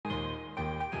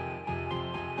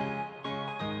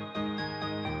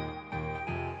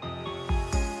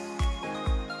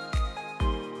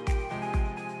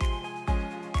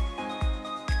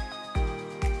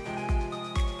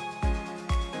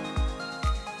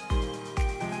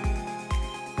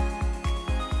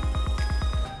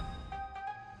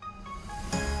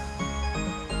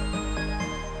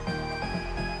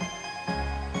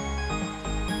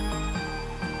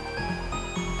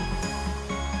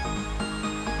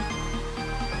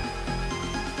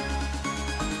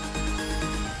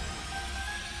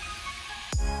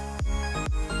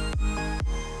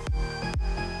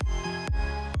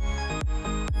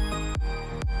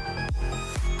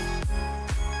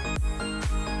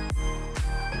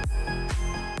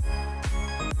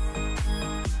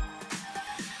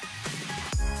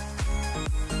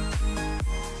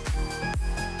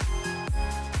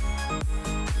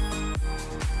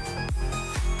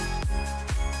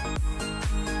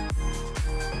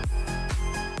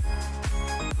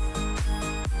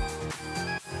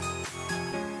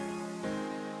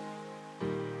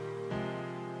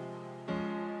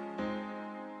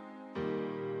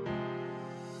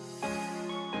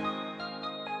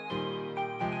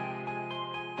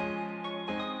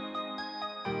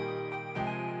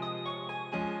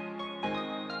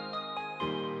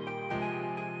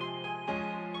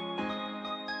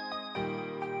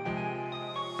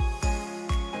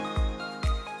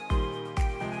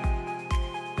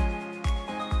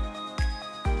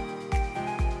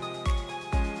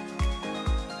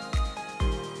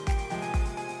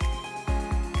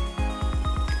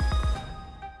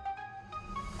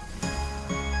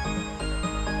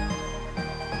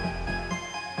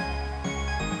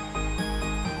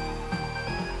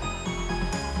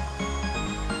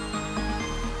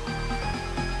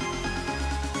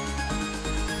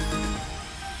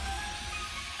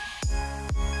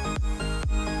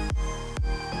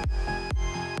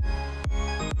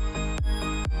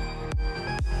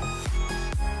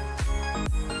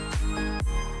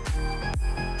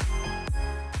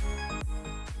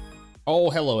Oh,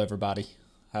 hello everybody.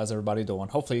 How's everybody doing?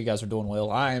 Hopefully you guys are doing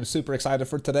well. I am super excited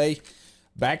for today.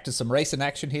 Back to some racing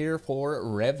action here for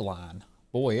RevLine.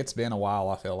 Boy, it's been a while,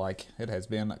 I feel like. It has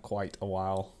been quite a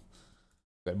while.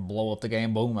 Go ahead and blow up the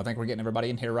game. Boom. I think we're getting everybody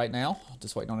in here right now.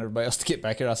 Just waiting on everybody else to get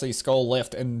back here. I see Skull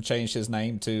left and changed his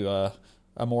name to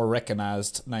a more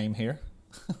recognized name here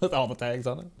with all the tags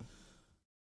on it.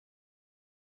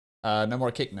 No more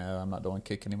kick. No, I'm not doing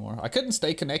kick anymore. I couldn't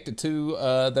stay connected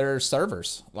to their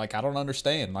servers. Like, I don't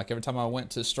understand. Like, every time I went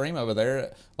to stream over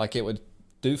there, like, it would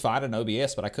do fine in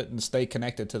OBS, but I couldn't stay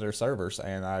connected to their servers.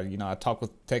 And I talked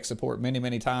with tech support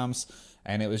many times,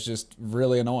 and it was just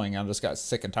really annoying. I just got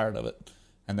sick and tired of it.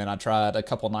 And then I tried a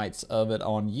couple nights of it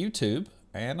on YouTube,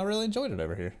 and I really enjoyed it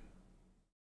over here.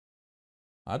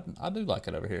 I do like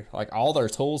it over here. Like, all their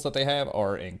tools that they have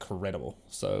are incredible.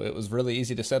 So it was really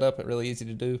easy to set up, really easy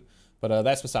to do. But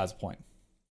that's besides the point.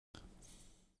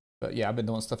 But yeah, I've been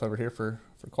doing stuff over here for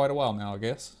quite a while now, I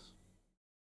guess.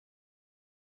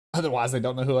 Otherwise, they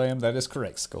don't know who I am. That is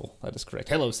correct, Skull. That is correct.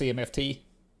 Hello, CMFT.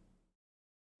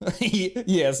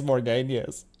 Yes, Morgan,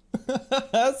 yes.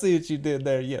 I see what you did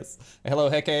there, yes. Hello,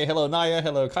 Heke. Hello, Naya.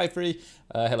 Hello, Kaifri.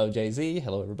 Hello, Jay-Z.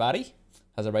 Hello, everybody.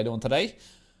 How's everybody doing today?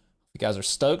 You guys are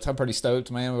stoked. I'm pretty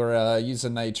stoked, man. We're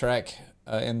using a track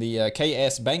in the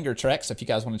KS Banger track. So if you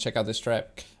guys want to check out this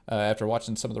track after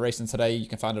watching some of the racing today, you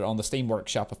can find it on the Steam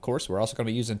Workshop, of course. We're also going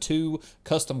to be using two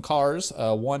custom cars,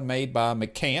 one made by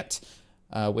McKant,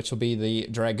 which will be the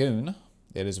Dragoon.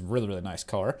 It is a really nice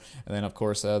car. And then, of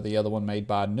course, the other one made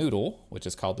by Noodle, which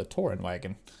is called the Touring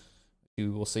Wagon.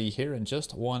 You will see here in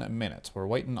just 1 minute. We're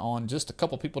waiting on just a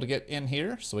couple people to get in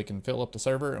here so we can fill up the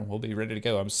server and we'll be ready to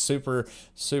go. I'm super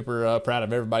proud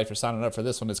of everybody for signing up for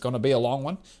this one. It's going to be a long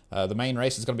one. The main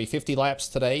race is going to be 50 laps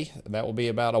today. That will be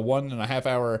about a 1.5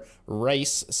 hour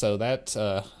race, so that's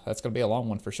going to be a long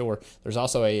one for sure. There's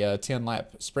also a 10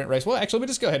 lap sprint race. Well, actually, let me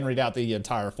just go ahead and read out the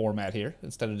entire format here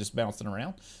instead of just bouncing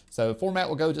around. So format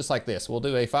will go just like this. We'll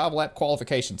do a 5-lap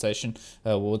qualification session,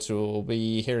 which will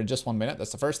be here in just 1 minute.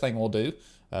 That's the first thing we'll do.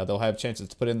 They'll have chances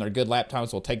to put in their good lap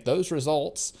times. We'll take those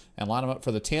results and line them up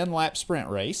for the 10-lap sprint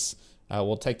race.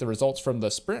 We'll take the results from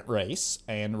the sprint race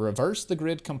and reverse the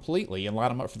grid completely and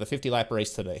line them up for the 50-lap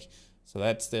race today. So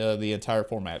that's the entire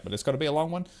format. But it's going to be a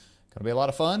long one. Going to be a lot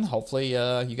of fun. Hopefully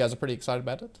you guys are pretty excited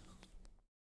about it.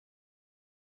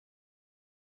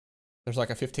 There's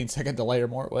like a 15-second delay or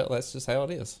more. Well, that's just how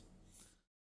it is.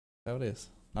 How it is.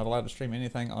 Not allowed to stream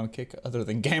anything on Kick other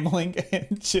than gambling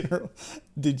and general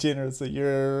degeneracy.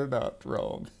 You're not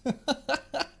wrong.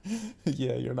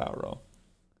 Yeah, you're not wrong.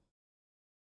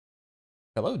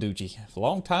 Hello, Doogie.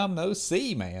 Long time no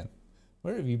see, man.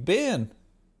 Where have you been?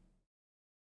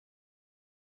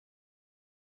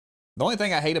 The only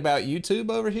thing I hate about YouTube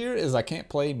over here is I can't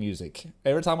play music.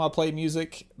 Every time I play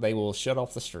music, they will shut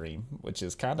off the stream, which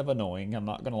is kind of annoying. I'm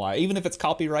not going to lie. Even if it's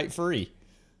copyright free.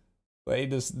 They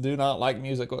just do not like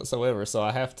music whatsoever, so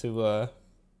I have to,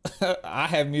 I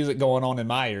have music going on in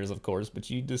my ears, of course, but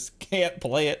you just can't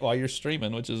play it while you're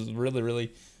streaming, which is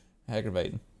really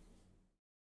aggravating.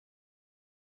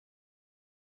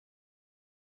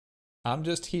 I'm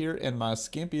just here in my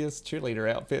skimpiest cheerleader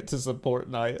outfit to support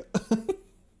Naya.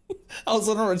 I was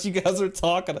wondering what you guys are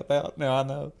talking about. Now I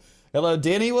know. Hello,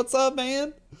 Denny. What's up,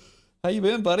 man? How you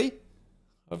been, buddy?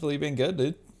 Hopefully you've been good,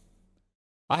 dude.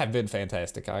 I have been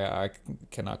fantastic. I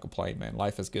cannot complain, man.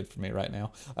 Life is good for me right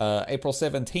now. April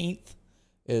 17th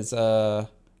is the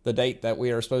date that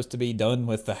we are supposed to be done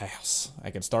with the house. I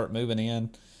can start moving in.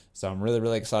 So I'm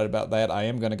really excited about that. I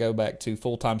am going to go back to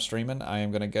full-time streaming. I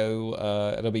am going to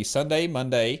go, it'll be Sunday,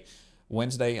 Monday,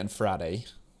 Wednesday, and Friday.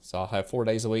 So I'll have 4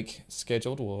 days a week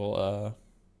scheduled. We'll,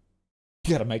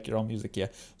 you got to make your own music, yeah.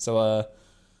 So,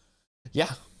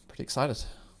 yeah, pretty excited.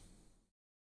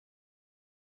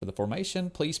 For the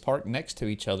formation, please park next to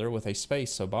each other with a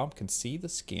space so Bomb can see the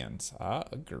skins. I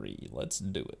agree. Let's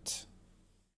do it.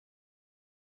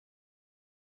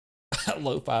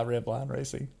 Lo-fi RevLine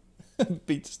racing.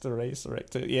 Beats the race right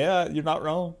to. Yeah, you're not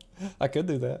wrong. I could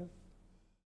do that.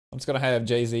 I'm just gonna have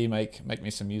Jay-Z make me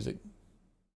some music.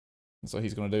 That's what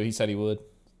he's gonna do. He said he would.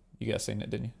 You guys seen it,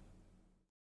 didn't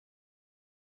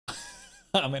you?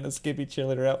 I'm in a skippy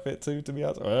cheerleader outfit too, to be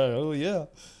honest. Oh yeah.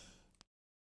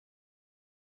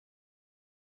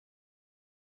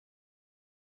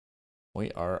 We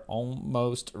are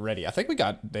almost ready. I think we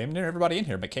got damn near everybody in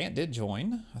here. McKant did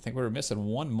join. I think we were missing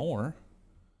one more.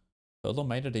 Solo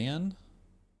made it in.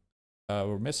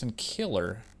 We're missing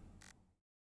Killer.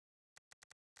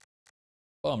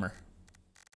 Bummer.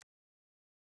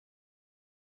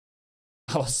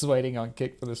 I was waiting on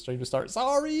Kick for the stream to start.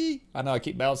 Sorry! I know I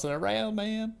keep bouncing around,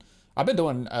 man. I've been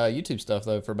doing YouTube stuff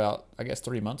though for about, I guess,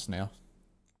 3 months now.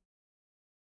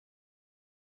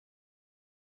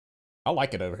 I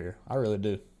like it over here. I really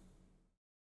do.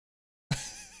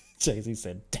 Jay-Z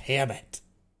said, damn it.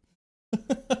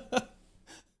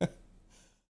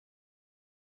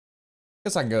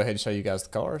 Guess I can go ahead and show you guys the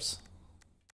cars.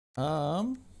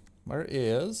 Where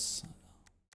is...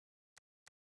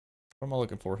 What am I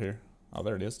looking for here? Oh,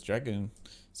 there it is, Dragoon.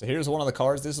 So here's one of the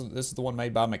cars. This is the one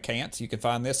made by McKant. You can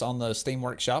find this on the Steam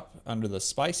Workshop under the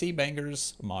Spicy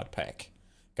Bangers mod pack.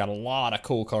 Got a lot of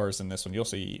cool cars in this one. You'll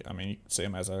see, I mean, you can see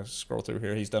him as I scroll through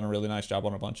here. He's done a really nice job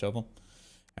on a bunch of them.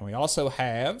 And we also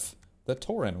have the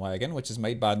Touring Wagon, which is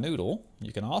made by Noodle.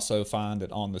 You can also find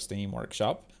it on the Steam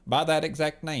Workshop by that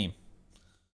exact name.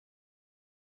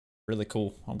 Really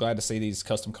cool. I'm glad to see these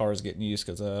custom cars getting used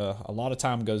because a lot of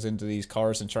time goes into these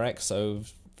cars and tracks. So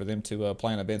for them to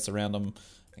plan events around them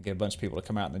and get a bunch of people to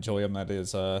come out and enjoy them, that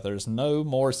is, there's no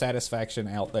more satisfaction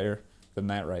out there than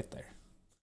that right there.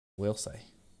 We'll say.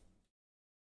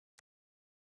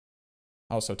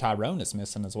 Also, Tyrone is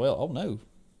missing as well. Oh no.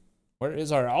 Where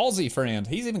is our Aussie friend?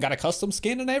 He's even got a custom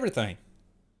skin and everything.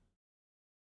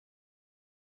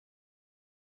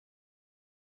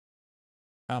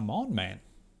 Come on, man.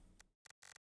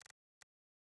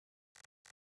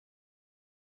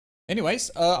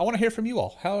 Anyways, I want to hear from you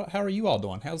all. How are you all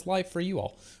doing? How's life for you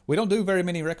all? We don't do very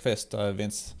many Wreckfest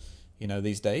events, you know,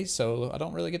 these days, so I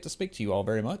don't really get to speak to you all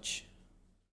very much.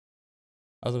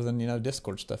 Other than, you know,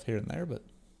 Discord stuff here and there, but...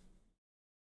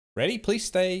 Ready? Please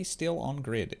stay still on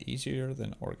grid. Easier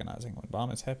than organizing. When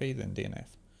bomb is happy, then DNF.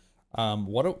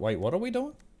 Wait, what are we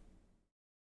doing?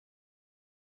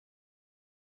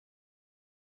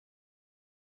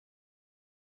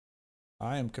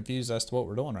 I am confused as to what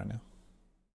we're doing right now.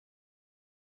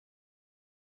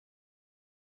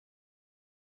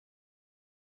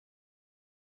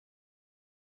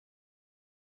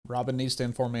 Robin needs to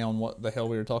inform me on what the hell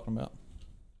we were talking about.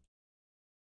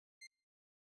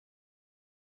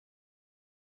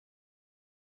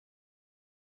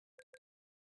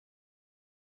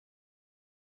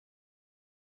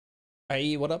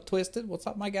 Hey, what up, Twisted? What's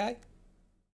up, my guy?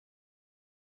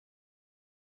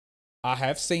 I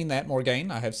have seen that,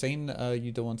 Morgane. I have seen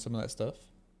you doing some of that stuff.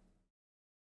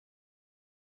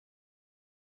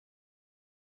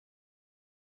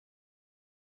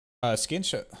 Skin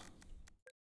show.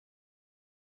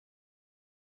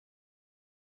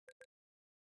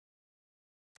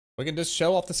 We can just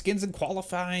show off the skins in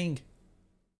qualifying.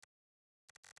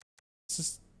 This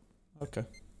is... Okay.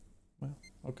 Well,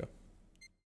 okay.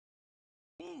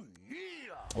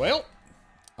 Well,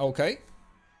 okay.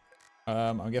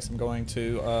 I guess I'm going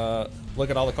to look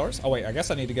at all the cars. Oh wait, I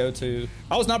guess I need to go to...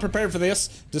 I was not prepared for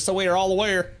this, just so we are all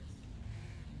aware.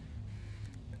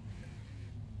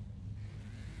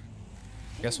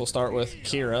 I guess we'll start with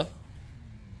Kira.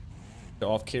 Show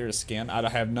off Kira's skin. I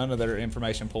have none of their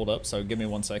information pulled up, so give me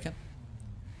 1 second.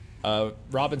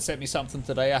 Robin sent me something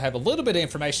today. I have a little bit of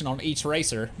information on each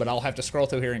racer, but I'll have to scroll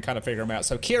through here and kind of figure them out.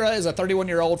 So Kira is a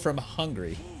 31-year-old from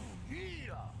Hungary.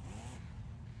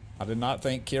 I did not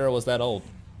think Kira was that old.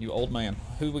 You old man.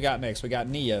 Who we got next? We got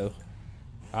Neo.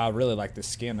 I really like this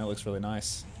skin. That looks really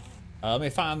nice. Let me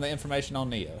find the information on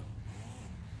Neo.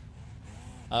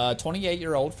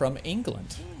 28-year-old from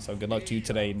England. So good luck to you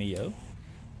today, Neo.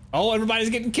 Oh,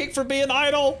 everybody's getting kicked for being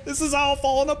idle. This is all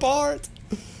falling apart.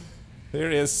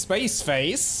 There is Space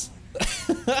Face.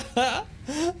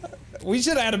 We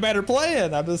should have had a better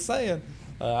plan. I'm just saying.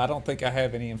 I don't think I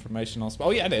have any information on...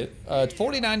 Oh, yeah, I do.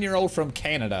 49-year-old from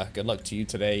Canada. Good luck to you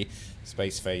today,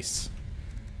 Space Face.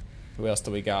 Who else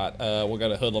do we got? We'll go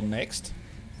to Hoodlum next.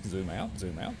 Zoom out,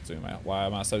 zoom out, zoom out. Why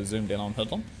am I so zoomed in on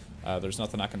Hoodlum? There's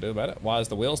nothing I can do about it. Why is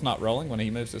the wheels not rolling when he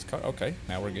moves his car? Okay,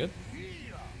 now we're good.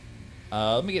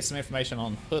 Let me get some information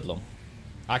on Hoodlum.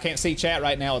 I can't see chat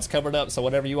right now. It's covered up, so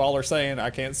whatever you all are saying,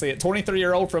 I can't see it.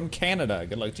 23-year-old from Canada.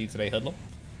 Good luck to you today, Hoodlum.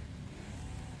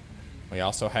 We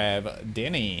also have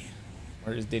Denny.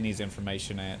 Where is Denny's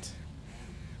information at?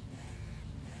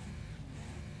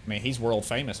 I mean, he's world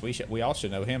famous. We all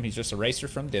should know him. He's just a racer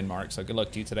from Denmark, so good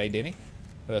luck to you today, Denny.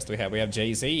 What else do we have? We have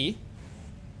Jay-Z.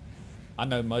 I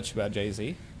know much about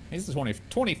Jay-Z. He's the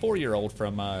 24-year-old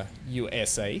from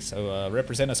USA, so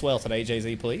represent us well today,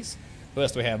 Jay-Z, please. Who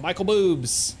else do we have? Michael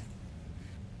Boobs.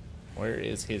 Where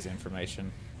is his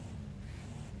information?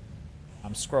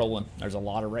 I'm scrolling. There's a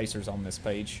lot of racers on this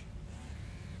page.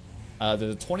 There's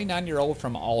a 29-year-old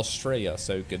from Australia,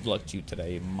 so good luck to you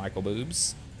today, Michael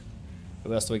Boobs.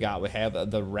 Who else do we got? We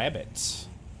have the Rabbit.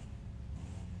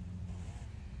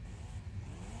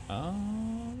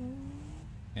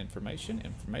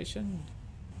 Information.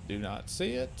 Do not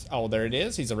see it. Oh, there it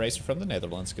is. He's a racer from the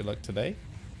Netherlands. Good luck today.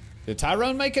 Did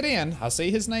Tyrone make it in? I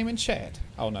see his name in chat.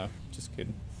 Oh, no. Just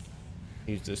kidding.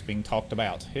 He's just being talked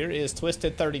about. Here is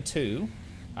Twisted32.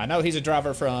 I know he's a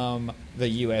driver from the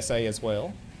USA as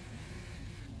well.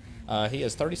 He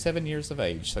is 37 years of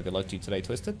age, so good luck to you today,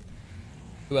 Twisted.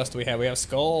 Who else do we have? We have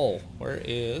Skull. Where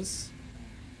is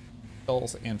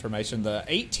Skull's information? The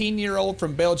 18-year-old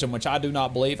from Belgium, which I do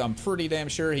not believe. I'm pretty damn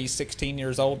sure he's 16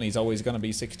 years old, and he's always going to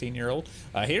be 16-year-old.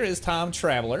 Here is Time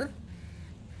Traveler.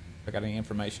 If I got any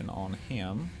information on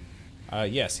him.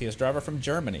 Yes, he is a driver from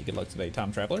Germany. Good luck today,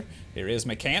 Time Traveler. Here is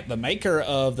McKant, the maker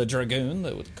of the Dragoon,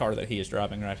 the car that he is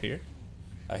driving right here.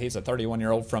 He's a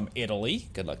 31-year-old from Italy.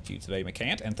 Good luck to you today,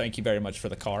 McKant, and thank you very much for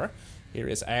the car. Here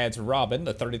is Ads Robin,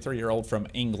 the 33-year-old from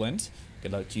England.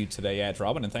 Good luck to you today, Ads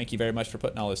Robin, and thank you very much for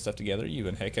putting all this stuff together. You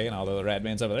and Heke and all the other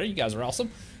admins over there. You guys are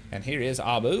awesome. And here is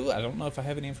Abu. I don't know if I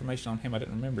have any information on him. I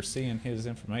didn't remember seeing his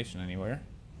information anywhere.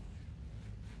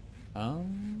 Oh,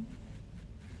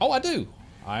 I do.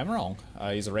 I am wrong.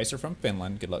 He's a racer from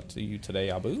Finland. Good luck to you today,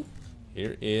 Abu.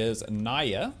 Here is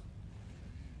Naya.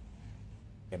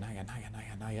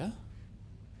 Naya.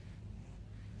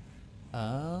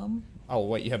 Oh,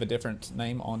 wait, you have a different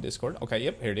name on Discord? Okay,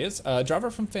 yep, here it is. Driver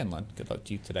from Finland. Good luck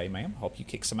to you today, ma'am. Hope you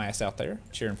kick some ass out there.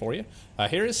 Cheering for you.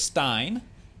 Here is Stein.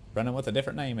 Running with a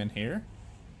different name in here.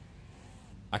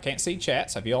 I can't see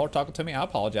chat, so if y'all are talking to me, I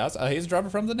apologize. He's a driver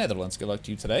from the Netherlands. Good luck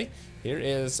to you today. Here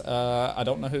is, I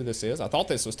don't know who this is. I thought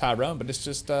this was Tyrone, but it's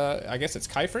just, I guess it's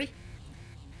Kaifri.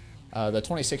 The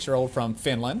 26-year-old from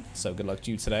Finland. So good luck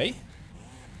to you today.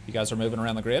 You guys are moving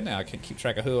around the grid. Now I can keep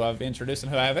track of who I've introduced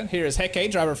and who I haven't. Here is Heke,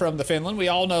 driver from the Finland. We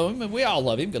all know him and we all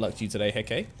love him. Good luck to you today,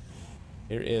 Heke.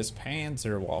 Here is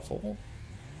Panzer Waffle.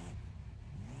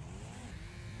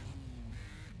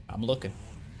 I'm looking.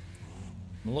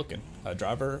 A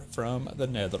driver from the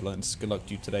Netherlands. Good luck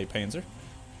to you today, Panzer.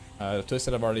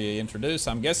 Twisted I've already introduced.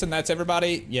 I'm guessing that's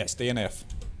everybody. Yes, DNF.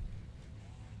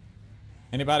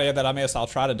 Anybody that I missed, I'll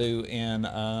try to do in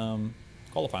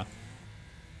qualifying.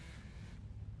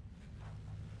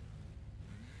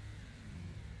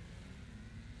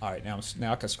 All right, now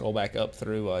I can scroll back up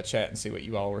through chat and see what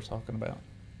you all were talking about.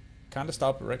 Kind of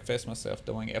stopped at Wreckfest myself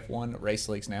doing F1 race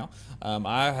leagues now.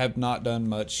 I have not done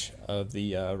much of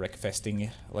the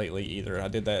Wreckfesting lately either. I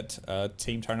did that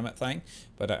team tournament thing,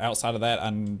 but outside of that,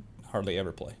 I hardly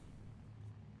ever play.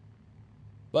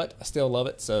 But I still love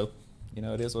it, so, you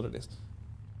know, it is what it is.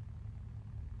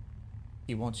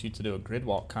 He wants you to do a grid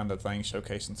walk kind of thing,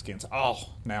 showcasing skins.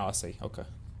 Oh, now I see. Okay.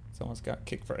 Someone's got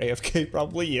kicked for AFK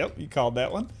probably. Yep, you called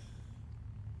that one.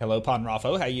 Hello,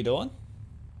 Ponrafo. How you doing?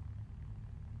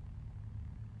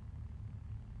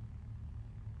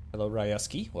 Hello,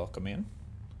 Ryaski. Welcome in.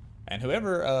 And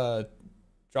whoever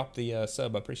dropped the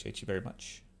sub, I appreciate you very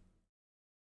much.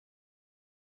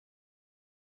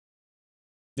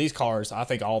 These cars, I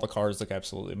think all the cars look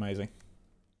absolutely amazing.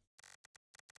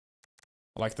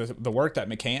 Like the work that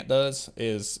McKant does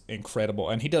is incredible,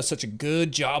 and he does such a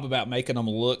good job about making them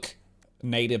look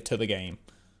native to the game.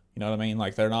 You know what I mean?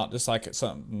 Like they're not just like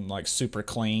something like super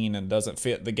clean and doesn't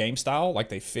fit the game style. Like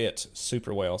they fit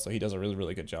super well, so he does a really,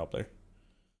 really good job there.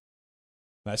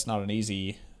 That's not an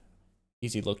easy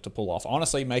look to pull off.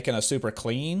 Honestly, making a super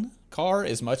clean car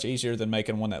is much easier than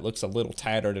making one that looks a little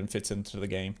tattered and fits into the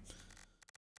game.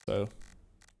 So,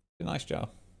 nice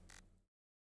job.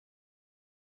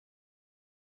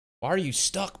 Why are you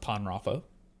stuck, Ponrafo?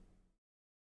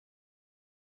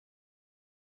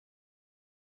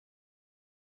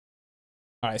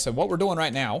 All right, so what we're doing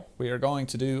right now, we are going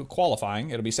to do qualifying.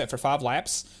 It'll be set for 5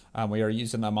 laps. We are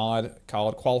using a mod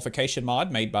called Qualification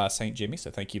Mod made by St. Jimmy,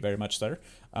 so thank you very much, sir.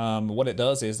 What it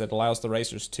does is it allows the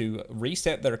racers to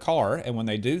reset their car, and when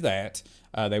they do that,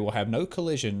 they will have no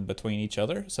collision between each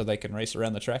other, so they can race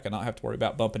around the track and not have to worry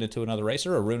about bumping into another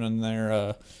racer or ruining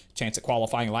their chance at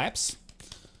qualifying laps.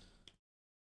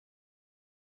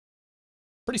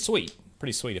 Pretty sweet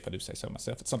if I do say so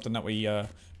myself. It's something that we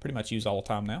pretty much use all the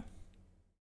time now.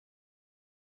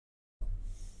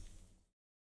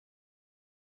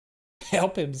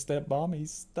 Help him, Step Bomb.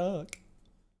 He's stuck.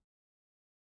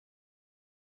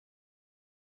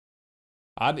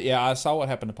 Yeah, I saw what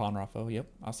happened to Ponrafo. Yep,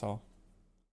 I saw.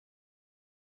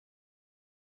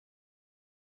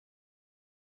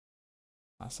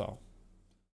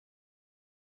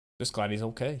 Just glad he's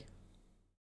okay.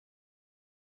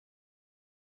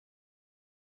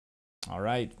 All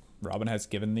right, Robin has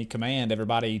given the command.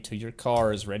 Everybody to your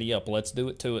cars, ready up. Let's do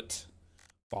it to it.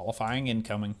 Qualifying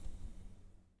incoming.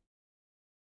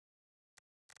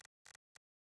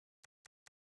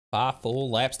 5 full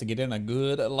laps to get in a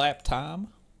good lap time.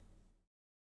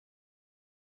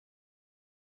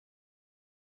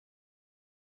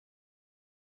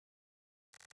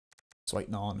 Just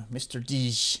waiting on Mr.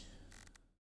 Dij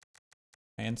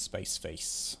and Space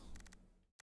Face.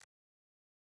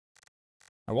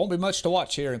 There won't be much to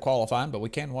watch here in qualifying, but we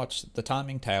can watch the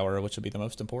timing tower, which will be the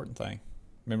most important thing.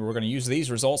 Remember, we're going to use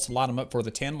these results to line them up for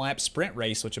the 10-lap sprint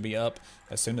race, which will be up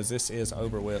as soon as this is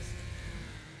over with.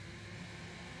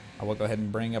 I will go ahead and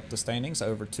bring up the standings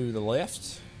over to the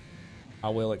left. I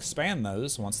will expand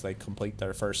those once they complete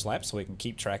their first lap so we can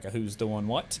keep track of who's doing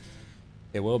what.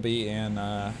 It will be in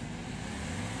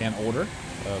order,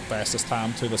 fastest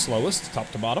time to the slowest, top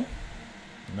to bottom.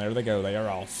 And there they go, they are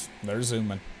off. They're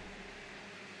zooming.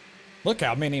 Look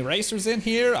how many racers in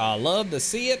here. I love to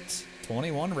see it.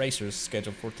 21 racers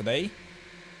scheduled for today.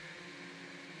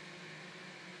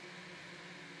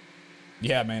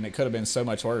 Yeah, man, it could have been so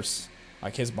much worse.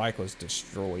 Like, his bike was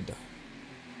destroyed.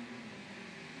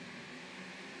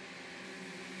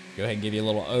 Go ahead and give you a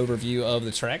little overview of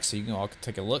the track so you can all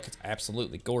take a look. It's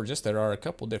absolutely gorgeous. There are a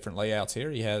couple different layouts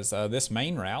here. He has this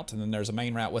main route, and then there's a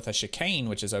main route with a chicane,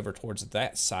 which is over towards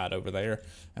that side over there.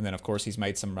 And then, of course, he's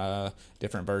made some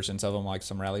different versions of them, like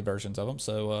some rally versions of them.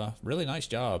 So, really nice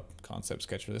job,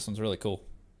 Konceptsketcher. This one's really cool.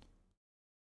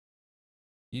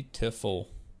 Beautiful.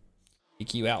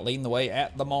 EQ out leading the way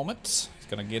at the moment. He's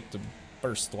going to get the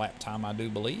first lap time, I do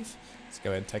believe. Let's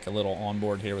go ahead and take a little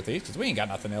onboard here with these because we ain't got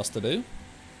nothing else to do.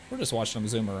 We're just watching them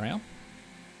zoom around.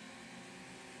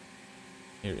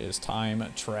 Here is Time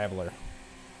Traveler.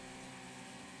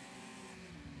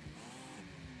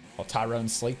 Oh,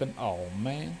 Tyrone's sleeping. Oh,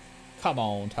 man. Come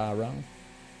on, Tyrone.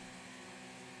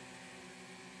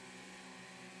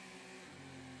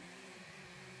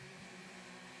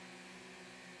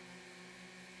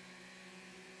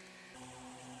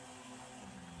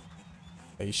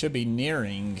 You should be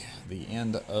nearing the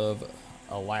end of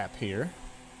a lap here.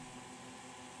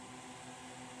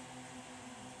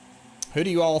 Who do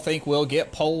you all think will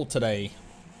get pole today?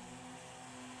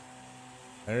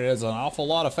 There is an awful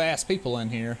lot of fast people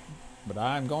in here, but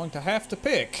I'm going to have to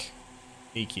pick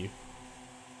EQ.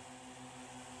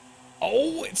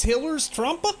 Oh, it's Hiller's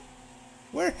Trumpa?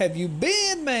 Where have you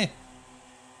been, man?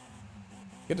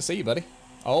 Good to see you, buddy.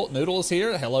 Oh, Noodle is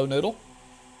here. Hello, Noodle.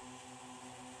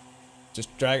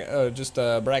 Just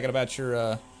bragging about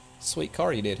your sweet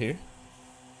car you did here.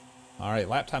 All right,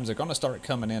 lap times are going to start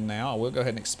coming in now. I will go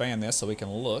ahead and expand this so we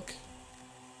can look.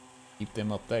 Keep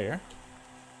them up there.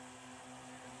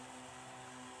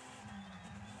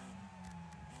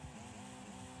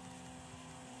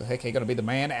 The heck, he going to be the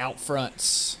man out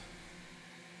front.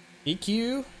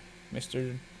 EQ,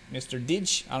 Mr.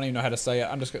 Dij. I don't even know how to say it.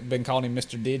 I'm just been calling him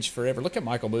Mr. Dij forever. Look at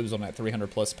Michael Boobs on that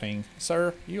 300 plus ping.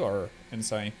 Sir, you are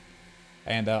insane.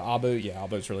 And Abu, yeah,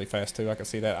 Abu's really fast too. I can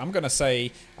see that. I'm going to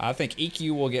say I think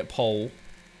EQ will get pole.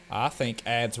 I think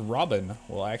Ads Robin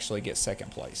will actually get second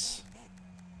place.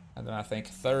 And then I think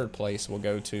third place will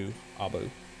go to Abu.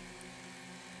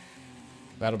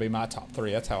 That'll be my top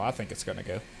three. That's how I think it's going to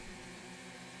go.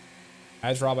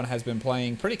 Ads Robin has been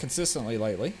playing pretty consistently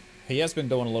lately. He has been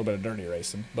doing a little bit of dirty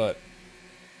racing, but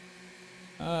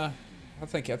I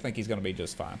think he's going to be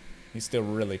just fine. He's still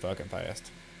really fucking fast.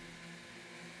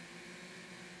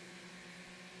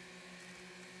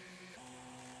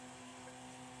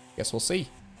 Guess we'll see.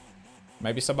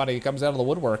 Maybe somebody comes out of the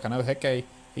woodwork. I know Heke,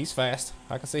 he's fast.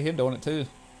 I can see him doing it too.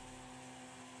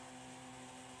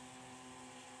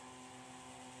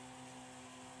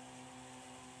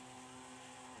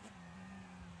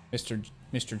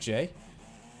 Mr. J?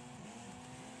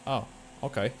 Oh,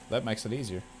 okay. That makes it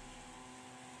easier.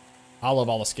 I love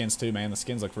all the skins too, man. The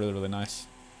skins look really, really nice.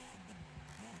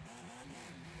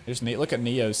 Here's neat. Look at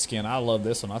Neo's skin. I love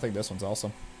this one. I think this one's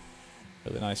awesome.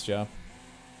 Really nice job.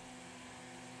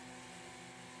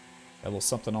 Got a little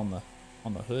something on the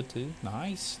hood too.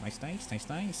 Nice, nice, nice, nice,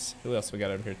 nice. Who else we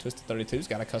got over here? Twisted 32's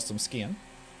got a custom skin.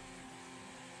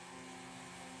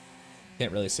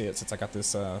 Can't really see it since I got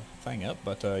this thing up,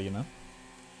 but you know.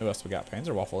 Who else we got?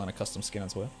 Panzer Waffle and a custom skin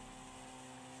as well.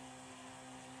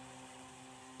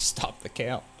 Stop the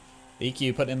count.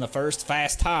 EQ put in the first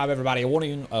fast time, everybody.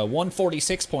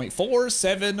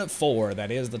 146.474.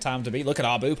 That is the time to beat. Look at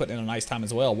Abu putting in a nice time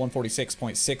as well.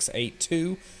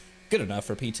 146.682. Good enough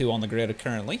for P2 on the grid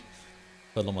currently.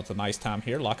 Fiddling with a nice time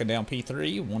here. Locking down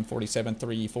P3,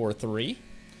 147.343.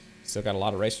 Still got a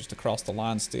lot of racers to cross the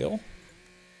line still.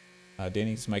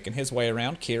 Denny's making his way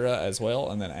around. Kira as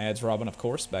well. And then Ads Robin, of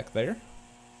course, back there.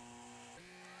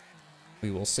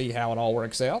 We will see how it all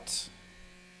works out.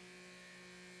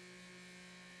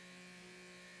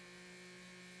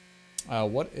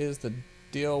 What is the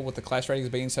deal with the class ratings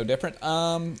being so different?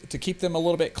 To keep them a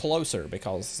little bit closer,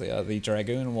 because the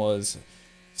Dragoon was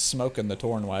smoking the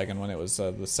Torn Wagon when it was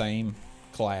the same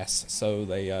class, so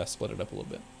they split it up a little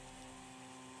bit.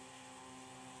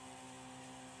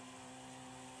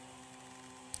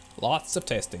 Lots of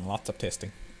testing, lots of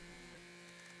testing.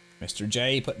 Mr.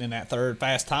 J putting in that third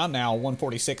fast time now,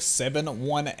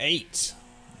 146.718.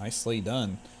 Nicely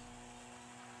done.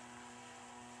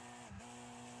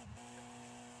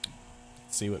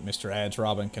 Let's see what Mr. Ads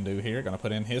Robin can do here. Gonna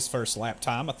put in his first lap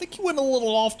time. I think he went a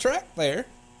little off track there.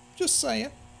 Just saying.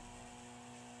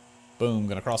 Boom,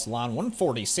 gonna cross the line,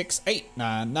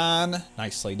 146.899.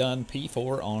 Nicely done,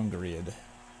 P4 on grid.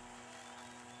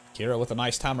 Kira with a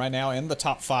nice time right now in the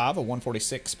top 5, a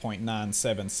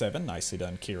 146.977. Nicely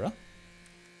done, Kira.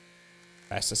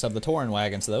 Fastest of the touring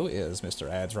wagons, though, is Mr.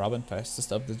 Ads Robin.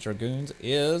 Fastest of the Dragoons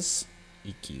is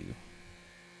EQ.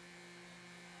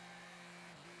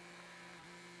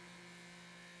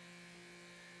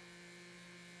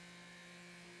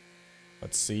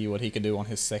 Let's see what he can do on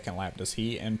his second lap. Does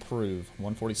he improve?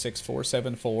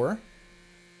 146.474.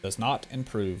 Does not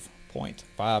improve.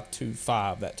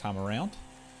 0.525 that time around.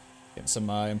 Getting some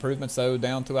improvements, though,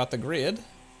 down throughout the grid.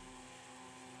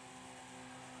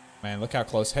 Man, look how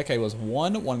close. Heke was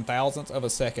 1/1000th of a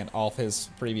second off his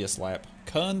previous lap.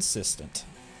 Consistent.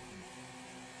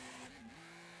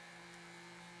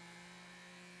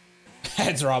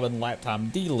 Ads Robin lap time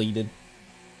deleted.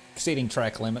 Exceeding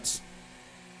track limits.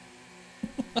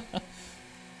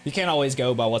 You can't always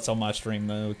go by what's on my stream,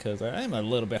 though, because I am a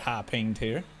little bit high pinged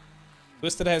here.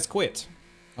 Twisted has quit.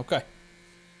 Okay.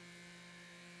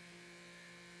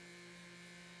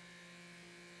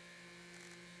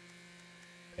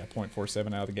 Yeah,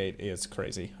 0.47 out of the gate is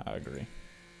crazy. I agree.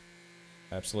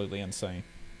 Absolutely insane.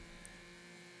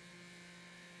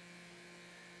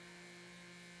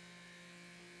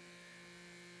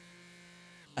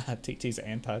 TT's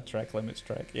anti-track limits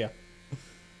track, yeah.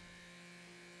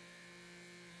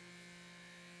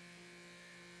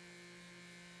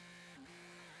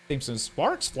 Seems some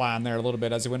sparks flying there a little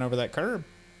bit as he went over that curb.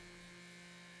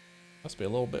 Must be a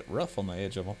little bit rough on the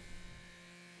edge of them.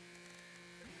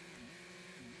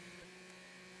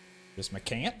 Just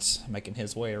McKant making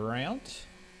his way around.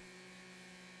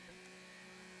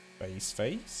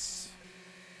 Face.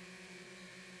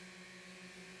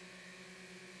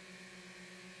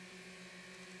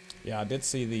 Yeah, I did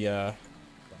see the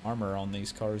armor on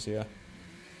these cars, yeah.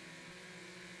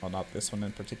 Well, not this one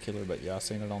in particular, but yeah, I've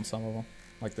seen it on some of them.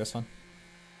 Like this one.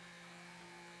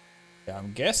 Yeah,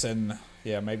 I'm guessing,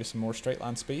 yeah, maybe some more straight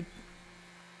line speed.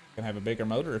 Can have a bigger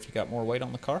motor if you got more weight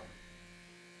on the car.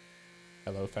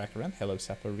 Hello, Facarin. Hello,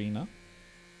 Saparina.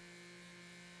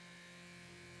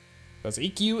 Does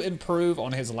EQ improve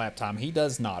on his lap time? He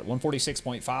does not.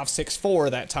 146.564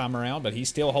 that time around, but he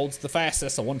still holds the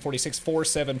fastest, a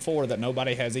 146.474 that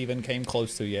nobody has even came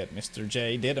close to yet. Mr.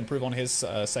 J did improve on his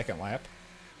second lap.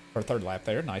 Or third lap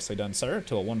there. Nicely done, sir.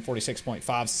 To a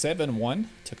 146.571.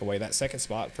 Took away that second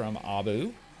spot from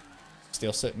Abu.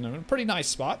 Still sitting in a pretty nice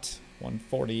spot.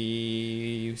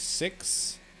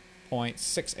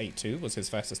 146.682 was his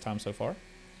fastest time so far.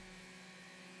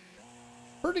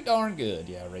 Pretty darn good.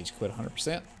 Yeah, Rage quit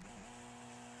 100%.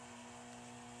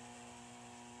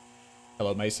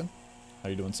 Hello, Mason. How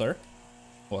you doing, sir?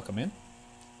 Welcome in.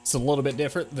 It's a little bit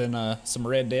different than some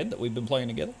Red Dead that we've been playing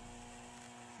together.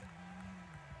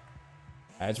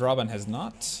 Ads Robin has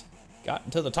not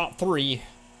gotten to the top 3.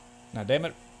 Now, damn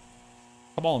it.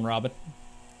 Come on, Robin.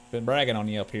 Been bragging on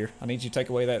you up here. I need you to take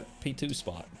away that P2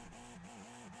 spot.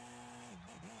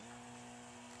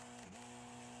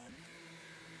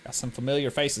 Got some familiar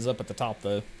faces up at the top,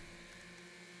 though.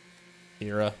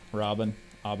 Kira, Robin,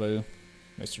 Abu,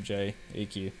 Mr. J,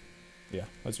 EQ. Yeah,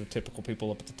 those are typical people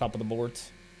up at the top of the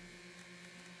boards.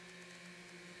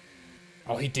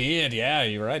 Oh, he did. Yeah,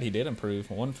 you're right. He did improve.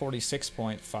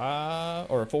 146.5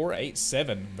 or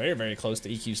 487. Very, very close to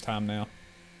EQ's time now.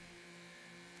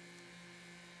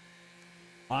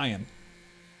 Lion.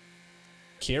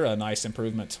 Kira, nice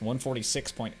improvement.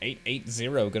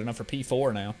 146.880. Good enough for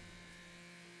P4 now.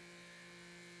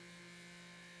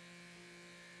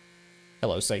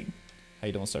 Hello, Satan. How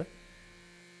you doing, sir?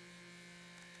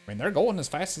 I mean, they're going as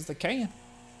fast as they can.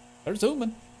 They're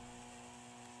zooming.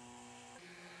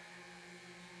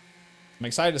 I'm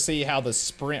excited to see how the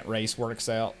sprint race works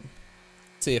out.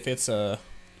 See if it's a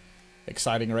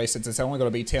exciting race since it's only going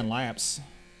to be 10 laps.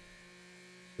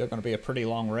 Still going to be a pretty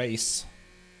long race.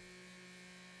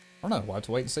 I don't know. We'll have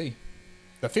to wait and see.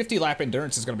 The 50-lap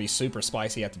endurance is going to be super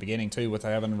spicy at the beginning, too, with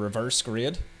having reverse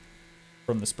grid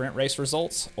from the sprint race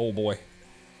results. Oh, boy.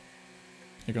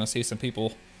 You're going to see some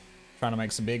people trying to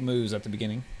make some big moves at the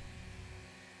beginning.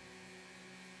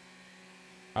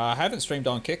 I haven't streamed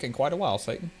on Kick in quite a while,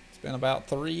 Satan. It's been about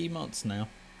 3 months now.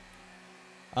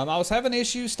 I was having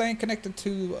issues staying connected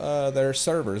to their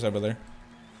servers over there.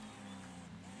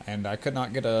 And I could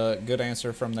not get a good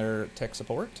answer from their tech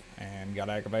support and got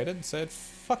aggravated and said,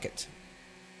 fuck it.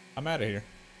 I'm out of here.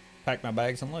 Packed my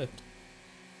bags and left.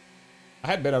 I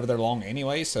hadn't been over there long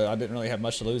anyway, so I didn't really have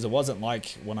much to lose. It wasn't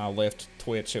like when I left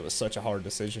Twitch, it was such a hard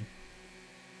decision.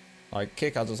 Like,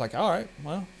 Kick, I was just like, alright,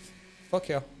 well, fuck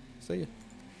y'all. See ya.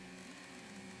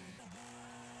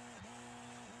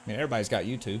 I mean, everybody's got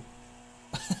YouTube.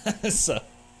 So.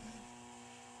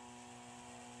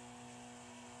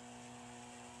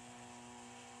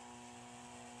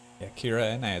 Yeah,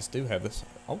 Kira and Ads do have this.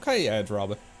 Okay, Ads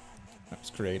Robin. That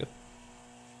was creative.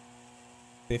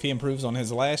 If he improves on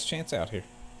his last chance out here.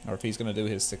 Or if he's going to do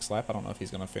his 6th lap. I don't know if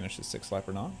he's going to finish his 6th lap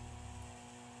or not.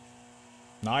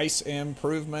 Nice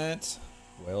improvement.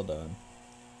 Well done.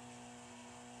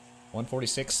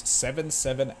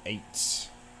 146.778.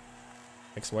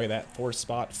 Takes away that 4th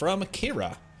spot from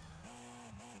Kira.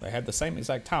 They had the same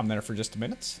exact time there for just a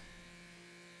minute.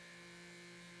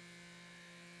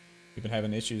 You've been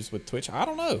having issues with Twitch? I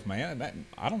don't know, man.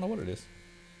 I don't know what it is.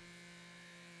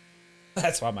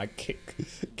 That's why my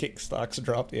kick stocks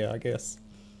dropped. Yeah, I guess.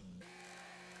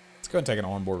 Let's go and take an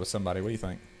onboard with somebody. What do you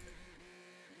think?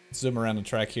 Let's zoom around the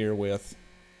track here with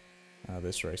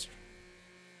this racer.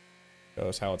 Show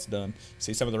us how it's done.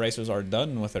 See, some of the racers are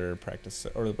done with their practice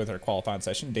or with their qualifying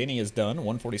session. Denny is done.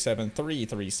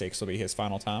 147.336 will be his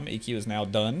final time. EQ is now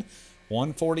done.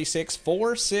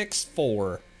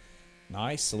 146.464.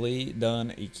 Nicely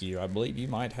done, EQ. I believe you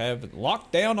might have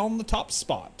locked down on the top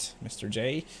spot, Mr.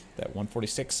 J. That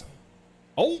 146.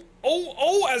 Oh,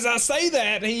 as I say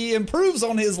that, he improves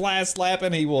on his last lap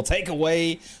and he will take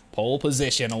away pole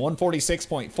position. A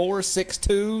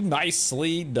 146.462.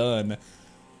 Nicely done.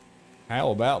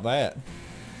 How about that?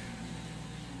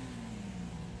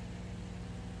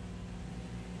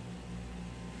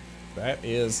 That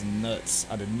is nuts.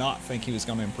 I did not think he was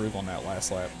going to improve on that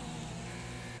last lap.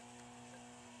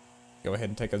 Go ahead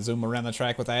and take a zoom around the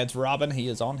track with Ads Robin. He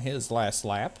is on his last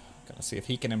lap. Gonna see if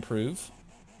he can improve.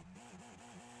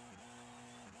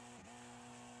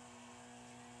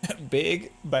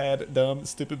 Big, bad, dumb,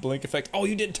 stupid blink effect. Oh,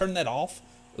 you didn't turn that off?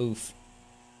 Oof.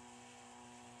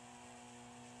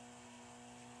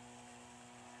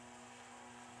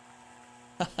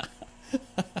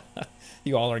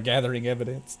 You all are gathering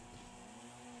evidence.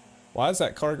 Why is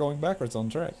that car going backwards on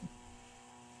track?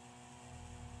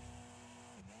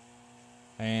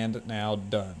 And now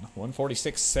done.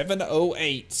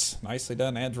 146.708. Nicely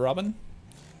done, Ads Robin.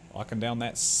 Locking down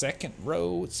that 2nd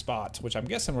row spot, which I'm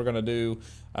guessing we're going to do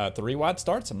 3 wide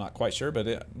starts. I'm not quite sure,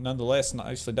 but nonetheless,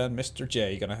 nicely done, Mr.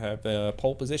 J. Going to have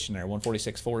pole position there.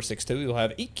 146.462. You'll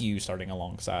have EQ starting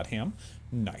alongside him.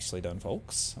 Nicely done,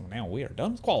 folks. So now we are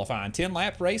done with qualifying.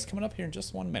 10-lap race coming up here in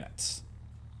just 1 minute.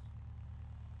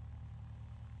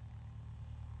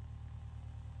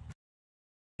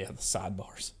 Yeah, the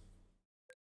sidebars.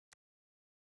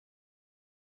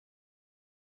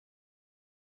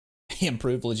 He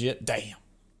improved legit. Damn.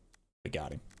 We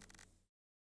got him.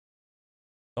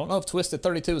 Don't know if Twisted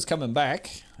 32 is coming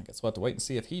back. I guess we'll have to wait and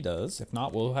see if he does. If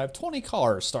not, we'll have 20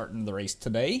 cars starting the race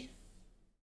today.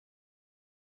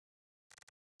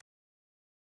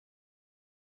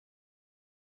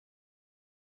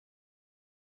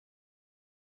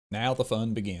 Now the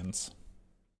fun begins.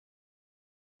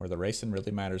 Where the racing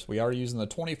really matters. We are using the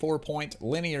 24-point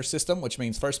linear system, which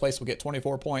means first place will get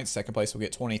 24 points, second place will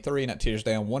get 23, and it tiers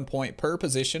down 1 point per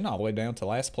position, all the way down to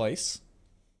last place.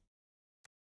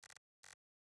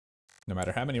 No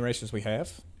matter how many races we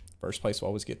have, first place will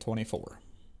always get 24.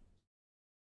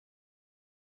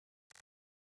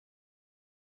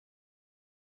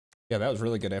 Yeah, that was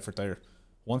really good effort there.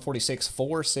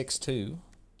 146.462.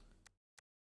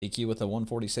 EQ with a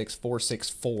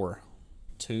 146.464.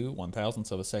 2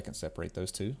 1,000ths of a second separate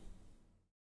those two.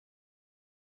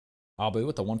 Abu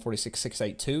with the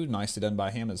 146.682. Nicely done by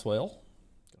him as well.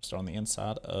 Gonna start on the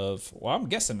inside of, well, I'm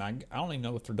guessing, I don't even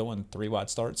know if they're doing 3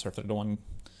 wide starts or if they're doing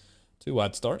 2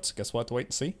 wide starts. Guess we'll have to wait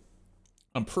and see.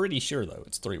 I'm pretty sure, though,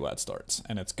 it's 3 wide starts,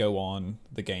 and it's go on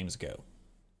the games go.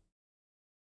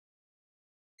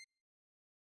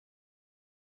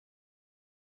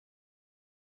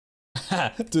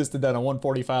 Twisted down a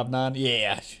 145.9.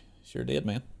 Yeah, sure did,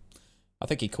 man. I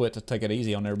think he quit to take it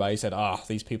easy on everybody. He said,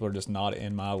 these people are just not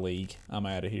in my league. I'm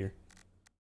out of here.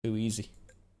 Too easy.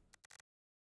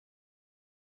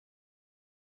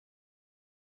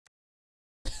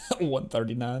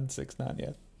 $139.69,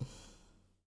 yeah.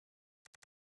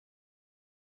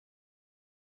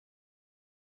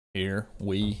 Here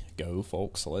we go,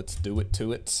 folks. Let's do it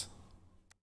to it.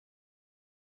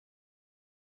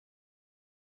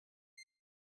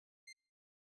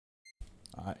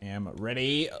 I am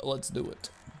ready. Let's do it.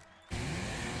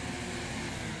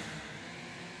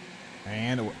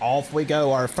 And off we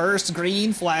go. Our first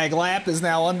green flag lap is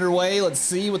now underway. Let's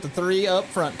see what the three up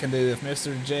front can do. If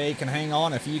Mr. J can hang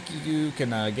on, if you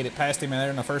can get it past him there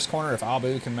in the first corner, if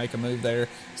Abu can make a move there,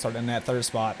 starting in that third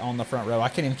spot on the front row. I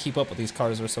can't even keep up with these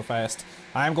cars. They're so fast.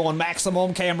 I'm going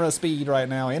maximum camera speed right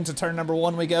now. Into turn number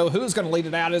 1 we go. Who's going to lead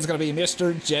it out? It's going to be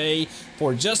Mr. J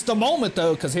for just a moment,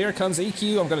 though, because here comes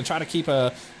EQ. I'm going to try to keep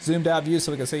a zoomed out view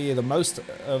so we can see the most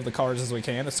of the cars as we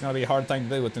can. It's going to be a hard thing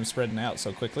to do with them spreading out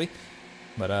so quickly.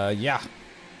 But, yeah,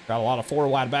 got a lot of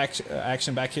four-wide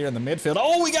action back here in the midfield.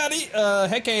 Oh, we got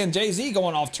Heke and Jay-Z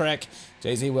going off track.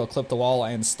 Jay-Z will clip the wall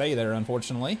and stay there,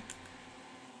 unfortunately.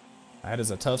 That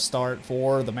is a tough start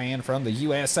for the man from the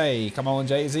USA. Come on,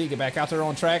 Jay-Z, get back out there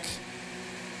on track.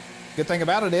 Good thing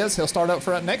about it is he'll start up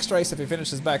front next race if he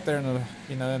finishes back there in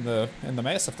the, in the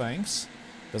mess of things.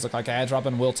 Does look like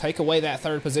Adrobin will take away that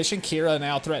third position. Kira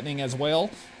now threatening as well.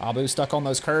 Abu stuck on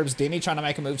those curbs. Denny trying to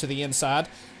make a move to the inside.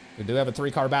 We do have a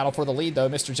three-car battle for the lead, though.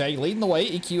 Mr. J leading the way.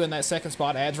 EQ in that second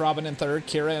spot. Adrobin in third.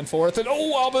 Kira in fourth. And,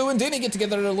 oh, Abu and Denny get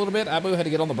together a little bit. Abu had to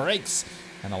get on the brakes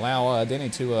and allow Denny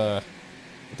to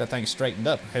get that thing straightened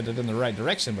up. Headed in the right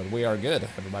direction, but we are good.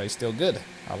 Everybody's still good.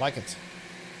 I like it.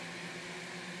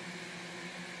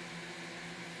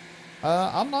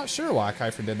 I'm not sure why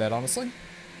Kiefer did that, honestly.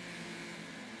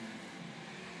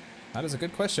 That is a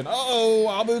good question. Uh-oh,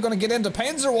 Abu going to get into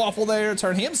Panzerwaffle there.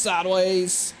 Turn him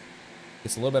sideways.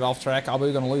 Gets a little bit off track.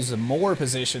 Abu going to lose some more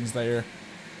positions there.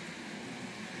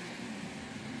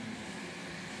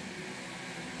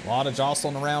 A lot of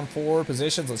jostling around for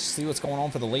positions. Let's see what's going on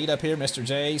for the lead up here. Mr.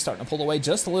 J starting to pull away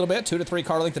just a little bit. 2 to 3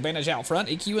 car length advantage out front.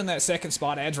 EQ in that second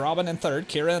spot. Adrobin in third.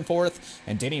 Kira in fourth.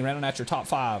 And Denny running at your top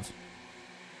 5.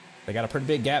 They got a pretty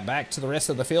big gap back to the rest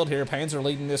of the field here. Panzer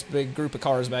leading this big group of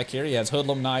cars back here. He has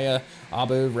Hoodlum, Naya,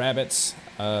 Abu, Rabbits,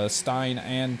 Stein,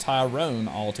 and Tyrone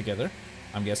all together.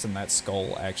 I'm guessing that's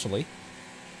Skull, actually.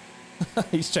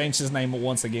 He's changed his name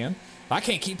once again. I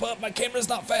can't keep up. My camera's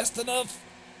not fast enough.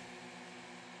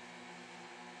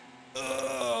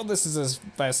 This is as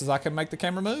fast as I can make the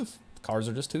camera move. The cars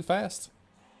are just too fast.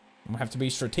 I'm going to have to be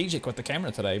strategic with the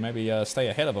camera today. Maybe stay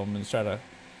ahead of them and try to,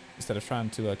 instead of trying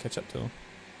to catch up to them.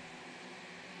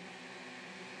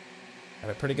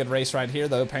 Got a pretty good race right here,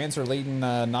 though. Panzer leading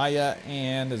Naya,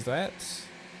 and is that...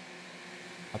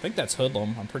 I think that's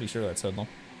Hoodlum. I'm pretty sure that's Hoodlum.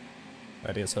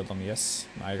 That is Hoodlum, yes.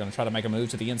 Now you're going to try to make a move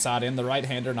to the inside in the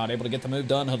right-hander. Not able to get the move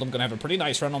done. Hoodlum going to have a pretty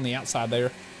nice run on the outside there.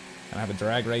 Going to have a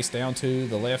drag race down to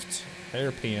the left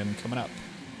hairpin coming up.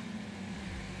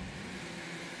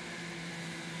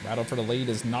 Battle for the lead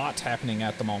is not happening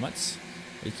at the moment.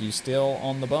 EQ still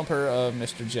on the bumper of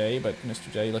Mr. J, but Mr.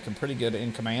 J looking pretty good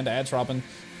in command. Adrobin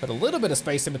put a little bit of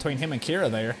space in between him and Kira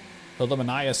there. Hoodlum and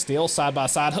Naya still side by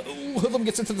side. Ooh, Hoodlum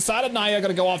gets into the side of Naya. Going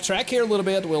to go off track here a little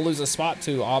bit. We'll lose a spot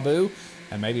to Abu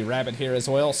and maybe Rabbit here as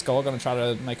well. Skull going to try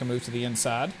to make a move to the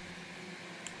inside.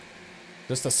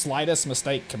 Just the slightest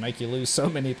mistake can make you lose so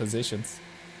many positions.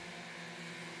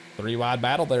 3-wide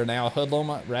battle there now.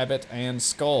 Hoodlum, Rabbit, and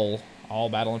Skull all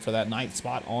battling for that 9th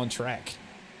spot on track.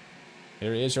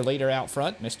 Here is your leader out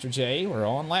front, Mr. J. We're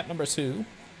on lap number 2.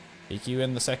 EQ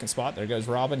in the second spot. There goes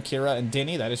Robin, Kira, and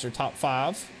Denny. That is your top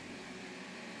 5.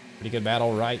 Pretty good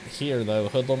battle right here, though.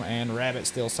 Hoodlum and Rabbit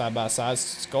still side by side.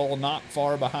 Skull not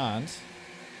far behind.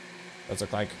 Does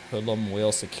look like Hoodlum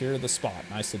will secure the spot.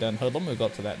 Nicely done, Hoodlum. Move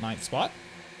up to that 9th spot.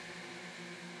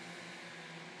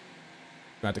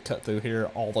 I'm going to have to cut through here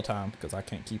all the time because I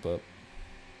can't keep up.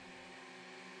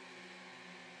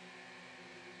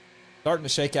 Starting to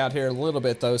shake out here a little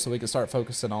bit, though, so we can start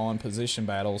focusing on position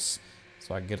battles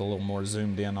so I can get a little more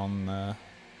zoomed in on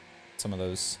some of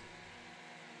those.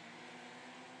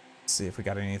 Let's see if we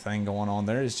got anything going on.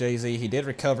 There's Jay-Z. He did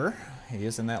recover. He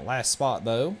is in that last spot,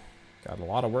 though. Got a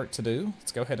lot of work to do.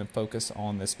 Let's go ahead and focus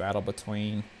on this battle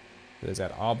between, who is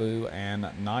at Abu and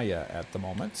Naya at the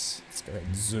moment. Let's go ahead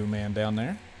and zoom in down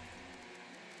there.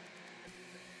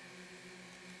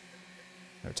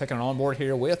 They're taking it on board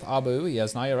here with Abu. He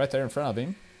has Naya right there in front of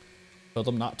him.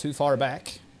 Hoodlum not too far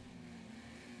back.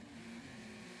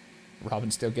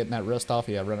 Robin's still getting that rust off.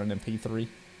 Yeah, running in P3.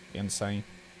 Insane.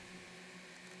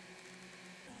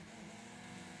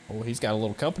 Oh, he's got a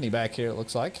little company back here, it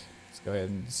looks like. Let's go ahead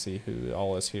and see who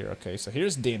all is here. Okay, so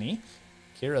here's Denny.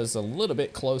 Kira's a little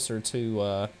bit closer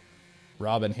to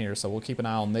Robin here, so we'll keep an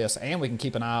eye on this. And we can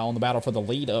keep an eye on the battle for the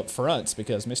lead up front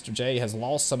because Mr. J has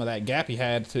lost some of that gap he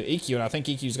had to EQ, and I think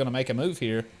EQ's going to make a move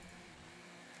here.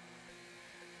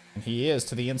 And he is.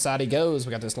 To the inside he goes.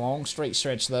 We got this long straight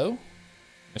stretch, though.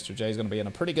 Mr. J is going to be in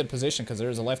a pretty good position because there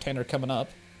is a left-hander coming up.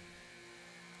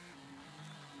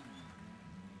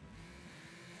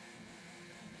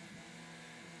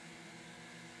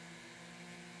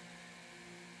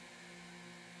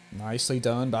 Nicely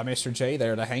done by Mr. J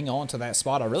there to hang on to that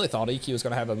spot. I really thought EQ was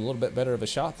going to have a little bit better of a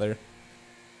shot there.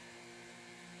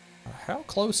 How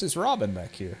close is Robin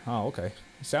back here? Oh, okay.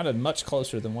 He sounded much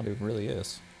closer than what he really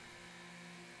is.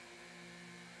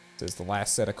 This is the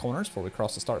last set of corners before we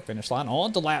cross the start-finish line.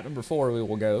 On to lap number 4 we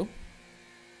will go.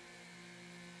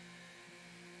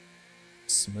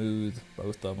 Smooth,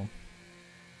 both of them.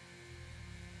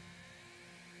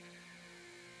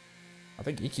 I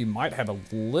think EQ might have a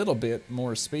little bit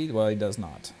more speed. Well, he does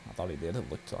not. I thought he did. It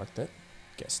looked like that.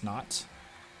 Guess not.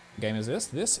 What game is this?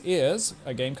 This is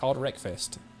a game called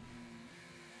Wreckfest.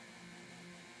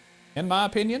 In my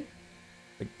opinion,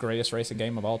 the greatest racing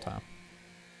game of all time.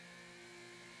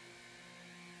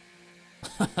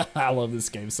 I love this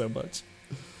game so much.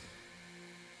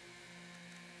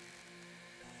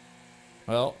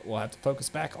 Well, we'll have to focus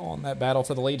back on that battle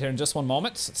for the lead here in just one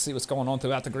moment. Let's see what's going on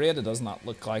throughout the grid. It does not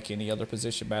look like any other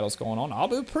position battles going on.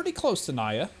 Abu pretty close to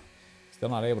Naya. Still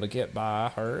not able to get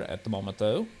by her at the moment,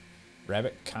 though.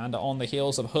 Rabbit kind of on the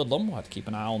heels of Hoodlum. We'll have to keep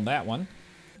an eye on that one.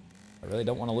 I really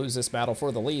don't want to lose this battle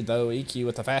for the lead, though. EQ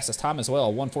with the fastest time as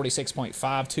well.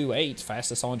 146.528,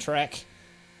 fastest on track.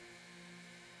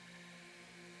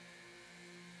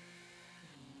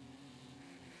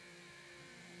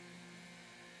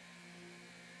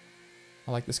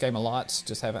 I like this game a lot.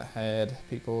 Just haven't had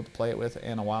people to play it with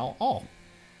in a while. Oh.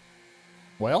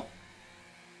 Well.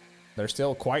 There's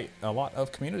still quite a lot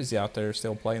of communities out there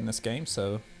still playing this game,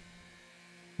 so...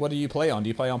 What do you play on? Do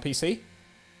you play on PC?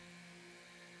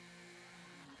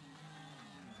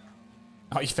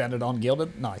 Oh, you found it on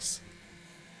Gilded? Nice.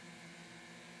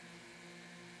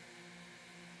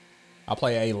 I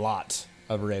play a lot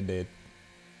of Red Dead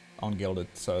on Gilded,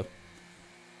 so...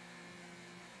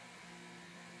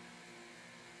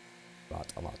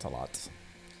 A lot.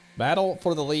 Battle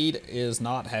for the lead is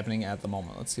not happening at the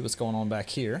moment. Let's see what's going on back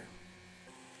here.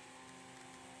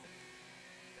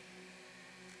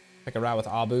 Take a ride with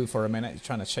Abu for a minute. He's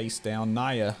trying to chase down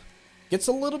Naya. Gets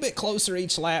a little bit closer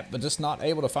each lap, but just not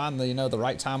able to find the, the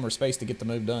right time or space to get the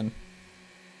move done.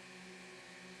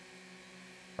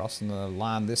 Crossing the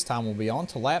line this time will be on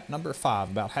to lap number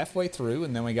 5, about halfway through,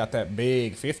 and then we got that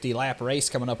big 50-lap race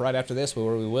coming up right after this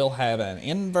where we will have an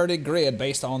inverted grid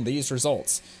based on these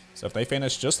results. So if they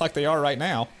finish just like they are right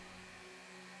now,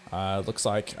 looks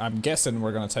like, I'm guessing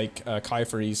we're going to take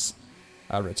Kiefer's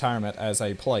retirement as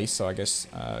a place, so I guess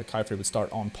Kiefer would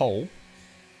start on pole.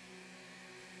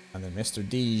 And then Mr.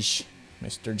 Deej,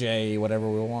 Mr. J, whatever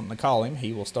we want to call him,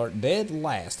 he will start dead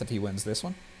last if he wins this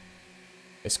one.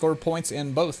 They scored points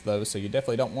in both, though, so you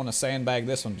definitely don't want to sandbag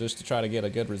this one just to try to get a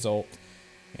good result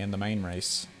in the main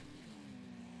race.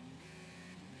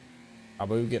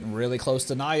 Abu getting really close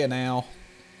to Naya now.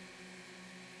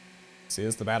 This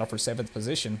is the battle for 7th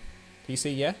position.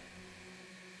 PC, yeah?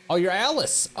 Oh, you're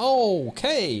Alice. Oh,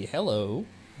 okay. Hello.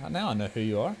 Now I know who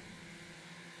you are.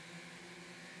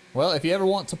 Well, if you ever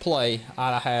want to play,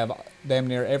 I have damn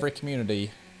near every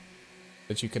community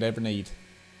that you could ever need.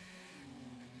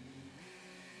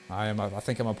 I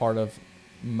think I'm a part of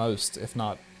most, if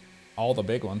not all the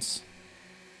big ones.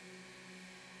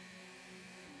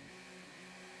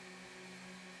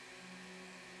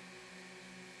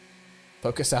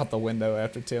 Focus out the window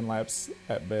after 10 laps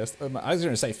at best. I was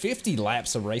going to say 50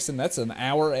 laps of racing. That's an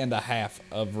hour and a half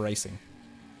of racing.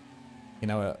 You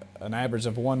know, an average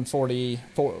of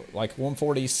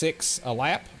 146 a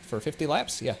lap for 50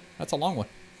 laps. Yeah, that's a long one.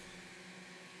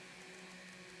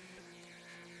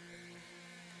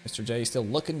 Mr. J still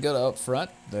looking good up front.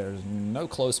 There's no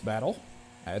close battle.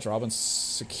 As Robin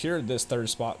secured this 3rd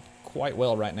spot quite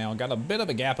well right now. Got a bit of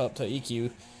a gap up to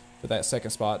EQ for that 2nd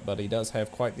spot, but he does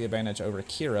have quite the advantage over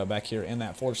Kira back here in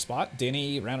that 4th spot.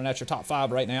 Denny rounding out your top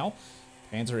 5 right now.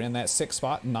 Panzer in that 6th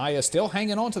spot. Naya still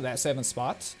hanging on to that 7th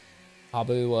spot.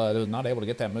 Abu was not able to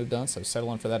get that move done, so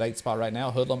settling for that 8th spot right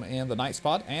now. Hoodlum in the 9th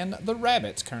spot, and the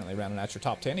Rabbit currently rounding out your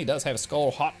top 10. He does have a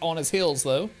Skull hot on his heels,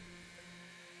 though.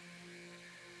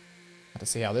 Have to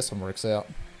see how this one works out.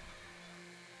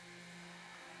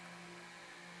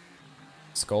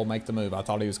 Skull make the move. I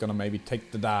thought he was going to maybe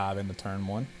take the dive into turn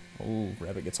 1. Ooh,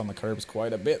 Rabbit gets on the curbs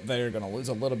quite a bit there. Going to lose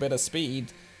a little bit of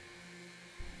speed.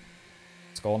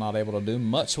 Skull not able to do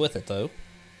much with it, though.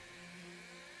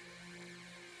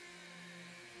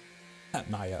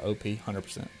 Naya OP,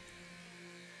 100%.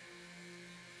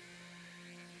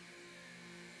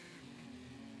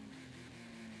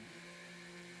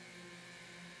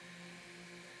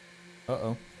 Uh-oh.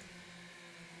 What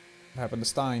happened to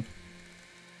Stein?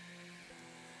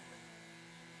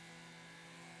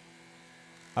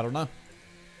 I don't know.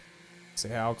 See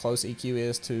how close EQ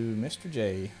is to Mr.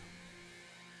 J.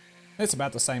 It's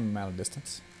about the same amount of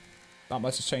distance. Not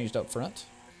much has changed up front.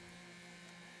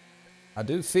 I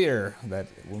do fear that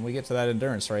when we get to that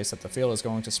endurance race that the field is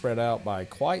going to spread out by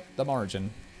quite the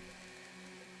margin.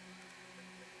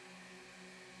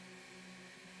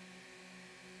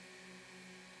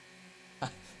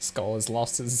 Skull has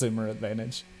lost his zoomer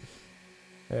advantage.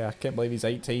 Yeah, I can't believe he's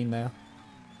 18 now.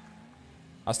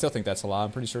 I still think that's a lie.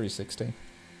 I'm pretty sure he's 16.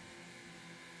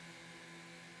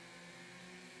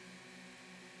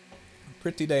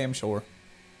 Pretty damn sure.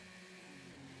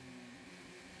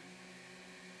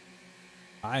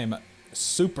 I am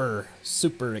super,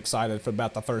 super excited for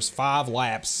about the first 5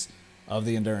 laps of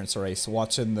the endurance race.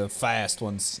 Watching the fast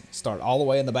ones start all the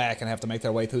way in the back and have to make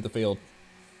their way through the field.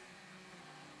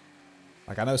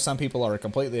 Like, I know some people are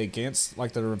completely against,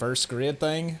 like, the reverse grid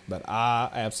thing, but I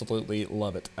absolutely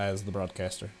love it as the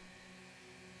broadcaster.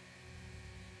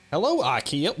 Hello,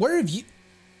 IKEA. Where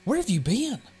have you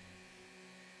been?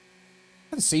 I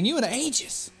haven't seen you in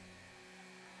ages.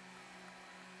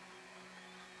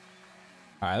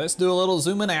 All right, let's do a little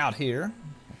zooming out here.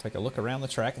 We'll take a look around the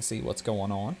track and see what's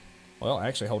going on. Well,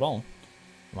 actually, hold on.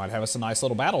 We might have us a nice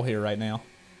little battle here right now.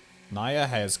 Naya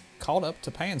has caught up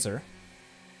to Panzer.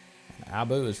 And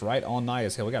Abu is right on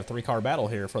Naya's hill. We got a 3-car battle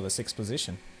here for the 6th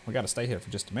position. We got to stay here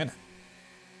for just a minute.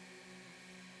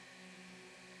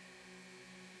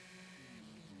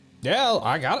 Yeah,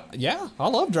 I got it. Yeah, I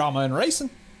love drama in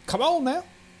racing. Come on now.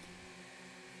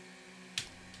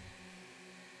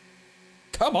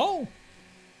 Come on.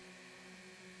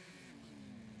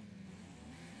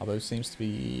 Abu seems to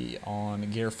be on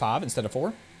gear 5 instead of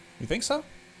 4. You think so?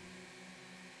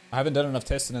 I haven't done enough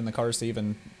testing in the cars to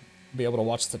even be able to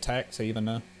watch the tack to even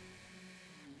know.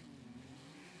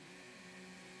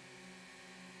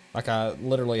 Like, I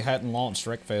literally hadn't launched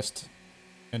Wreckfest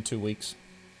in 2 weeks,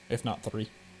 if not 3.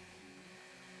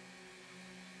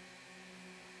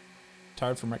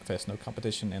 Tired from Wreckfest, no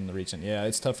competition in the region. Yeah,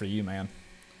 it's tough for you, man.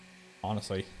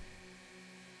 Honestly.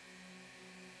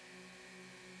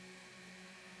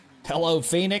 Hello,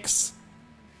 Phoenix.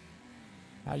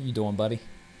 How you doing, buddy?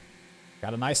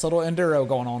 Got a nice little enduro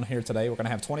going on here today. We're going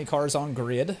to have 20 cars on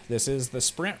grid. This is the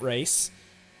sprint race.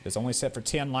 It's only set for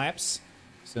 10 laps.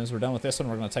 As soon as we're done with this one,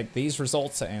 we're going to take these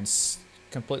results and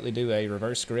completely do a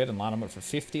reverse grid and line them up for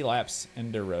 50 laps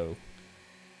enduro.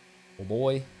 Oh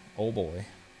boy, oh boy.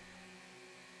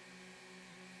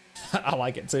 I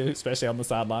like it too, especially on the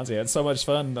sidelines. Yeah, it's so much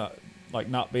fun, like,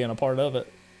 not being a part of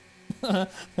it.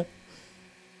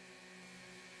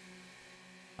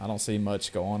 I don't see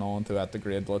much going on throughout the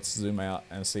grid. Let's zoom out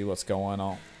and see what's going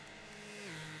on.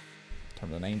 Turn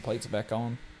the nameplates back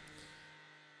on.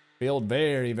 Field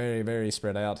very, very, very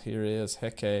spread out. Here is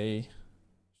Heke,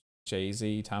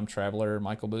 Jay-Z, Time Traveler,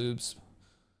 Michael Boobs.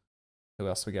 Who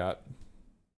else we got?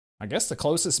 I guess the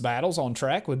closest battles on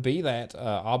track would be that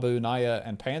Abu, Naya,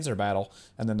 and Panzer battle,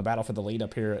 and then the battle for the lead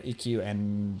up here, EQ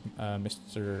and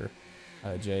Mr.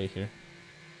 J here.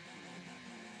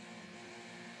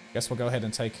 Guess we'll go ahead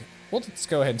and take, let's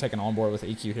go ahead and take an onboard with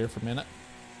EQ here for a minute.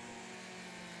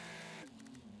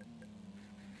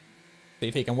 See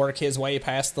if he can work his way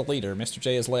past the leader. Mr.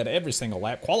 J has led every single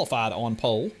lap, qualified on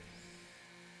pole.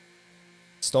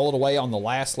 Stole it away on the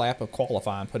last lap of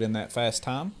qualifying, put in that fast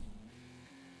time.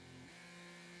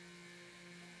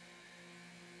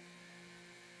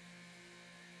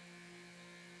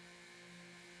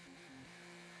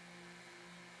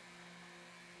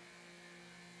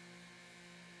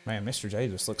 Man, Mr. J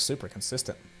just looks super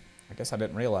consistent. I guess I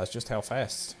didn't realize just how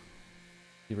fast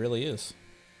he really is.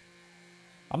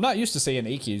 I'm not used to seeing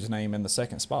EQ's name in the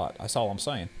 2nd spot. That's all I'm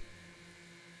saying.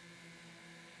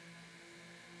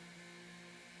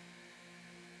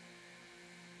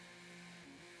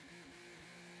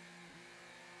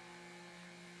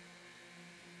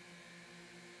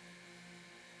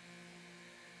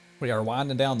 We are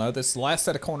winding down, though. This last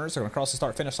set of corners are going to cross the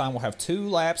start-finish line. We'll have 2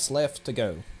 laps left to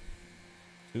go.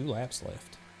 2 laps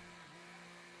left.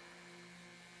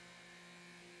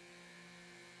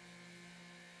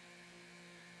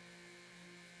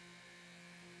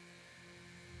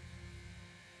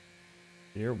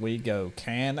 Here we go.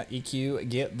 Can EQ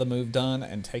get the move done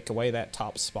and take away that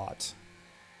top spot?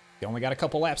 He only got a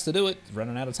couple laps to do it. He's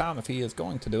running out of time if he is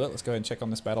going to do it. Let's go ahead and check on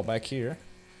this battle back here.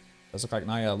 Does look like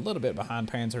Naya a little bit behind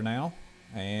Panzer now.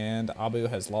 And Abu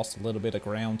has lost a little bit of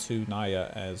ground to Naya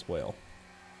as well.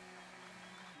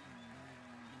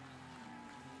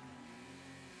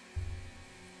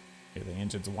 Here the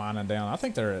engine's winding down. I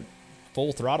think they're at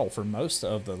full throttle for most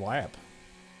of the lap.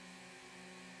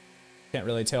 Can't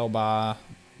really tell by,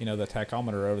 you know, the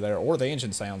tachometer over there, or the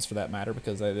engine sounds for that matter,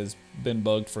 because that has been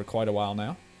bugged for quite a while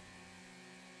now.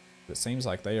 It seems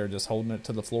like they are just holding it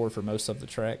to the floor for most of the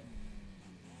track.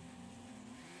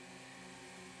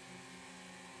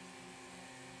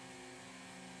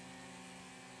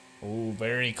 Oh,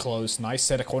 very close. Nice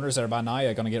set of corners there by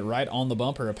Naya. Gonna get right on the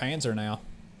bumper of Panzer now.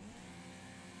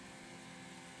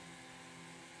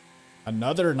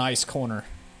 Another nice corner.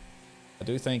 I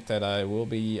do think that I will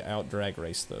be out drag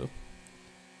race though.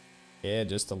 Yeah,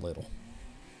 just a little.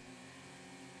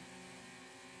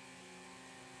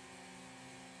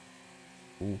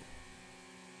 Ooh.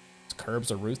 These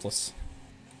curbs are ruthless.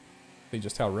 See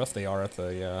just how rough they are at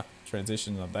the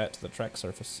transition of that to the track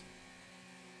surface.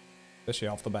 Especially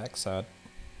off the backside.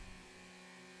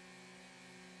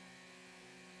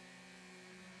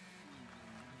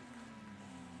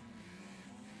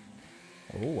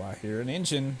 Oh, I hear an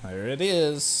engine. There it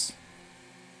is.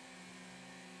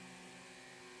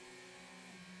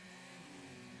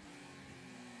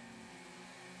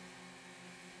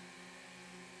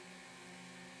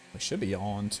 We should be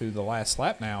on to the last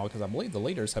lap now because I believe the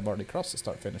leaders have already crossed the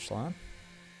start-finish line.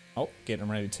 Oh, getting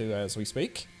ready to as we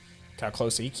speak. Look how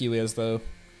close EQ is, though.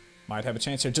 Might have a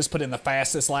chance here. Just put in the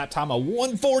fastest lap time of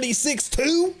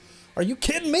 1:46.2. Are you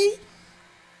kidding me?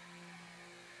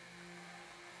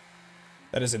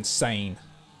 That is insane.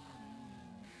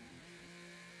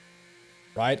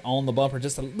 Right on the bumper.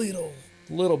 Just a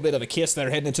little bit of a kiss there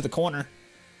heading into the corner.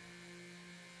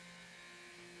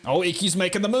 Oh, EQ's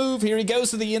making the move. Here he goes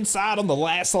to the inside on the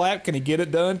last lap. Can he get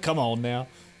it done? Come on now.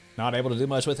 Not able to do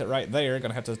much with it right there.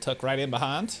 Gonna have to tuck right in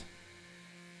behind.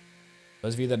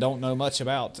 Those of you that don't know much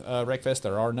about Wreckfest,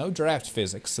 there are no draft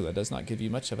physics, so that does not give you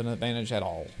much of an advantage at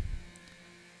all.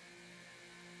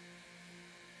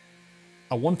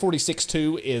 A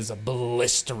 1:46.2 is a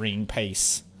blistering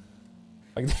pace.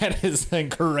 Like, that is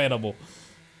incredible.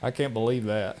 I can't believe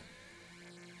that.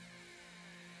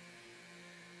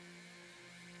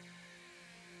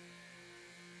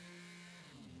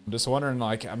 I'm just wondering,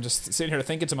 like, I'm just sitting here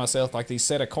thinking to myself, like, these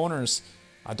set of corners,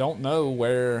 I don't know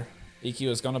where EQ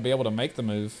is going to be able to make the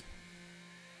move.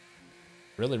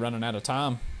 Really running out of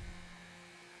time.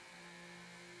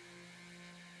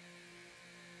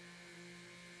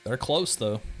 They're close,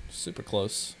 though. Super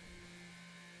close.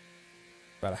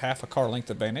 About a half a car length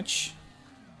advantage.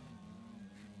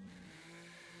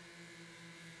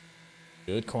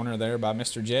 Good corner there by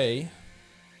Mr. J.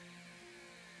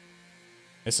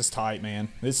 This is tight, man.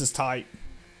 This is tight.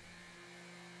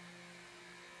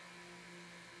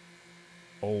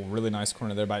 Oh, really nice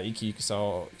corner there by EQ. You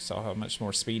saw how much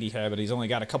more speed he had, but he's only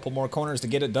got a couple more corners to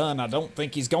get it done. I don't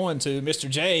think he's going to. Mr.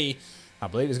 J, I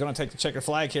believe he's going to take the checker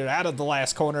flag here out of the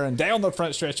last corner, and down the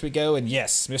front stretch we go. And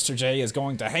yes, Mr. J is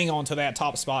going to hang on to that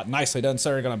top spot. Nicely done,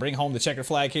 sir. Going to bring home the checker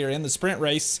flag here in the sprint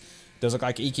race. Does look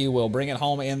like EQ will bring it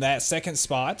home in that second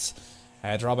spot.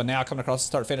 As Robin now coming across the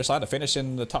start-finish line to finish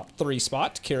in the top 3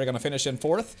 spot. Kira going to finish in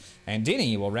 4th. And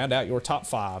Denny will round out your top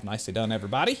 5. Nicely done,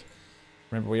 everybody.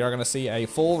 Remember, we are going to see a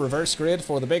full reverse grid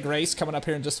for the big race coming up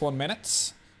here in just 1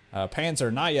 minute.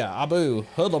 Panzer, Naya, Abu,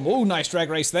 Hoodlum. Ooh, nice drag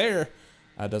race there.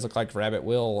 Does look like Rabbit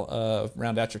will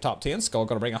round out your top 10. Skull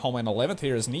going to bring it home in 11th.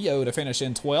 Here's Neo to finish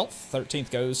in 12th. 13th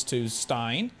goes to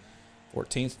Stein.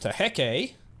 14th to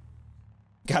Heke.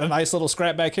 Got a nice little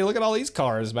scrap back here. Look at all these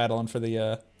cars battling for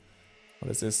the...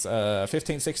 what is this? 15th,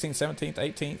 16th, 17th,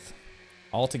 18th.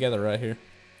 All together right here.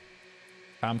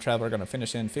 Time Traveler going to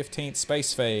finish in 15th.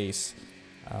 Space Face.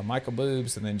 Michael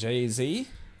Boobs and then Jay-Z.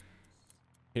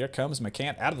 Here comes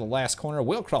McKant out of the last corner.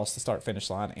 Will cross the start-finish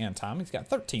line in time. He's got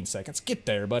 13 seconds. Get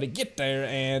there, buddy. Get there.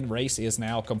 And race is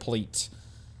now complete.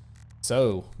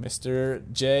 So,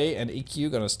 Mr. J and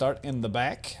EQ going to start in the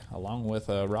back along with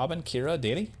Robin, Kira,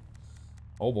 Denny.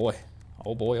 Oh, boy.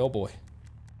 Oh, boy. Oh, boy.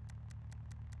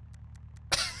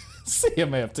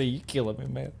 CMFT, you killing me,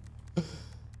 man.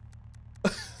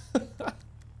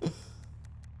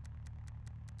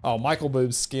 Oh, Michael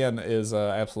Boob's skin is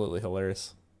absolutely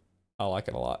hilarious. I like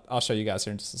it a lot. I'll show you guys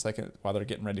here in just a second while they're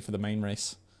getting ready for the main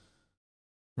race.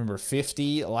 Remember,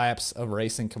 50 laps of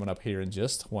racing coming up here in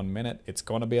just 1 minute. It's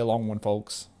going to be a long one,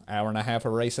 folks. Hour and a half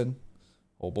of racing.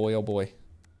 Oh boy, oh boy.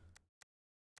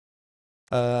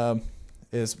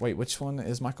 Wait, which one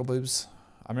is Michael Boob's?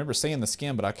 I remember seeing the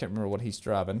skin, but I can't remember what he's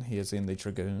driving. He is in the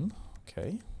Dragoon.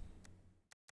 Okay.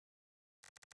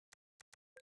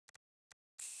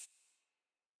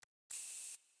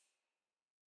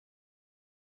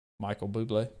 Michael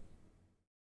Bublé.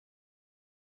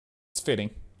 It's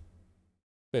fitting.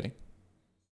 Fitting.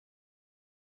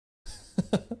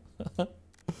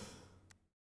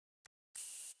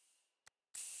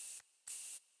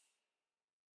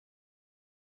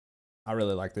 I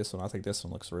really like this one. I think this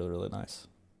one looks really, really nice.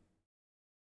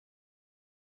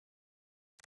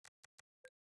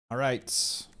 All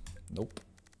right. Nope.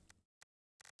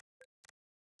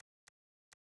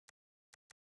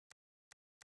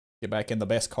 Get back in the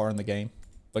best car in the game,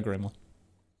 the Gremlin.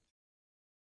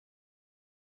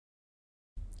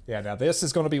 Yeah, now this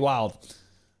is going to be wild.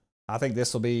 I think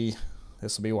this will be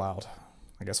wild.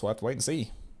 I guess we'll have to wait and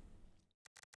see.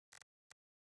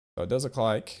 So it does look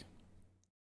like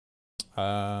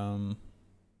going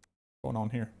on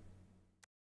here.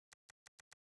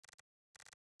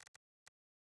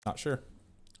 Not sure.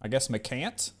 I guess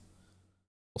McKant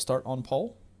will start on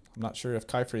pole. I'm not sure if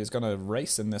Kyfree is going to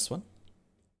race in this one.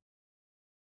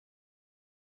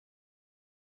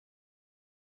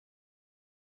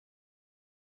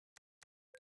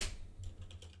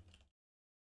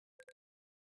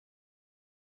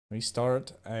 We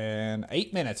start in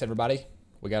 8 minutes, everybody.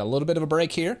 We got a little bit of a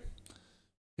break here.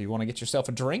 If you want to get yourself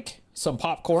a drink, some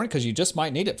popcorn, because you just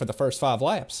might need it for the first 5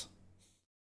 laps.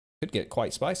 Could get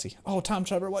quite spicy. Oh, Time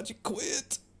Trevor, why'd you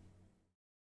quit?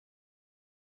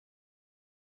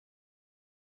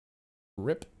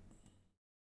 Rip.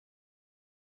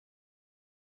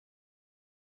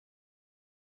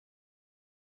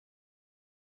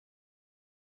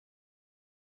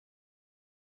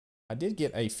 I did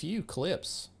get a few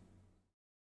clips.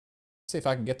 See if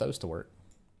I can get those to work.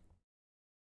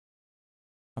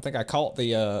 I think I caught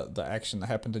the action that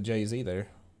happened to Jay-Z there.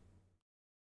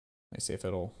 Let me see if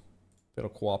it'll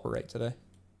cooperate today.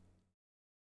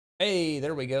 Hey,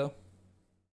 there we go.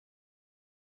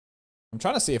 I'm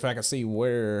trying to see if I can see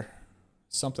where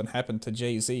something happened to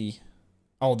Jay-Z.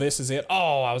 Oh, this is it.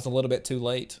 Oh, I was a little bit too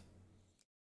late.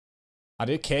 I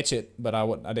did catch it, but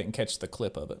I didn't catch the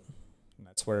clip of it. And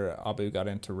that's where Abu got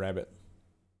into Rabbit.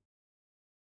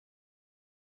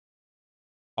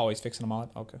 Oh, he's fixing a mod?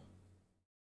 Okay.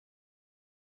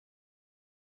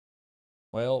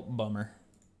 Well, bummer.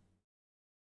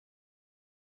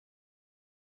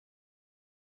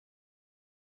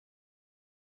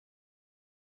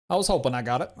 I was hoping I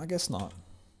got it. I guess not.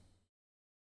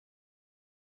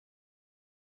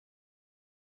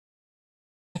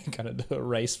 Gotta do a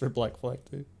race for Black Flag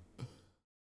too.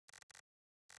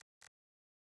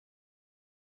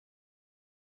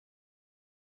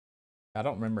 I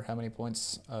don't remember how many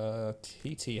points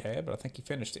TT had, but I think he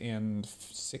finished in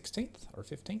 16th or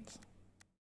 15th.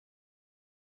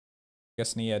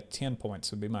 Guessing he had 10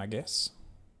 points would be my guess.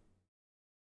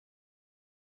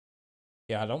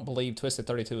 Yeah, I don't believe Twisted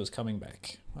 32 is coming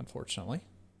back, unfortunately.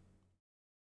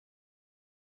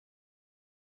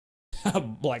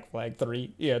 Black Flag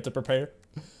 3, yeah, to prepare.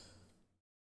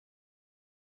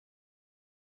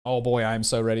 Oh boy, I am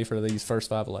so ready for these first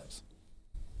 5 laps.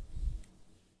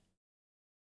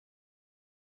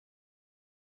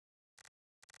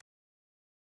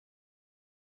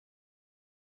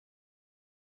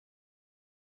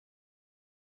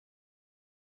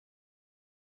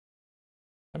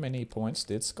 How many points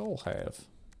did Skull have?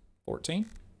 14?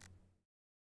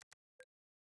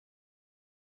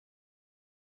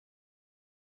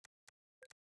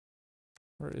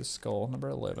 Where is Skull? Number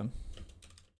 11.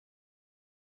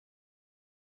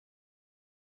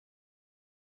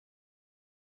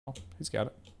 Oh, he's got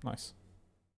it. Nice.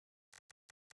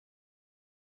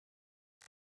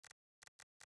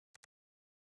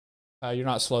 You're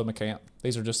not slow, McKant.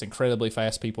 These are just incredibly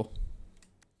fast people.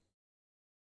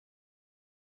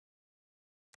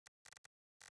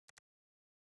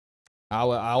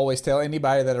 I always tell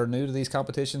anybody that are new to these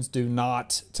competitions, do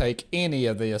not take any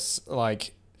of this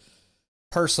like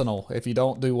personal if you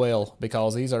don't do well,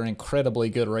 because these are incredibly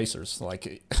good racers.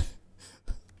 Like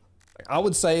I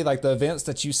would say like the events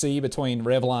that you see between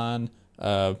RevLine,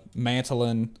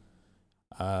 Mantolin,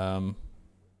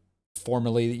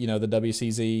 formerly, you know, the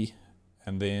WCZ,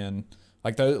 and then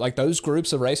like those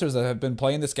groups of racers that have been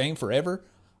playing this game forever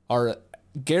are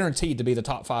guaranteed to be the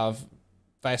top 5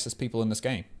 fastest people in this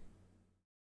game.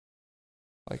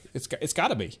 Like it's got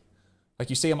to be. Like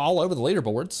you see them all over the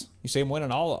leaderboards. You see them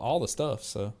winning all the stuff.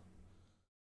 So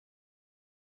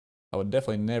I would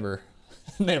definitely never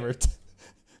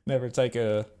take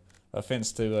a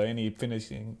offense to any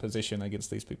finishing position against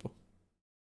these people.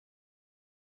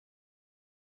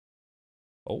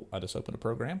 Oh, I just opened a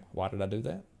program. Why did I do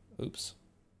that? Oops.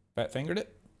 Fat fingered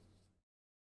it.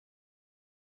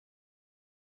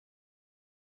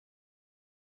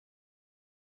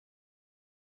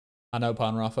 I know,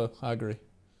 Ponrafo. I agree.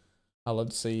 I love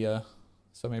to see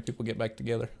so many people get back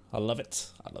together. I love it.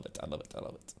 I love it. I love it. I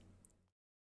love it.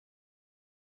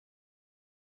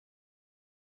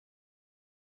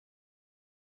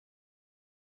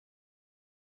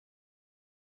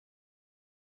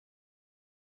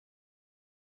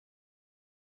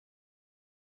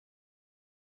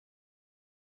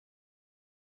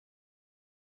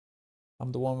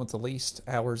 I'm the one with the least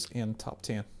hours in top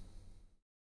 10.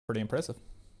 Pretty impressive.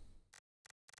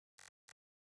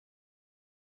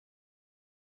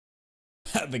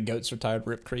 The goat's retired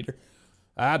Rip Creator.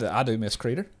 I do miss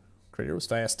Creeder. Creeder was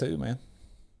fast too, man.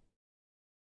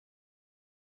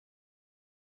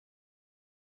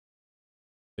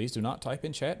 Please do not type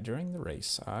in chat during the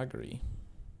race. I agree.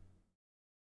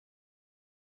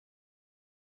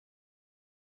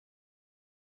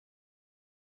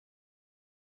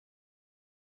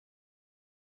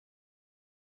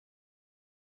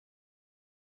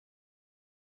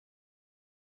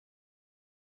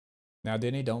 Now,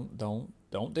 Denny,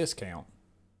 don't discount.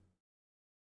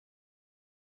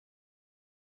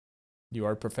 You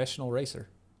are a professional racer.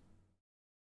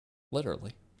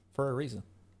 Literally, for a reason.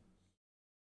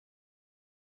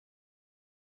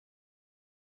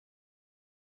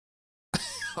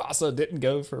 Also didn't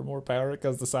go for more power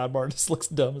because the sidebar just looks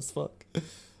dumb as fuck.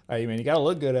 Hey man, you gotta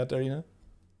look good out there, you know.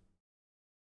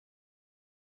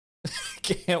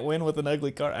 Can't win with an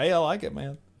ugly car. Hey, I like it,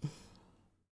 man.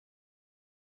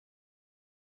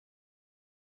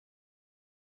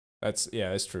 That's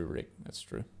true, Rick. That's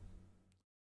true.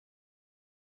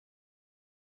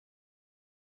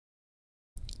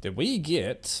 Did we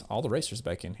get all the racers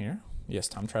back in here? Yes,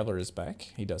 Time Traveler is back.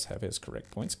 He does have his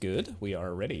correct points. Good. We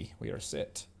are ready. We are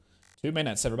set. 2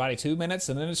 minutes, everybody. 2 minutes,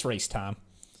 and then it's race time.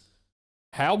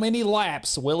 How many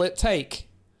laps will it take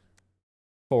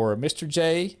for Mr.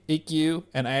 J, EQ,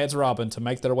 and Ads Robin to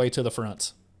make their way to the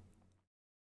front?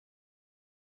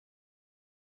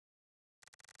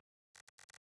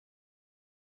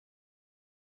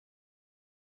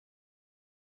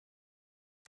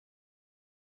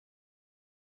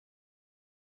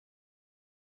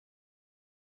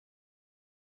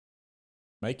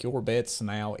 Make your bets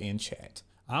now in chat.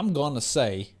 I'm going to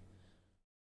say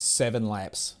 7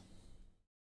 laps.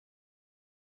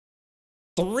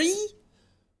 3?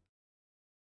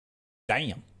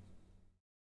 Damn.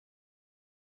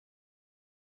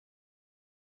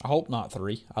 I hope not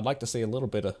 3. I'd like to see a little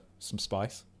bit of some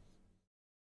spice.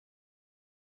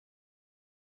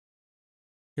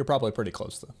 You're probably pretty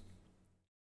close, though.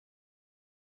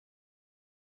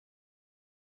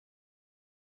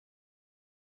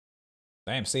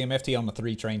 Damn, CMFT on the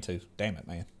 3 train too. Damn it,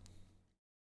 man.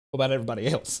 What about everybody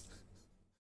else?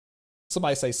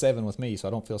 Somebody say 7 with me so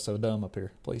I don't feel so dumb up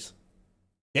here, please.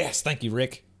 Yes, thank you,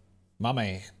 Rick. My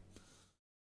man.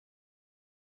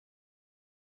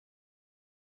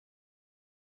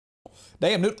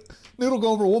 Damn, Noodle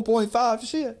going for 1.5.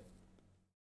 Shit.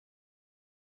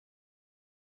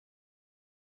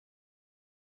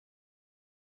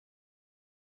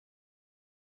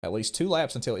 At least 2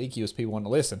 laps until EQ is P1 to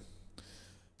listen.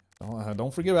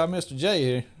 Don't forget about Mr. J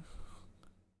here.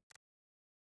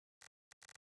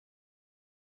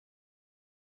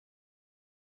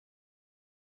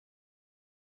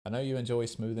 I know you enjoy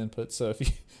smooth input, so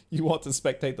if you want to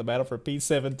spectate the battle for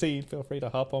P17, feel free to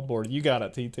hop on board. You got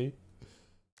it, TT.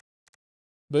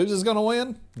 Boobs is gonna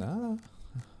win? Nah,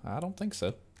 I don't think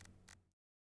so.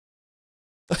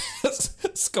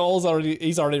 Skull's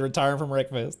he's already retiring from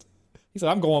Wreckfest. He said,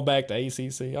 I'm going back to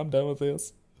ACC. I'm done with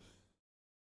this.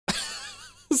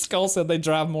 Skull said they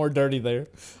drive more dirty there.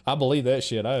 I believe that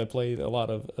shit. I have played a lot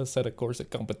of Assetto Corsa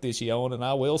competition, and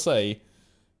I will say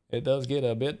it does get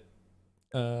a bit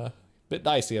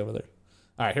dicey over there.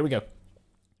 All right, here we go.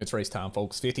 It's race time,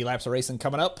 folks. 50 laps of racing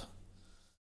coming up.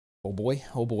 Oh boy,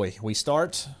 oh boy. We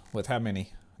start with how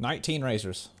many? 19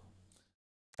 racers.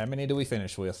 How many do we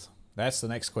finish with? That's the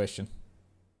next question.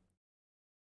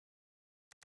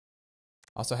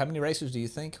 Also, how many racers do you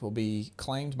think will be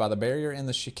claimed by the barrier in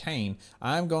the chicane?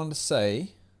 I'm going to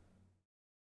say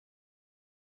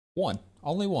 1.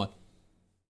 Only 1.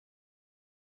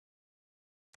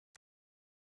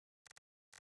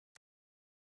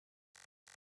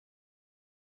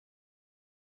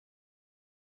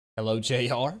 Hello,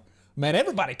 JR. Man,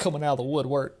 everybody coming out of the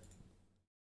woodwork.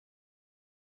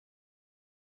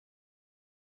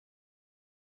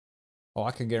 Oh,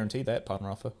 I can guarantee that,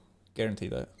 Ponrafa. Guarantee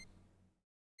that.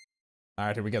 All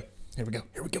right, here we go. Here we go.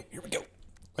 Here we go. Here we go.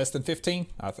 Less than 15.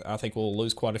 I think we'll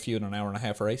lose quite a few in an hour and a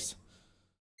half race.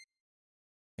 I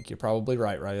think you're probably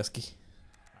right, Ryeski.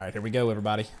 All right, here we go,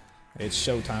 everybody. It's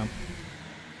showtime.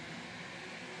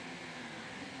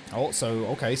 Oh,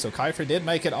 okay, so Kiefer did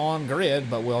make it on grid,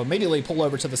 but we'll immediately pull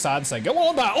over to the side and say, go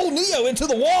on by. Oh, Neo into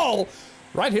the wall.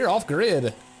 Right here off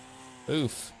grid.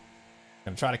 Oof.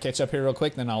 Gonna try to catch up here real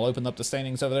quick, then I'll open up the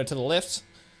standings over there to the left.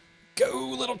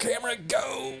 Go, little camera,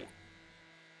 go.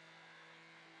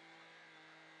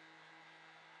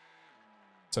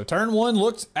 So turn 1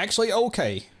 looked actually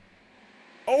okay.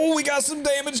 Oh, we got some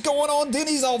damage going on.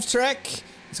 Denny's off track.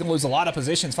 He's gonna lose a lot of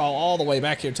positions, fall all the way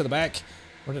back here to the back.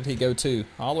 Where did he go to?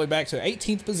 All the way back to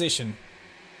 18th position.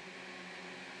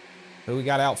 Who we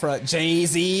got out front?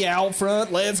 Jay-Z out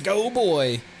front. Let's go,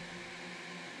 boy.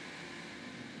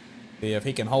 See if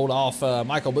he can hold off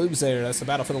Michael Boobs there. That's the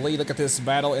battle for the lead. Look at this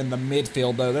battle in the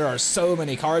midfield, though. There are so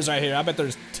many cars right here. I bet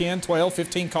there's 10, 12,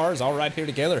 15 cars all right here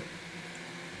together.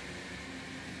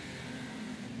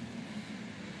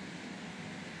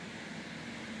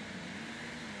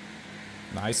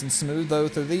 Nice and smooth, though,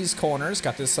 through these corners.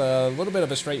 Got this little bit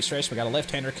of a straight stretch. We got a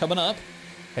left-hander coming up.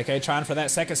 Okay, trying for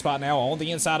that second spot now on the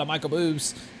inside of Michael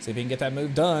Boobs. See if he can get that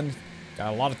move done.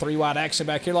 Got a lot of three-wide action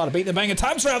back here. A lot of beating and banging.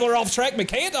 Time Traveler off track.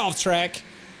 McKant off track.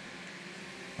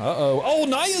 Uh-oh. Oh,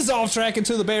 Naya's off track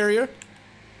into the barrier.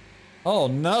 Oh,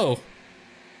 no.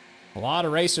 A lot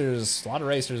of racers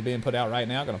being put out right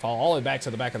now. Going to fall all the way back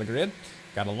to the back of the grid.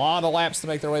 Got a lot of laps to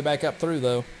make their way back up through,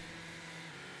 though.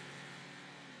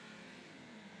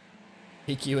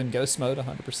 EQ in ghost mode,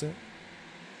 100%.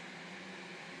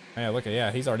 Yeah, look at,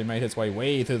 yeah, he's already made his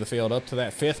way through the field up to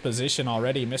that 5th position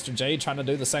already. Mr. J trying to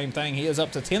do the same thing. He is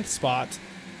up to 10th spot.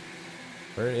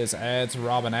 Where is Ads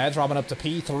Robin? Ads Robin up to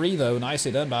P3, though.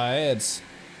 Nicely done by Ads.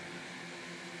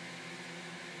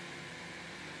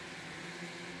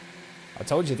 I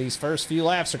told you these first few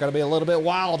laps are going to be a little bit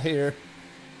wild here.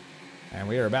 And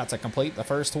we are about to complete the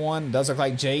first one. Does look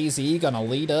like Jay-Z going to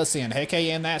lead us in. Heke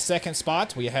in that 2nd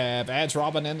spot. We have Ads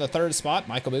Robin in the 3rd spot.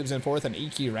 Michael Boobs in 4th and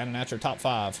EQ rounding out your top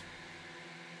 5.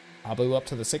 Abu up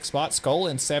to the 6th spot. Skull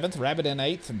in 7th. Rabbit in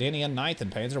 8th. Denny in 9th.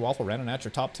 And Panzer Waffle rounding out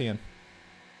your top 10.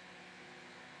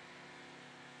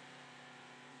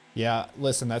 Yeah,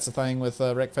 listen, that's the thing with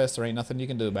Wreckfest. There ain't nothing you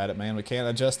can do about it, man. We can't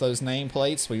adjust those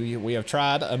nameplates. We have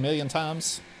tried a million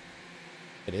times.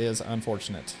 It is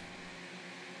unfortunate.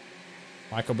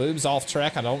 Michael Boobs off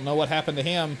track. I don't know what happened to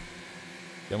him.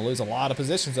 Gonna lose a lot of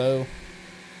positions, though.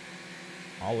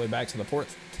 All the way back to the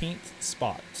 14th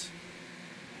spot.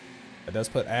 That does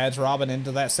put Ads Robin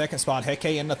into that 2nd spot.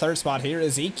 Heke in the 3rd spot. Here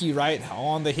is EQ right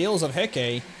on the heels of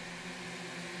Heke.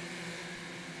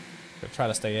 Gonna try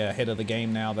to stay ahead of the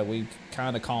game now that we've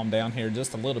kind of calmed down here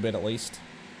just a little bit at least.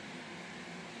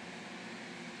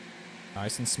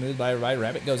 Nice and smooth by everybody.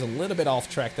 Rabbit goes a little bit off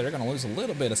track there. Gonna lose a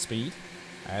little bit of speed.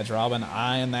 Ads Robin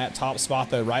eyeing that top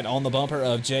spot, though, right on the bumper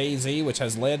of Jay-Z, which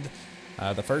has led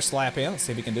the first lap in. Let's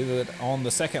see if he can do it on the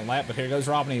 2nd lap, but here goes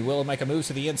Robin. He will make a move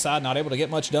to the inside, not able to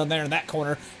get much done there in that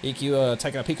corner. EQ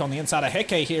taking a peek on the inside of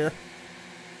Heke here.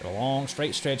 Got a long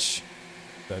straight stretch.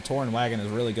 The Touring Wagon is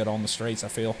really good on the straights, I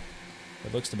feel.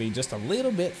 It looks to be just a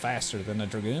little bit faster than the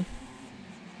Dragoon.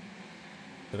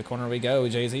 To the corner we go.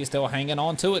 Jay-Z still hanging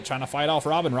on to it, trying to fight off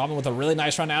Robin. Robin with a really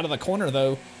nice run out of the corner,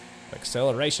 though.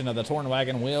 Acceleration of the Touring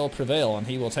Wagon will prevail, and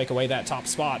he will take away that top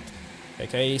spot.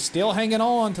 Okay, still hanging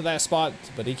on to that spot,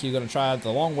 but EQ going to try the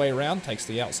long way around. Takes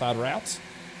the outside route.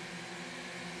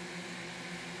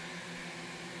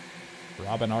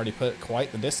 Robin already put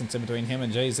quite the distance in between him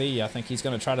and Jay-Z. I think he's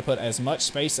going to try to put as much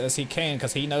space as he can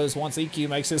because he knows once EQ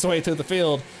makes his way through the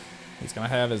field, he's going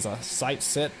to have his sights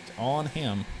set on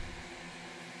him.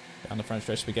 Down the front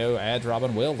stretch we go. Ads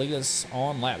Robin will lead us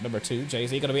on lap number 2.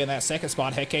 Jay-Z going to be in that 2nd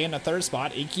spot. Heke in the 3rd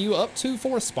spot. EQ up to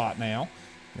 4th spot now.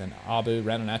 And then Abu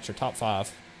rounding out your top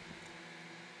 5.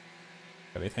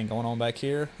 Got anything going on back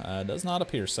here? Does not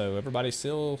appear so. Everybody's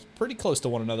still pretty close to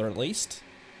one another at least.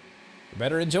 You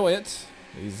better enjoy it.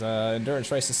 These endurance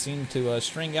races seem to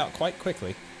string out quite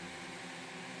quickly.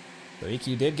 So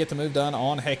EQ did get the move done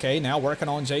on Heke. Now working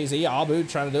on Jay-Z. Abu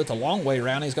trying to do it the long way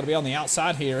around. He's going to be on the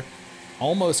outside here.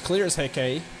 Almost clears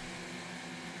Heke.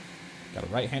 Got a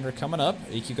right-hander coming up.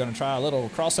 EQ going to try a little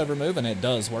crossover move, and it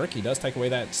does work. He does take away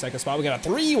that 2nd spot. We got a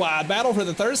 3-wide battle for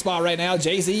the 3rd spot right now.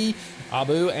 Jay-Z,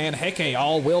 Abu, and Heke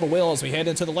all wheel-to-wheel as we head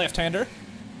into the left-hander.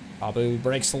 Abu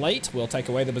breaks late. Will take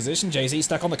away the position. Jay-Z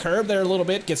stuck on the curb there a little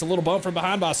bit. Gets a little bump from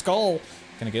behind by Skull.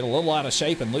 Going to get a little out of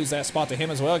shape and lose that spot to him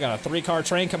as well. Got a 3-car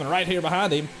train coming right here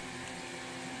behind him.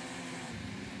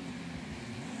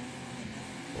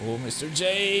 Oh, Mr.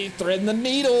 J threading the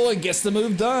needle and gets the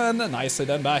move done. Nicely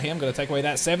done by him. Going to take away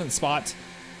that 7th spot.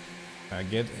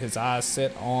 Get his eyes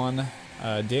set on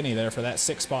Denny there for that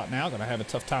 6th spot now. Going to have a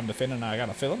tough time defending, I got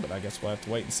a feeling, but I guess we'll have to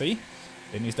wait and see.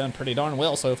 Denny's done pretty darn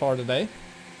well so far today.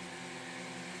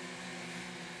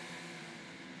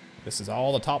 This is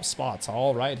all the top spots,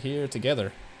 all right here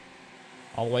together.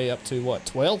 All the way up to, what,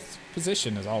 12th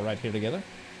position is all right here together.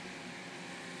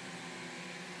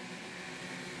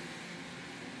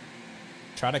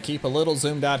 Try to keep a little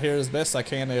zoomed out here as best I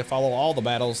can to follow all the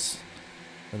battles.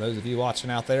 For those of you watching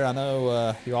out there, I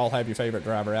know you all have your favorite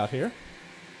driver out here.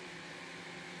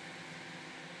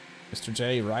 Mr.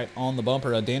 J right on the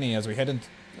bumper of Denny as we head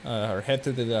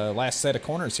through the last set of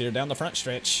corners here down the front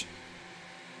stretch.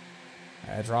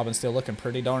 As Robin still looking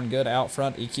pretty darn good out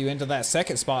front. EQ into that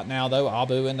second spot now, though.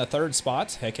 Abu in the third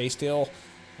spot. Heke still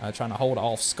trying to hold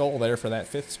off Skull there for that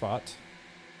fifth spot.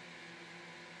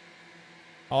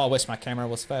 Oh, I wish my camera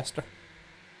was faster.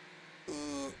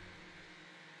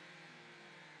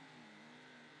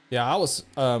 Yeah, I was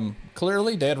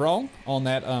clearly dead wrong on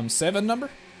that 7 number.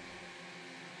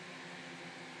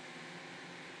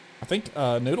 I think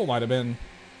Noodle might have been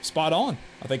spot on.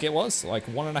 I think it was like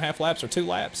 1.5 laps or 2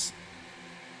 laps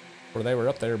where they were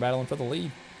up there battling for the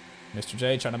lead. Mr.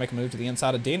 J trying to make a move to the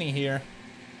inside of Denny here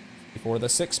before the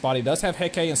 6th spot. He does have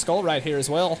Heke and Skull right here as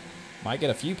well. Might get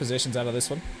a few positions out of this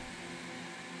one.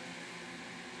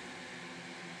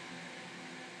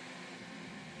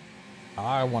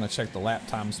 I want to check the lap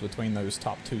times between those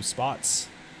top 2 spots.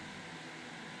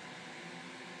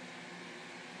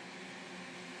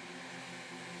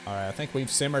 Alright, I think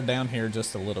we've simmered down here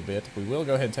just a little bit. We will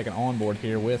go ahead and take an onboard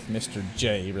here with Mr.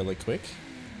 J really quick.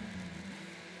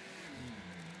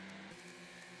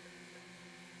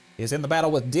 He's in the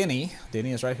battle with Denny.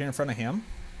 Denny is right here in front of him.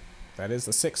 That is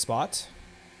the 6th spot.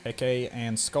 Heke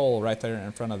and Skull right there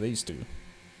in front of these two.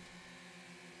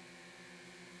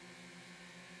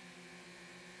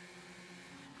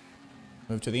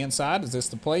 Move to the inside. Is this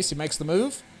the place he makes the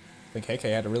move? I think Heke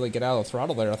had to really get out of the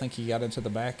throttle there. I think he got into the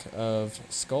back of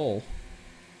Skull.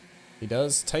 He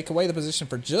does take away the position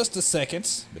for just a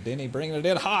second, but Denny bringing it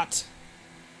in hot.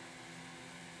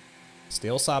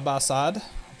 Still side by side.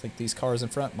 I think these cars in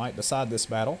front might decide this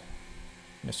battle.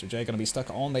 Mr. J going to be stuck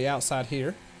on the outside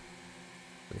here.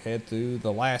 We head through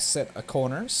the last set of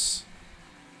corners.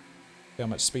 See how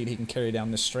much speed he can carry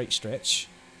down this straight stretch.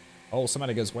 Oh,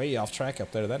 somebody goes way off track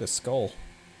up there. That is Skull.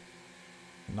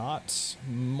 Not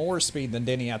more speed than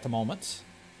Denny at the moment.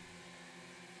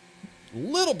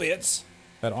 Little bits.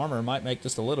 That armor might make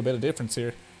just a little bit of difference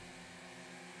here.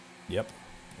 Yep,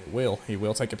 it will. He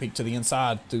will take a peek to the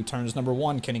inside through turns number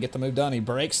 1. Can he get the move done? He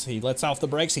brakes. He lets off the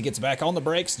brakes. He gets back on the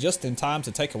brakes just in time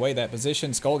to take away that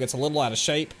position. Skull gets a little out of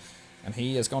shape, and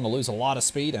he is going to lose a lot of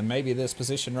speed and maybe this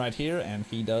position right here, and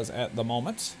he does at the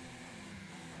moment.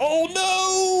 Oh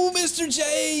no! Mr.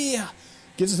 J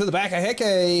gets it to the back of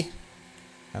Heke.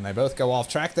 And they both go off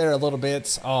track there a little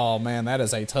bit. Oh man, that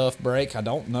is a tough break. I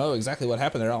don't know exactly what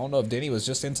happened there. I don't know if Denny was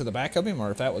just into the back of him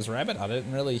or if that was Rabbit. I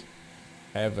didn't really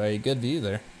have a good view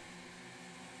there.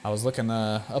 I was looking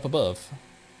up above.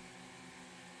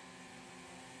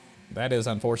 That is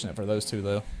unfortunate for those two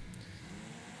though.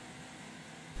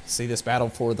 See this battle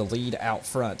for the lead out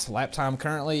front. Lap time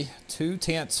currently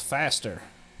 2/10 faster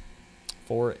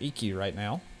for EQ right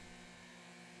now.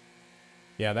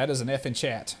 Yeah, that is an F in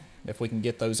chat, if we can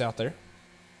get those out there.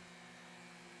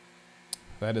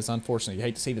 That is unfortunate. You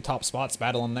hate to see the top spots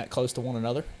battling that close to one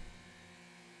another.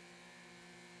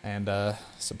 And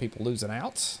some people losing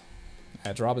out.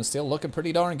 Edge Robin still looking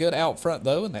pretty darn good out front,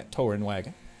 though, in that touring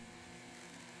wagon.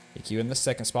 EQ in the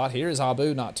 2nd spot. Here is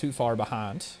Abu not too far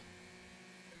behind.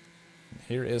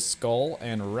 Here is Skull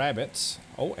and Rabbit.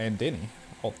 Oh, and Denny.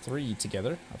 All 3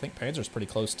 together. I think Panzer's pretty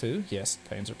close, too. Yes,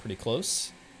 Panzer pretty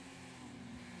close.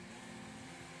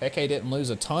 Heke didn't lose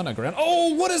a ton of ground.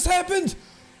 Oh, what has happened?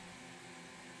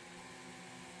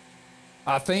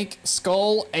 I think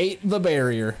Skull ate the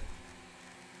barrier.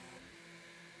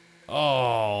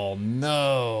 Oh,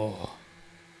 no.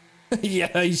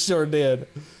 Yeah, he sure did.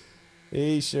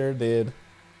 He sure did.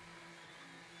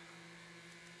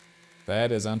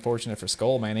 That is unfortunate for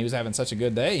Skull, man. He was having such a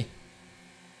good day.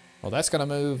 Well, that's going to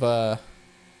move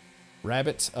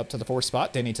Rabbit up to the 4th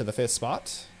spot. Denny to the 5th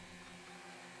spot.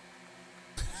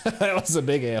 That was a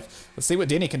big F. Let's see what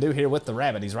Denny can do here with the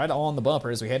Rabbit. He's right on the bumper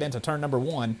as we head into turn number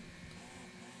 1.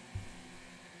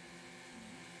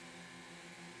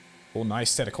 Oh, nice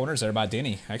set of corners there by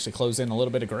Denny. Actually closed in a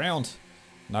little bit of ground.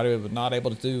 Not able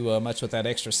to do much with that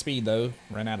extra speed, though.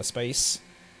 Ran out of space.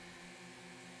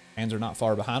 Hands are not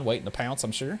far behind, waiting to pounce,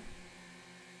 I'm sure.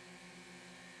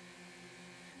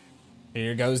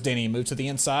 Here goes Denny. Move to the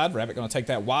inside. Rabbit going to take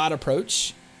that wide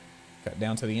approach. Cut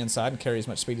down to the inside and carry as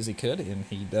much speed as he could, and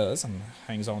he does, and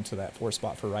hangs on to that 4th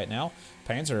spot for right now.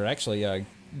 Panzer actually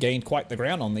gained quite the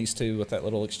ground on these two with that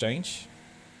little exchange.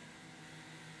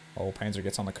 Oh, Panzer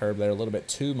gets on the curb there a little bit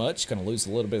too much. Going to lose a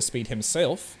little bit of speed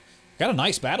himself. Got a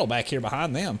nice battle back here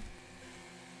behind them.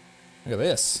 Look at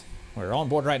this. We're on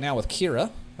board right now with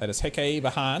Kira. That is Heke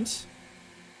behind.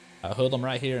 Hoodlum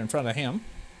right here in front of him.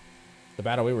 The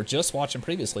battle we were just watching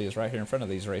previously is right here in front of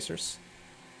these racers.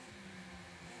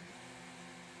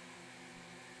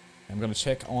 I'm going to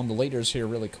check on the leaders here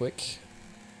really quick.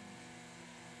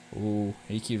 Ooh,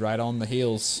 EQ right on the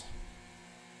heels.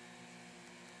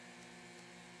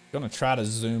 Gonna try to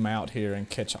zoom out here and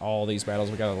catch all these battles.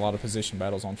 We got a lot of position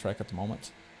battles on track at the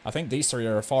moment. I think these three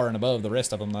are far and above the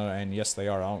rest of them though, and yes they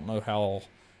are. I don't know how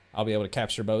I'll be able to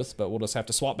capture both, but we'll just have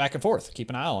to swap back and forth. Keep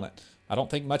an eye on it. I don't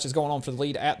think much is going on for the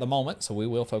lead at the moment, so we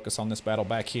will focus on this battle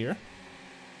back here.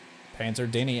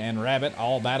 Panzer, Denny, and Rabbit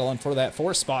all battling for that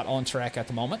 4th spot on track at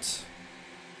the moment.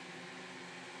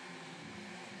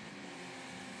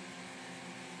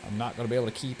 I'm not going to be able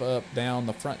to keep up down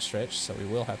the front stretch, so we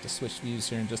will have to switch views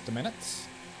here in just a minute.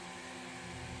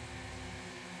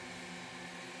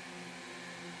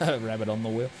 Rabbit on the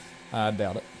wheel. I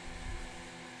doubt it.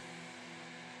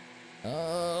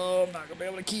 Oh, I'm not going to be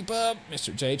able to keep up.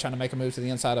 Mr. J trying to make a move to the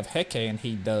inside of Heke, and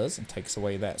he does, and takes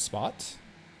away that spot.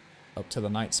 Up to the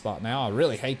 9th spot now. I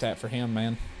really hate that for him,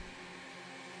 man.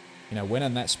 You know,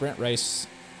 winning that sprint race,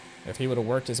 if he would have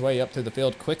worked his way up through the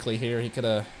field quickly here, he could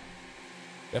have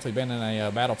definitely been in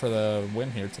a battle for the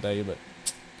win here today, but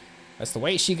that's the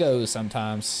way she goes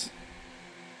sometimes.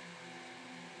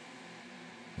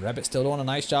 Rabbit still doing a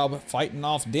nice job fighting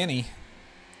off Denny.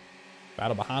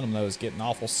 Battle behind him, though, is getting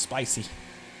awful spicy.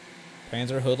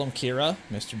 Panzer, Hoodlum, Kira,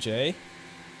 Mr. J,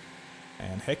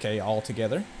 and Heke all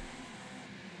together.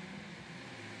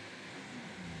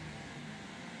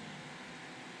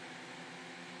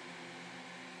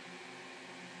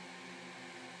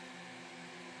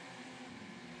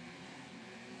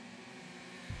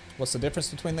 What's the difference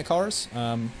between the cars?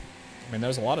 I mean,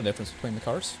 there's a lot of difference between the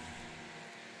cars.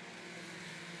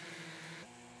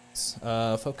 Let's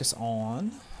focus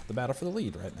on the battle for the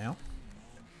lead right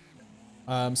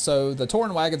now. So the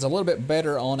Touring Wagon's a little bit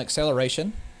better on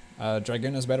acceleration.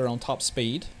 Dragoon is better on top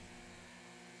speed.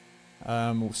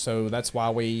 So that's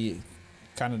why we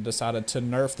kind of decided to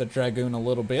nerf the Dragoon a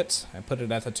little bit and put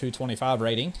it at the 225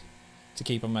 rating to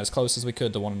keep them as close as we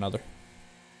could to one another.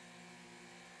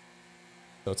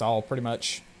 So it's all pretty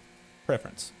much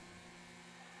preference.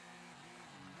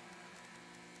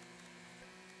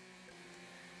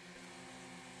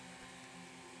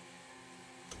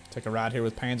 Take a ride here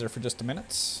with Panzer for just a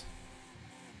minute.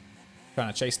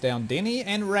 Trying to chase down Denny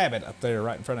and Rabbit up there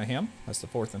right in front of him. That's the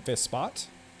 4th and 5th spot.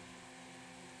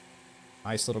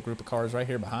 Nice little group of cars right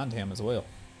here behind him as well.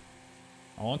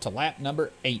 On to lap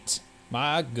number 8.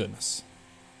 My goodness.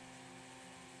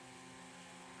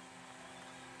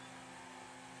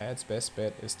 Ad's best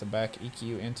bet is to back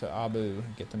EQ into Abu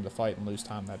and get them to fight and lose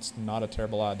time. That's not a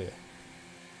terrible idea.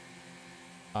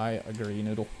 I agree,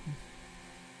 Noodle.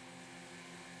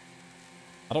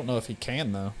 I don't know if he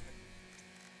can, though.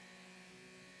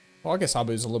 Well, I guess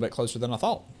Abu's a little bit closer than I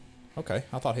thought. Okay,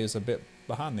 I thought he was a bit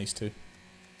behind these two.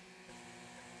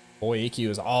 Boy, EQ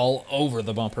is all over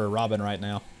the bumper Robin right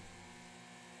now.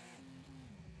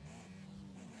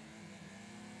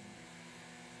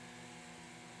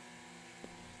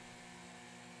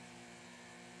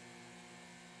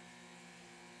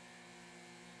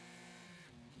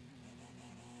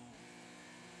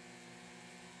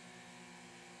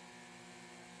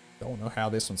 Don't know how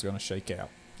this one's going to shake out.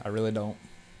 I really don't.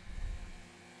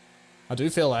 I do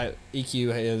feel like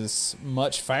EQ is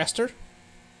much faster,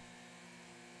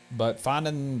 but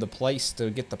finding the place to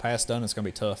get the pass done is going to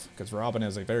be tough because Robin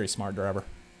is a very smart driver.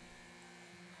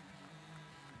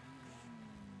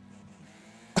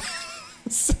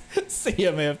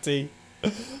 CMFT.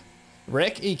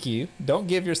 Wreck EQ. Don't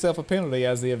give yourself a penalty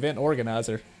as the event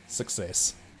organizer.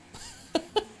 Success.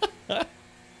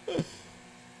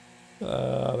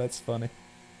 That's funny.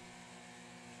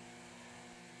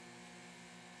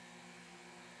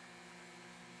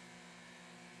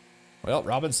 Well,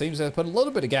 Robin seems to have put a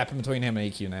little bit of gap in between him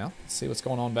and EQ now. Let's see what's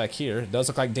going on back here. It does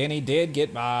look like Denny did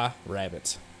get by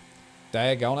Rabbit.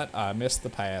 Daggone it, I missed the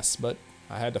pass, but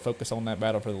I had to focus on that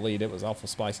battle for the lead. It was awful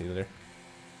spicy there.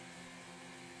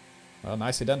 Well,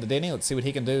 nicely done to Denny. Let's see what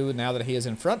he can do now that he is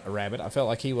in front of Rabbit. I felt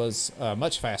like he was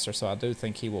much faster, so I do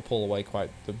think he will pull away quite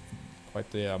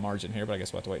the margin here, but I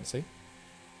guess we'll have to wait and see.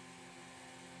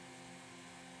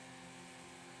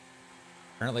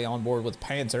 Currently on board with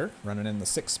Panzer, running in the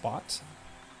 6th spot.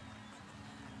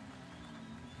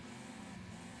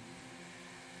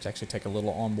 Let's actually take a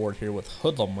little on board here with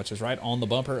Hoodlum, which is right on the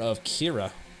bumper of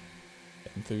Kira.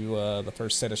 Getting through the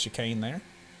first set of chicane there.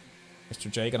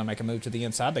 Mr. J gonna make a move to the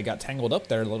inside. They got tangled up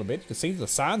there a little bit. You can see the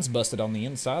signs busted on the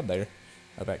inside there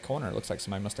of that corner. It looks like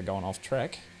somebody must have gone off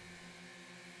track.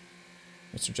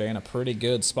 Mr. J in a pretty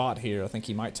good spot here. I think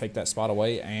he might take that spot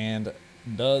away and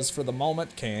does for the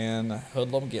moment. Can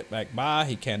Hoodlum get back by?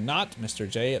 He cannot. Mr.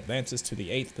 J advances to the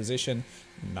 8th position.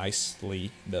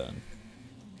 Nicely done.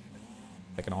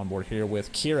 Taking on board here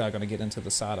with Kira. Going to get into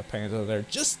the side of Panzer there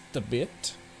just a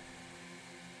bit.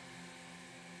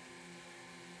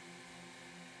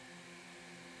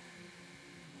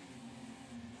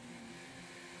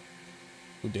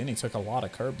 Ooh, Denny took a lot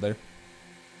of curb there.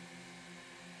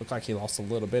 Looked like he lost a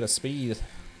little bit of speed.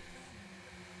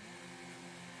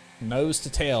 Nose to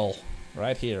tail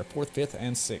right here. 4th, 5th,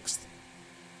 and 6th.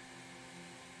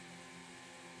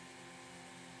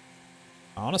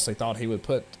 I honestly thought he would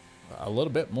put a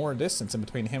little bit more distance in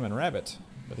between him and Rabbit,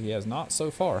 but he has not so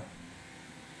far.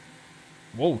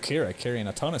 Whoa, Kira carrying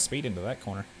a ton of speed into that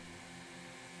corner.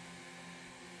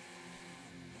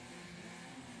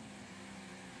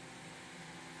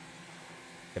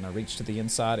 Gonna reach to the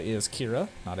inside is Kira.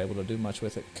 Not able to do much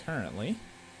with it currently.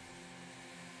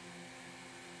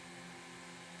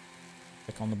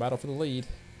 Pick on the battle for the lead.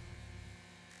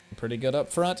 Pretty good up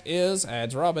front is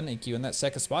adds Robin. EQ in that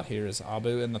 2nd spot. Here is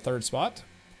Abu in the 3rd spot.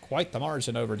 Quite the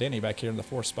margin over Denny back here in the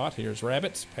 4th spot. Here's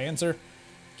Rabbit, Panzer,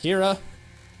 Kira,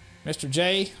 Mr.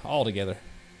 J, all together.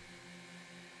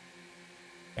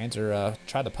 Panzer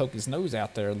tried to poke his nose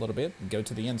out there a little bit and go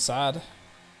to the inside.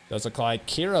 Does look like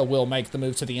Kira will make the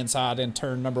move to the inside in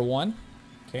turn number 1.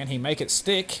 Can he make it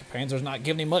stick? Panzer's not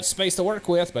giving him much space to work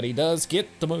with, but he does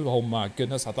get the move. Oh my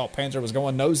goodness, I thought Panzer was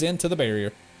going nose into the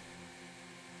barrier.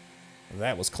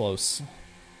 That was close.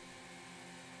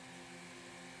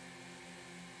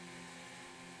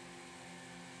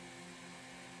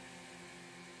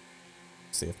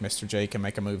 See if Mr. J can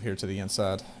make a move here to the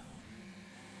inside.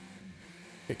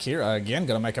 Kira again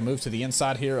gonna make a move to the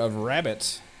inside here of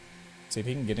Rabbit. See if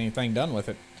he can get anything done with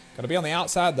it. Gotta be on the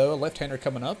outside though, a left-hander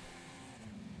coming up.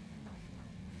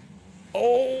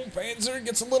 Oh, Panzer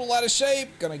gets a little out of shape.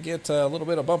 Gonna get a little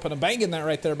bit of bumping and banging that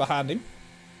right there behind him.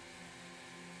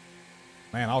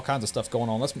 Man, all kinds of stuff going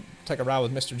on. Let's take a ride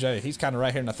with Mr. J. He's kind of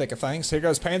right here in the thick of things. Here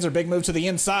goes Panzer. Big move to the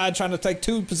inside, trying to take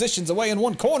 2 positions away in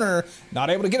 1 corner. Not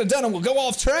able to get it done and will go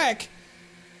off track.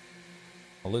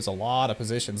 We'll lose a lot of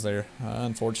positions there.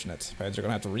 Unfortunate. Panzer going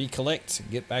to have to recollect and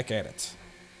get back at it.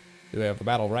 Do we have a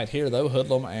battle right here, though.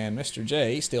 Hoodlum and Mr.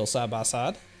 J still side by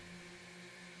side.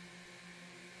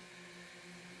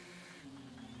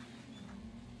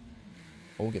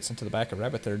 Oh, gets into the back of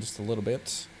Rabbit there just a little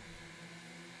bit.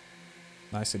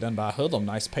 Nicely done by Hoodlum.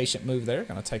 Nice patient move there.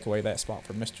 Going to take away that spot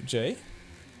from Mr. J.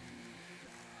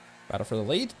 Battle for the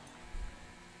lead.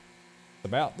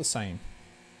 About the same.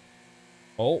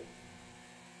 Oh.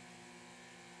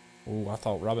 Ooh, I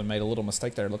thought Robin made a little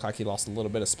mistake there. It looked like he lost a little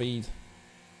bit of speed.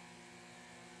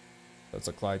 Does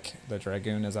look like the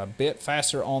Dragoon is a bit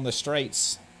faster on the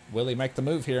straights. Will he make the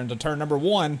move here into turn number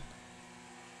 1?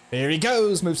 There he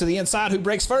goes. Moves to the inside. Who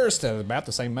breaks first? About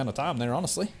the same amount of time there,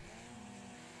 honestly.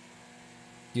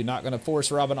 You're not going to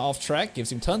force Robin off track. Gives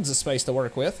him tons of space to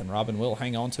work with, and Robin will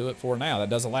hang on to it for now. That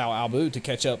does allow Abu to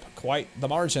catch up quite the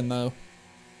margin, though.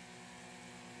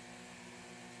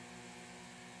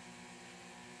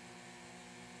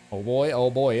 Oh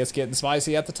boy, it's getting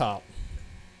spicy at the top.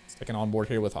 Sticking on board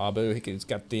here with Abu. He's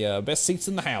got the best seats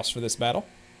in the house for this battle.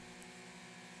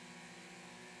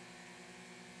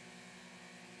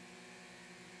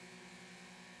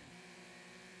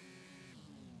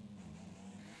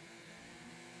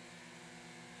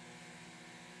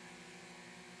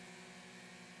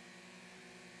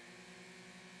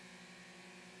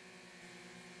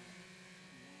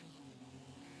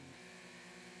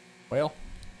 Well,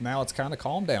 now it's kind of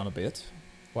calmed down a bit.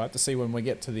 We'll have to see when we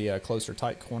get to the closer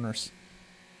tight corners.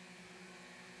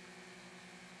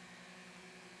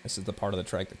 This is the part of the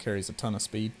track that carries a ton of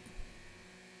speed.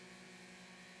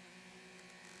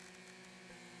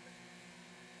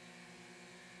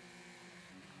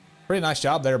 Pretty nice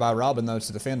job there by Robin, though,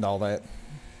 to defend all that.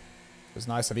 It was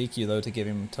nice of EQ, though, to give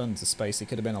him tons of space. He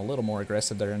could have been a little more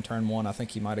aggressive there in turn 1. I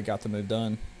think he might have got the move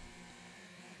done.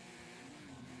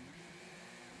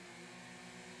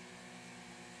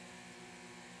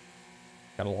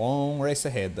 Got a long race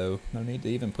ahead, though. No need to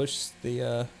even push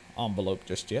the envelope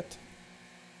just yet.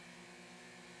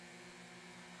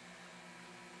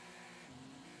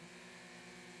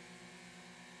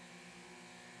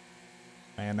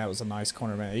 Man, that was a nice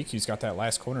corner, man. EQ's got that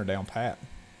last corner down pat.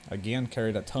 Again,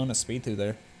 carried a ton of speed through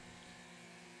there.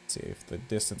 Let's see if the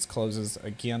distance closes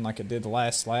again like it did the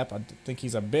last lap. I think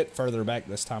he's a bit further back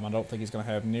this time. I don't think he's going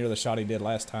to have near the shot he did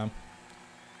last time.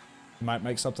 He might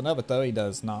make something of it, though. He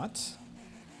does not.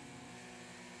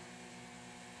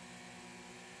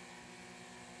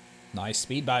 Nice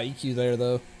speed by EQ there,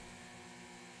 though.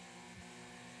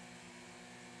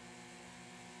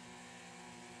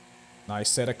 Nice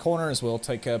set of corners. We'll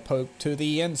take a poke to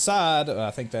the inside.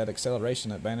 I think that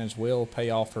acceleration advantage will pay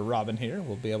off for Robin here.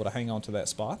 We'll be able to hang on to that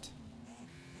spot.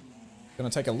 Going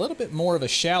to take a little bit more of a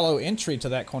shallow entry to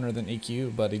that corner than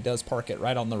EQ, but he does park it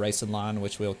right on the racing line,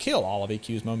 which will kill all of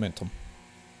EQ's momentum.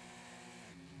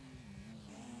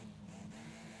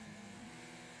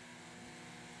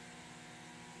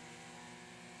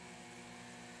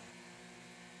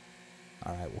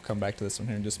 we'll come back to this one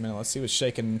here in just a minute. Let's see what's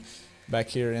shaking back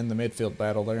here in the midfield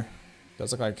battle there.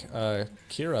 Does look like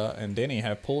Kira and Denny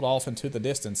have pulled off into the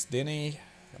distance. Denny,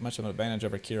 much of an advantage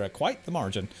over Kira, quite the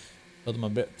margin. Build them a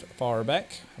bit far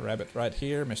back. Rabbit right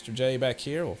here, Mr. J back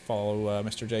here. We'll follow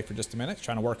Mr. J for just a minute.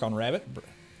 Trying to work on Rabbit,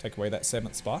 take away that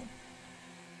 7th spot.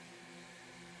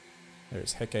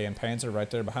 There's Heke and Panzer right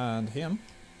there behind him.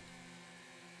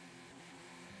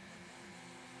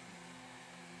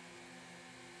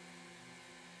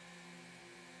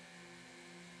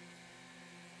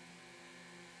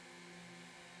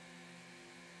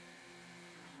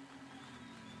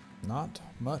 Not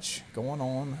much going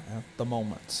on at the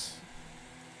moment.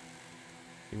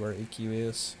 See where EQ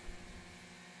is.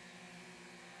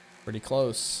 Pretty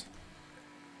close.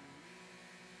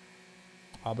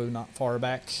 Abu not far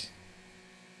back.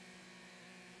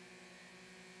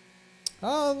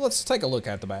 Let's take a look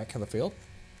at the back of the field.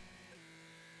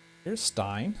 Here's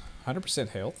Stein, 100%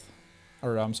 health.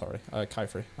 Or, I'm sorry,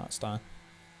 Kyfrey, not Stein.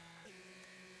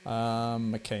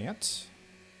 McKant,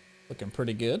 looking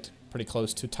pretty good. Pretty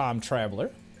close to Time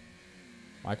Traveler.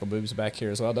 Michael Boob's back here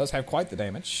as well. Does have quite the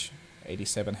damage.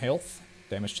 87 health.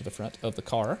 Damage to the front of the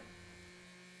car.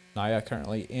 Naya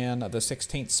currently in the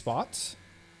 16th spot.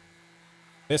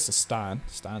 This is Stein.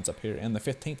 Stein's up here in the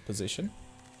 15th position.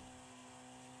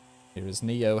 Here is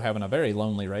Neo having a very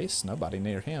lonely race. Nobody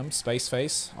near him. Space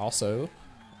Face, also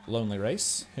lonely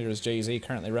race. Here is Jay-Z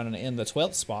currently running in the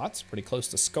 12th spot. Pretty close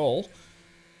to Skull,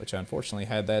 which unfortunately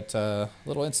had that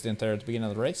little incident there at the beginning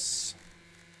of the race.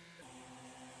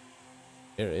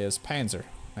 Here is Panzer.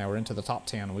 Now we're into the top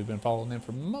 10. We've been following them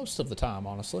for most of the time,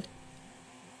 honestly.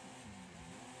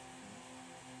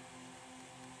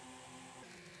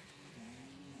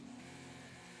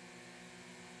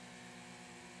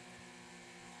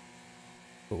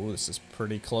 Oh, this is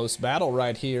pretty close battle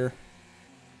right here.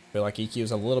 I feel like EQ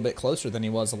is a little bit closer than he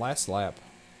was the last lap.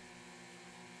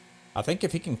 I think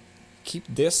if he can keep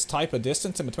this type of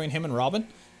distance in between him and Robin,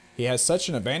 he has such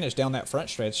an advantage down that front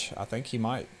stretch. I think he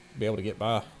might be able to get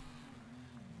by.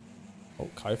 Oh,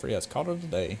 Kyfrey has caught it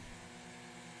today.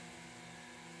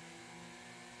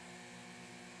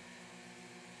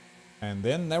 And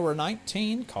then there were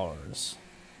 19 cars.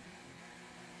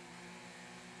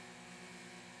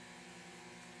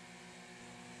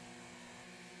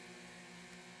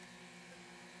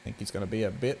 I think he's going to be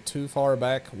a bit too far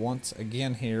back once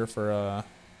again here for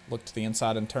look to the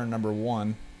inside in turn number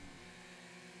 1.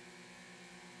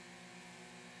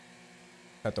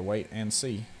 Have to wait and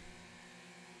see.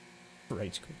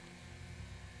 Rage quit.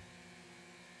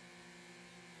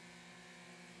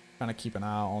 Trying to keep an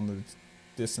eye on the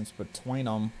distance between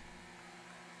them.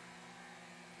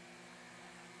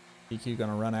 EQ going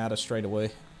to run out of straightaway.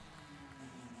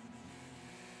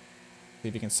 See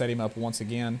if he can set him up once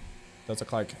again. Does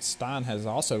look like Stein has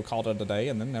also called it a day,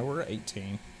 and then there were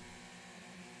 18.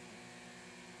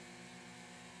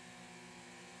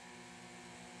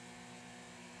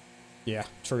 Yeah,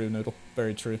 true, Noodle.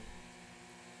 Very true.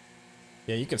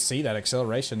 Yeah, you can see that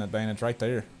acceleration advantage right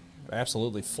there. It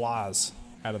absolutely flies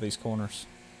out of these corners.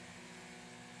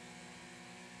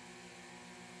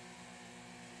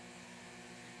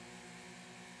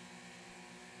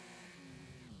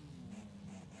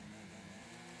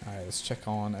 Alright, let's check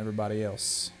on everybody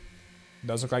else. It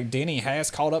does look like Denny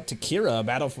has caught up to Kira.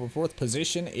 Battle for 4th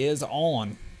position is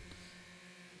on.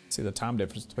 See the time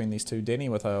difference between these two. Denny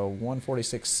with a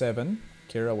 146.7,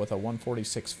 Kira with a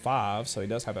 146.5, so he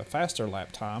does have a faster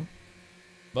lap time,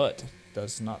 but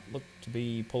does not look to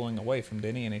be pulling away from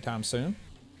Denny anytime soon.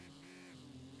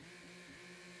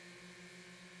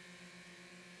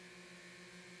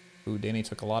 Ooh, Denny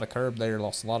took a lot of curb there,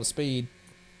 lost a lot of speed.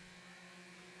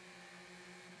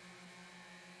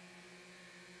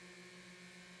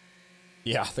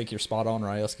 Yeah, I think you're spot on,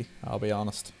 Ryaski. I'll be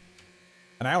honest.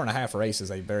 An hour and a half race is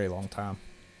a very long time.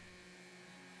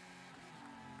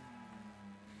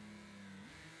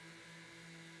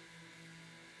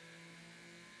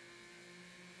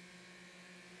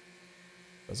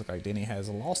 Does look like Denny has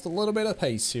lost a little bit of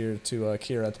pace here to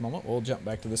Kira at the moment. We'll jump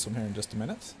back to this one here in just a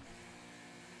minute.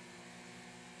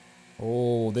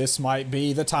 Oh, this might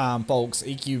be the time, folks.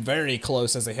 EQ very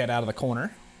close as they head out of the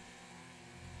corner.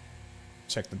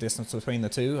 Check the distance between the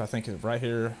two. I think it's right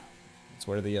here. It's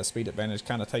where the speed advantage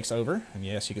kind of takes over. And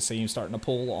yes, you can see him starting to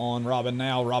pull on Robin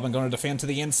now. Robin going to defend to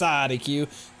the inside. EQ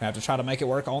have to try to make it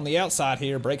work on the outside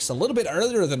here. Breaks a little bit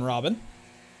earlier than Robin.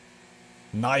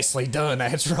 Nicely done.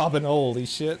 That's Robin. Holy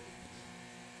shit.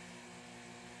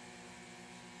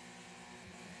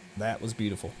 That was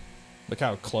beautiful. Look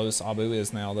how close Abu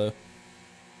is now, though.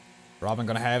 Robin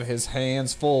going to have his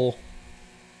hands full.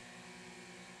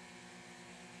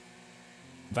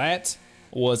 That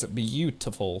was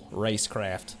beautiful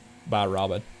racecraft by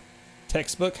Robin.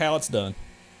 Textbook how it's done.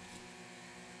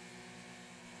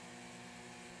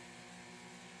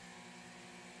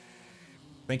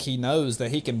 I think he knows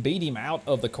that he can beat him out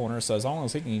of the corner, so as long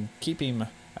as he can keep him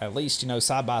at least, you know,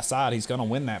 side by side, he's going to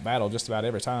win that battle just about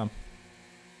every time.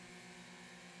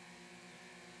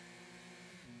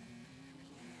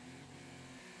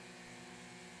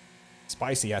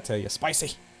 Spicy, I tell you,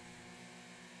 spicy.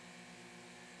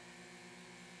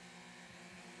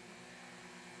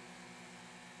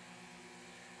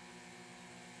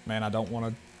 Man, I don't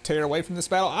want to tear away from this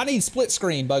battle. I need split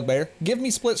screen, Bugbear. Give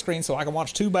me split screen so I can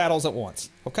watch 2 battles at once,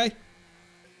 okay?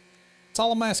 That's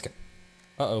all I'm asking.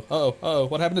 Uh-oh, uh-oh, uh-oh.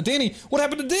 What happened to Denny? What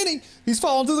happened to Denny? He's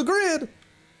falling through the grid.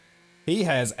 He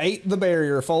has ate the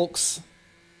barrier, folks.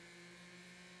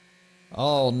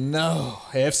 Oh, no.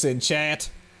 F's in chat.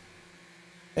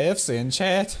 F's in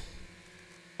chat.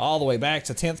 All the way back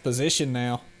to 10th position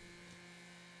now.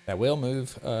 That will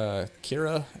move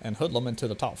Kira and Hoodlum into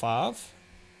the top 5.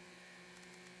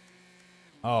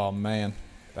 Oh, man.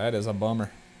 That is a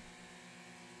bummer.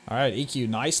 All right, EQ,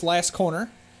 nice last corner.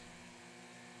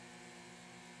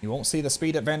 You won't see the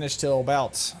speed advantage till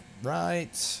about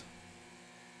right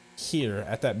here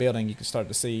at that building. You can start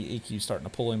to see EQ starting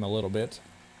to pull him a little bit.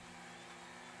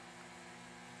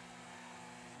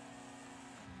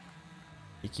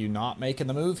 EQ not making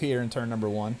the move here in turn number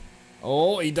 1.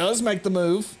 Oh, he does make the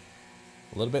move.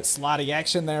 A little bit slidey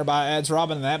action there by Ads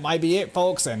Robin, and that might be it,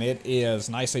 folks, and it is.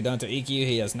 Nicely done to EQ.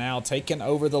 He has now taken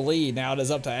over the lead. Now it is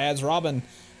up to Ads Robin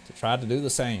to try to do the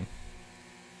same.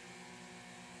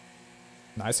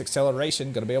 Nice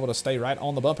acceleration. Going to be able to stay right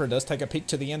on the bumper. Does take a peek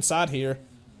to the inside here.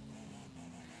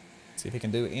 See if he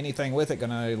can do anything with it.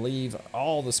 Going to leave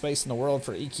all the space in the world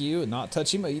for EQ and not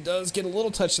touch him. But he does get a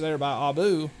little touch there by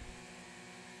Abu.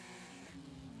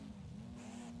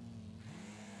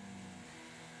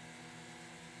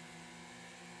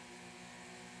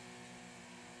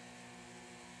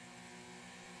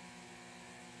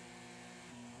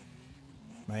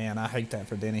 Man, I hate that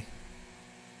for Denny.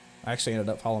 I actually ended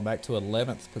up falling back to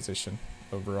 11th position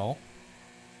overall.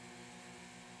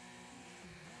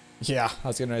 Yeah, I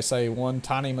was going to say one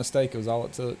tiny mistake was all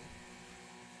it took.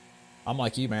 I'm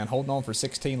like you, man. Holding on for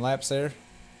 16 laps there.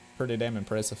 Pretty damn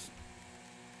impressive.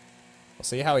 We'll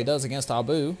see how he does against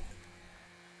Abu.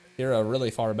 Kira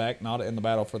really far back, not in the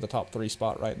battle for the top 3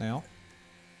 spot right now.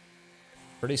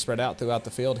 Pretty spread out throughout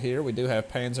the field here. We do have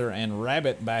Panzer and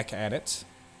Rabbit back at it.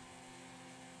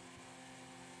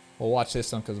 We'll watch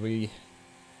this one because we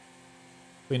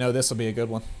know this will be a good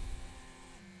one.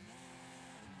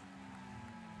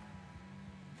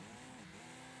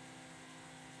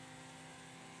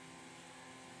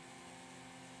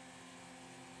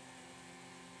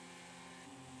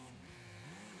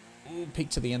 Ooh,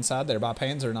 peek to the inside there by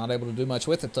Panzer. Not able to do much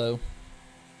with it though.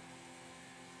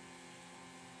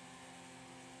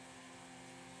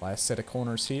 Last set of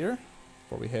corners here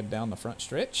before we head down the front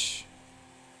stretch.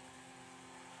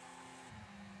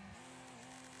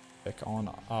 Check on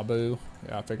Abu.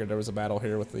 Yeah, I figured there was a battle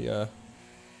here with the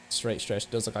straight stretch.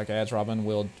 Does look like Ads Robin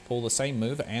will pull the same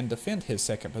move and defend his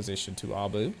second position to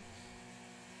Abu.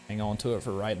 Hang on to it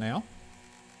for right now.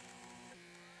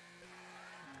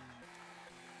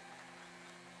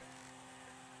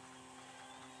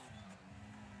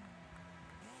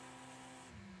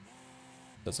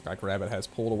 Does look like Rabbit has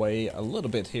pulled away a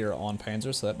little bit here on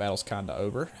Panzer, so that battle's kind of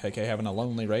over. Heke having a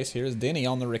lonely race. Here's Denny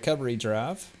on the recovery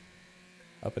drive.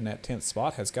 Up in that 10th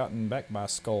spot, has gotten back by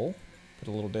Skull. Put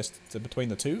a little distance between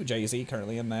the two. Jay-Z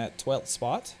currently in that 12th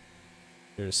spot.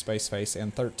 Here's Spaceface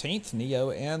in 13th. Neo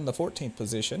in the 14th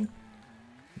position.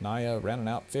 Naya rounding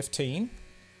out 15.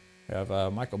 We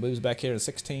have Michael Booz back here in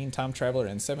 16. Time Traveler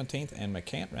in 17th. And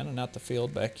McKant rounding out the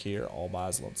field back here all by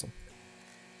his lonesome.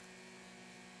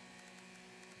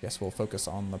 Guess we'll focus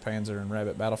on the Panzer and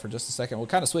Rabbit battle for just a second. We'll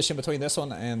kind of switch in between this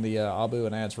one and the Abu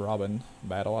and Ads Robin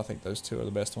battle. I think those two are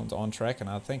the best ones on track, and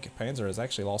I think Panzer has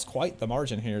actually lost quite the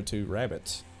margin here to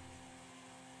Rabbit.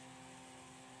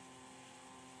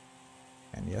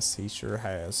 And yes, he sure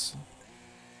has.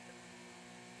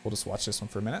 We'll just watch this one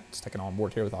for a minute. It's taking on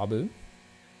board here with Abu.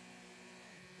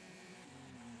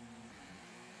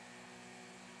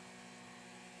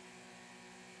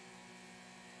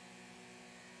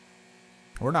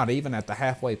 We're not even at the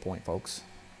halfway point, folks.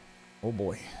 Oh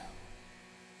boy.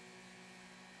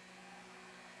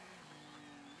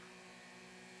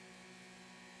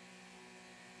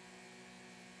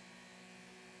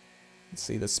 Let's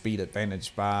see the speed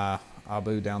advantage by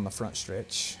Abu down the front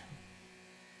stretch.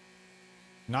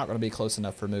 Not going to be close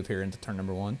enough for a move here into turn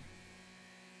number 1.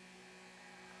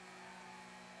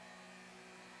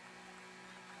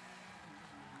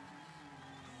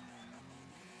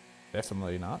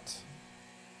 Definitely not.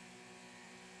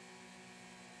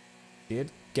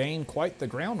 Did gain quite the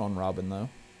ground on Robin, though.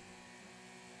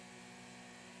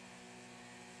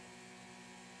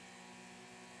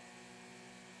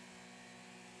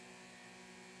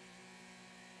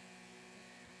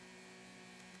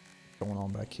 What's going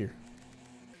on back here?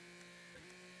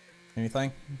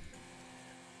 Anything?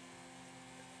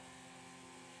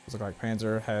 Looks like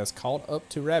Panzer has caught up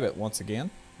to Rabbit once again.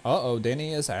 Uh-oh,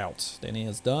 Denny is out. Denny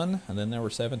is done, and then there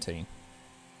were 17.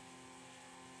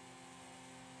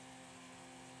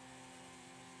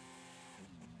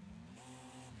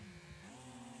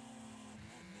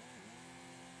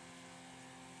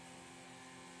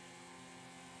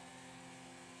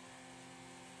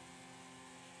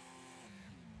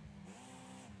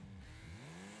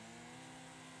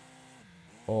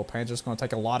 Oh, Panzer's going to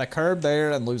take a lot of curb there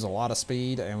and lose a lot of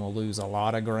speed, and will lose a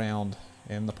lot of ground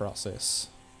in the process.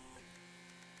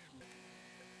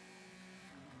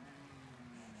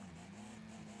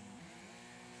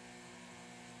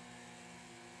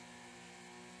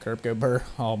 Curb go burr.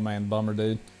 Oh man, bummer,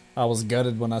 dude. I was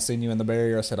gutted when I seen you in the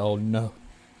barrier. I said, oh no.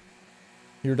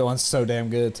 You're doing so damn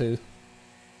good too.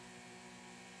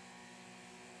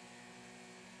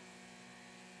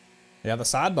 Yeah, the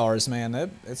sidebars, man,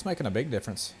 it's making a big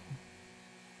difference.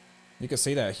 You can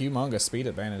see that humongous speed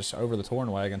advantage over the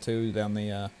touring wagon too down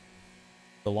the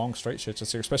long straight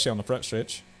stretches here, especially on the front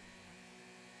stretch.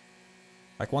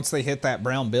 Like once they hit that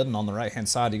brown building on the right hand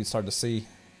side, you can start to see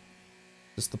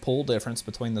just the pull difference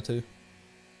between the two.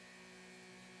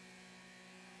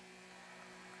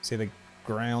 See the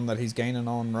ground that he's gaining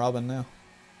on Robin now?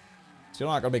 Still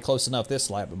not going to be close enough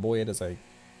this lap, but boy, it is a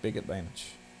big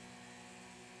advantage.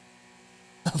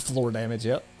 Floor damage,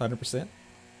 yep, 100%.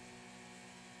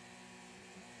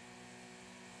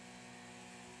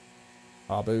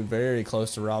 Abu very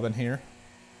close to Robin here.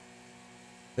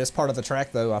 This part of the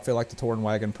track, though, I feel like the touring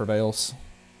wagon prevails.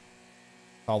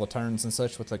 All the turns and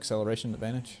such with the acceleration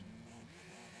advantage.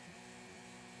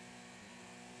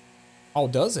 Oh,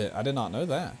 does it? I did not know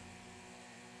that.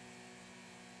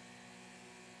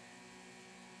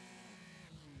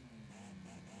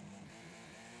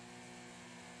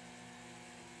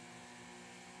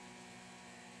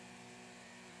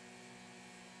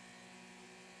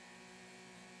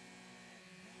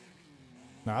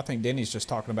 No, I think Denny's just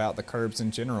talking about the curbs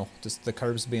in general. Just the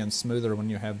curbs being smoother when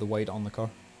you have the weight on the car.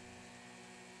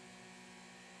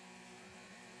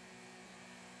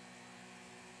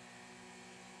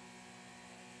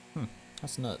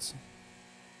 That's nuts.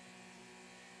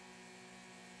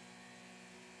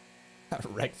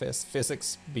 Wreckfest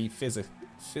physics be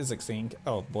physicsing.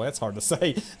 Oh boy, that's hard to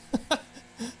say.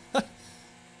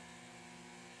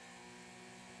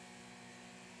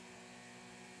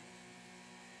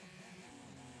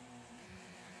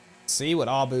 See what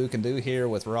Abu can do here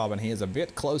with Robin. He is a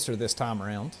bit closer this time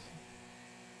around.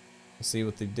 Let's see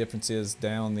what the difference is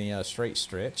down the straight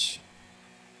stretch.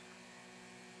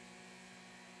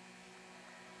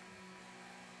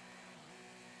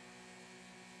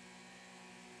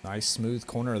 Nice smooth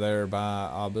corner there by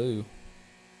Abu.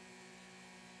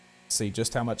 See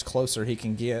just how much closer he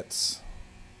can get.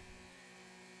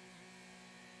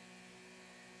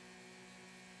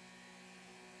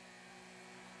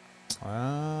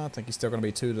 I think he's still going to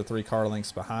be 2 to 3 car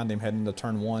lengths behind him heading to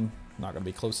turn 1. Not going to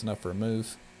be close enough for a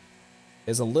move.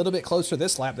 Is a little bit closer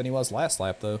this lap than he was last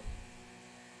lap, though.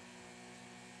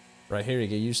 Right here,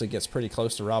 he usually gets pretty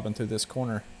close to Robin through this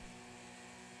corner.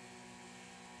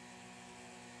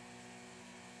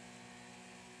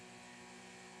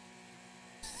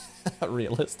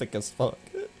 Realistic as fuck.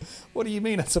 What do you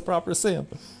mean it's a proper sim?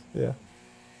 Yeah.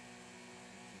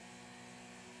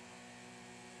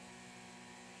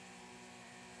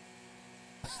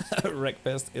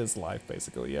 Wreckfest is life,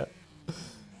 basically, yeah.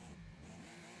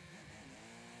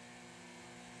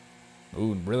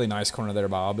 Ooh, really nice corner there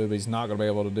by Abu, but he's not going to be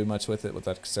able to do much with it with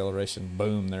that acceleration.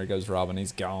 Boom, there goes Robin.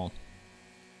 He's gone.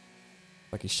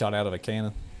 Like he shot out of a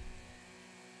cannon.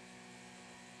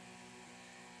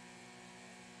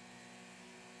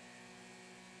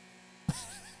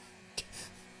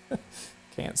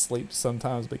 Can't sleep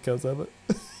sometimes because of it.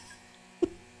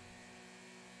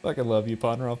 I can love you,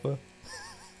 Ponrafa.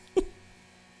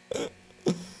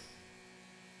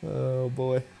 Oh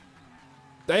boy.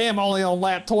 Damn, only on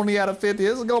lap 20 out of 50.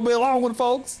 This is gonna be a long one,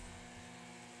 folks.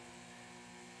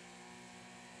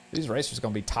 These racers are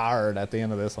gonna be tired at the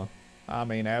end of this one. I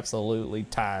mean, absolutely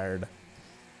tired.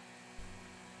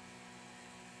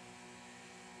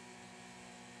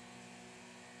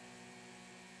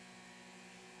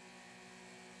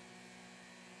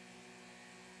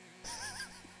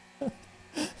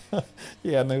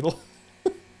 Yeah, Noodle.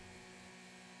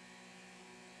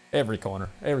 Every corner,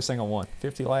 every single one.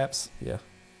 50 laps, yeah.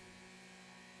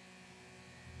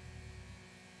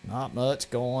 Not much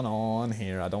going on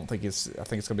here. I think it's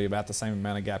going to be about the same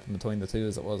amount of gap in between the two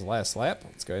as it was last lap.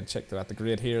 Let's go ahead and check out the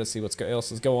grid here, see what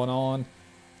else is going on.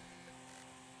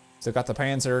 Still got the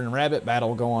Panzer and Rabbit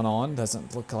battle going on.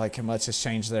 Doesn't look like much has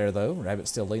changed there, though. Rabbit's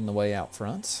still leading the way out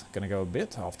front. Going to go a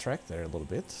bit off track there a little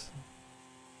bit.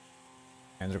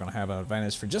 Panzer going to have an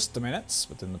advantage for just a minute,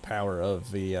 but then the power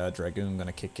of the Dragoon going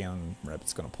to kick in.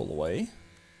 Rabbit's going to pull away.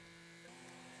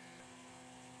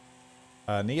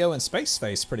 Neo and Space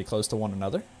Face pretty close to one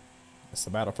another. It's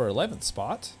the battle for 11th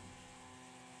spot.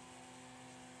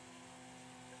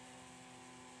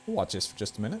 We'll watch this for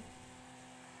just a minute.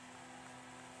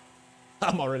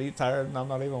 I'm already tired and I'm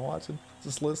not even watching,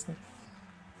 just listening.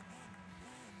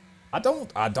 I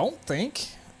don't think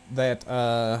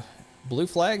that blue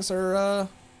flags are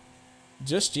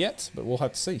just yet, but we'll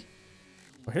have to see.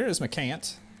 Well, here is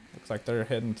McKant. Looks like they're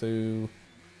heading to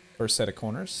first set of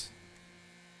corners.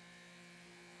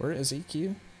 Where is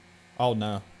EQ? Oh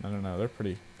no, they're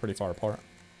pretty far apart.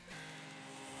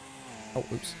 Oh,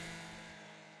 oops.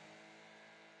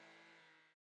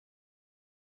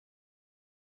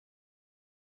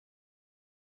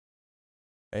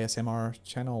 ASMR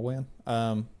channel win.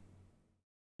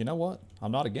 You know what?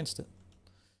 I'm not against it.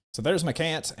 So there's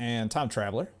McKant and Time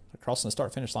Traveler. They're crossing the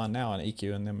start-finish line now on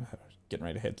EQ, and them getting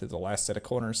ready to head through the last set of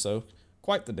corners, so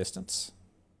quite the distance.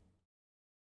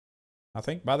 I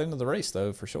think by the end of the race,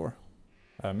 though, for sure.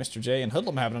 Mr. J and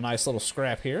Hoodlum having a nice little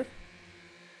scrap here.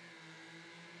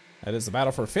 That is the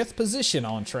battle for 5th position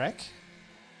on track.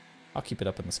 I'll keep it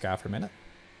up in the sky for a minute.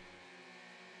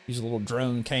 Use a little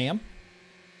drone cam.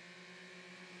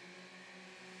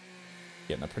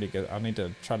 Getting a pretty good... I need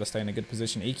to try to stay in a good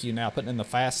position. EQ now putting in the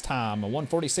fast time, a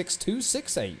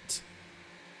 1:46.268.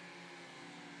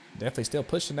 Definitely still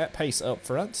pushing that pace up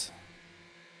front.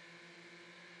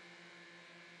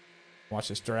 Watch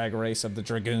this drag race of the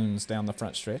Dragoons down the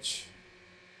front stretch.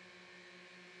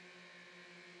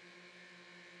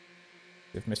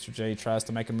 If Mr. J tries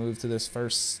to make a move to this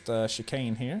first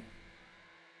chicane here.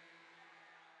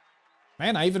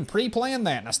 Man, I even pre-planned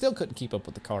that, and I still couldn't keep up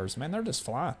with the cars. Man, they're just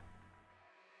flying.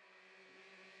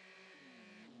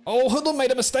 Oh, Hoodlum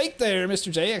made a mistake there.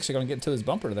 Mr. J actually going to get into his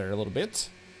bumper there a little bit.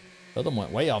 Hoodlum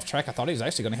went way off track. I thought he was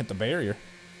actually going to hit the barrier.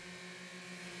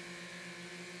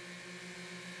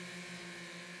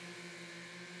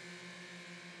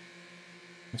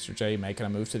 Mr. J making a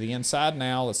move to the inside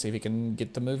now. Let's see if he can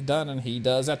get the move done, and he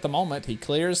does at the moment. He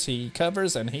clears, he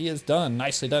covers, and he is done.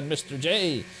 Nicely done, Mr.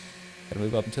 J. Gonna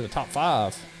move up into the top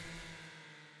 5.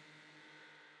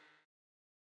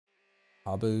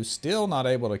 Abu still not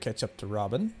able to catch up to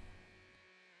Robin.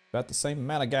 About the same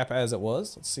amount of gap as it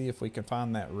was. Let's see if we can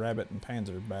find that Rabbit and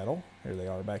Panzer battle. Here they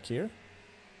are back here.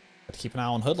 Got to keep an eye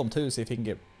on Hoodlum too, see if he can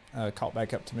get caught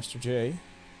back up to Mr. J.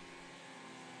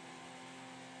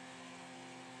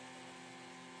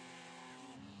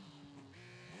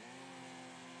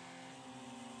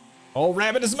 Oh,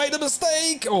 Rabbit has made a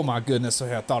mistake! Oh my goodness,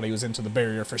 I thought he was into the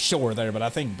barrier for sure there, but I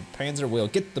think Panzer will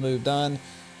get the move done.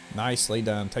 Nicely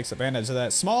done. Takes advantage of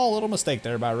that small little mistake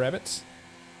there by Rabbit.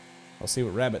 I'll see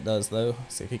what Rabbit does though.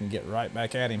 See if he can get right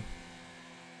back at him.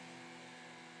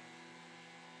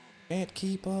 Can't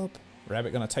keep up.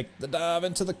 Rabbit gonna take the dive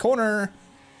into the corner.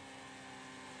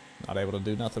 Not able to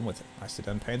do nothing with it. Nicely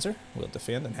done, Panzer. We'll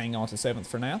defend and hang on to 7th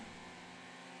for now.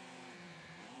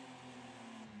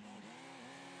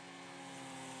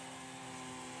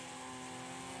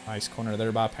 Nice corner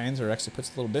there by Panzer. Actually puts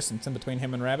a little distance in between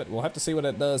him and Rabbit. We'll have to see what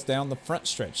it does down the front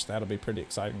stretch. That'll be pretty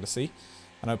exciting to see.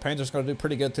 I know Panzer's going to do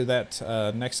pretty good through that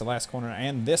next to last corner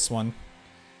and this one.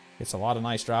 It's a lot of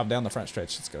nice drive down the front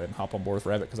stretch. Let's go ahead and hop on board with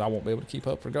Rabbit because I won't be able to keep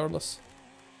up regardless.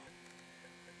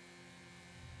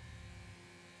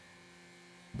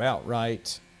 About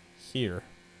right here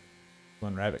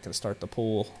when Rabbit can start to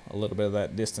pull a little bit of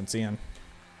that distance in.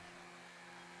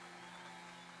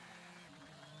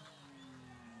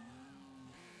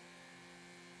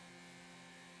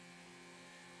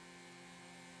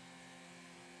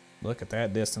 Look at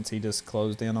that distance he just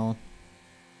closed in on.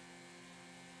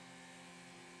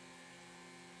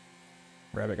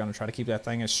 Rabbit gonna try to keep that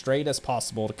thing as straight as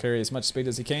possible to carry as much speed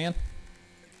as he can.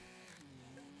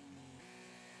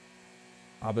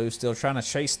 Abu still trying to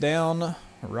chase down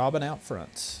Robin out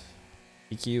front.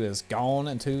 EQ is gone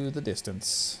into the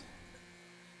distance.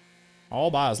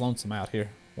 All by his lonesome out here.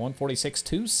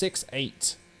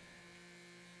 1:46.268.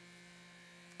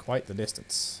 Quite the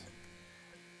distance.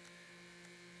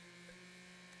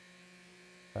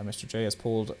 Mr. J has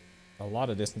pulled a lot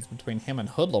of distance between him and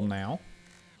Hoodlum now.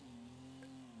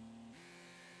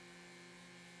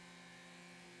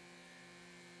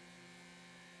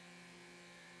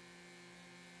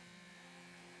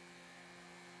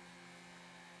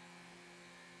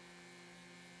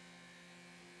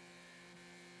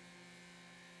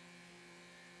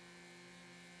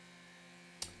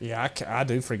 Yeah, I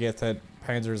do forget that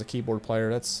Panzer is a keyboard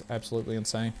player. That's absolutely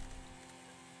insane.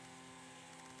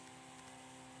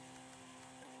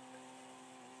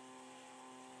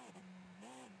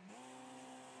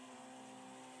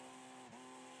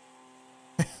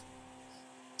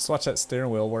 Let's watch that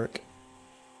steering wheel work.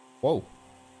 Whoa.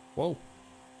 Whoa.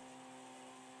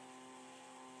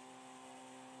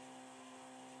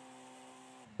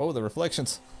 Whoa, the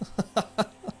reflections.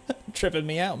 Tripping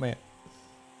me out, man.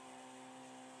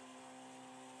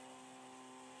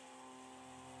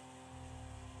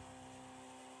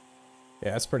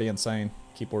 Yeah, that's pretty insane.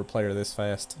 Keyboard player this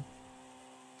fast.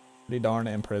 Pretty darn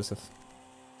impressive.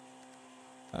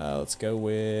 Let's go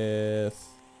with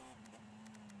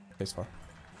spacebar.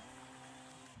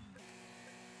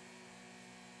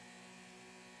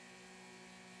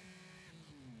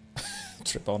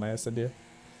 Trip on acid, yeah.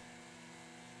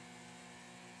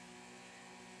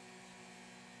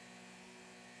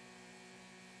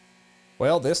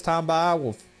 Well, this time by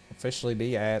will officially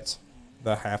be at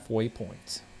the halfway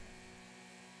point.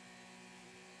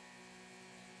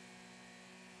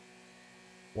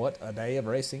 What a day of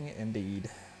racing indeed.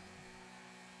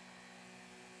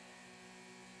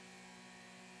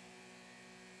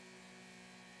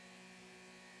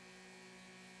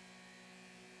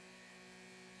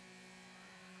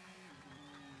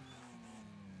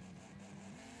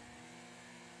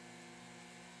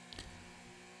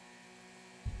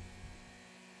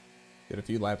 Did a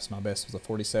few laps. My best was a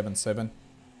 47.7.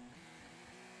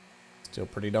 Still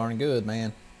pretty darn good,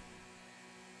 man.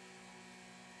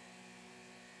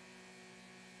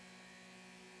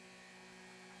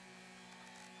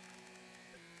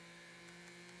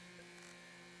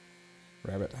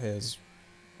 Rabbit is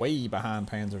way behind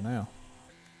Panzer now.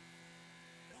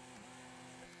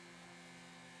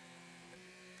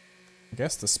 I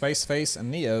guess the Space Face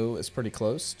and Neo is pretty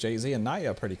close. Jay-Z and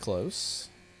Naya pretty close.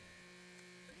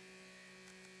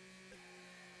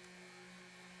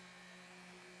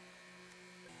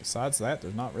 Besides that,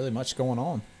 there's not really much going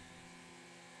on.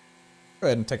 Go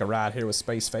ahead and take a ride here with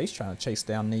Space Face, trying to chase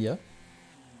down Neo.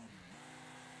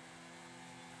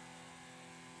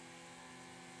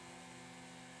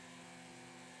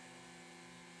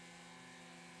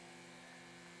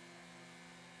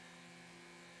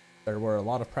 There were a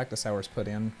lot of practice hours put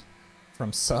in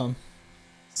from some.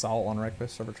 Saw on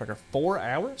Wreckfest server tracker. 4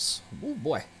 hours? Oh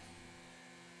boy.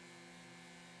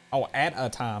 Oh, at a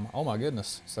time. Oh my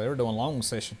goodness. So they were doing long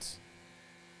sessions.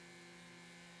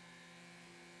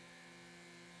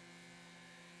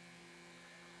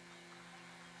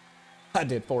 I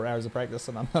did 4 hours of practice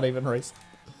and I'm not even racing.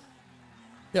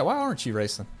 Yeah, why aren't you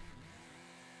racing?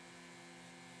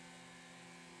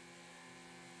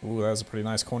 Ooh, that was a pretty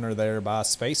nice corner there by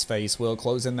Space Face. Will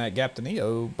close in that gap to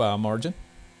Neo by a margin.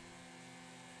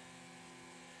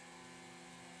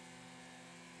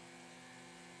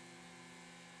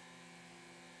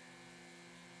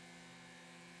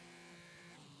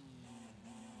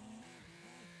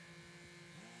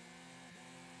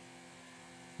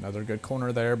 Another good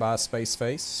corner there by Space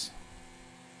Face.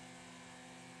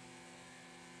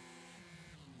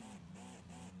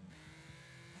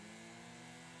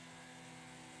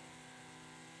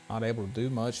 Not able to do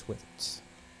much with it.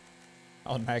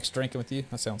 Oh, Max drinking with you?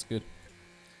 That sounds good.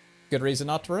 Good reason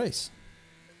not to race.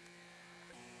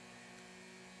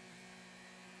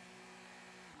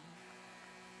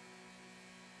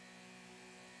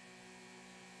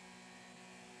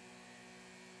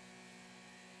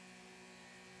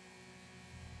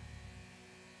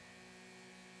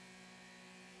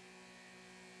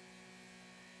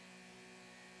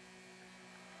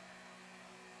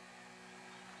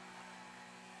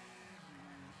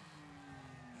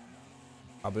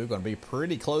 Abu going to be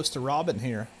pretty close to Robin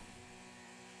here.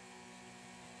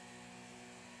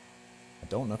 I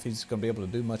don't know if he's going to be able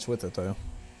to do much with it though.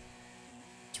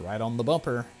 It's right on the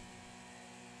bumper.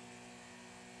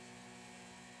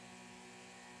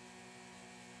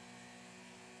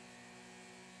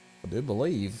 I do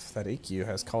believe that EQ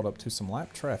has caught up to some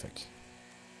lap traffic.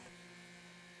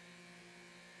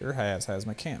 Sure has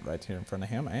McKant right here in front of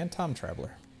him and Time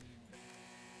Traveler.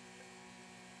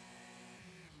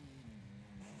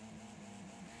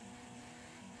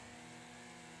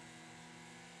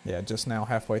 Yeah, just now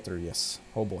halfway through, yes.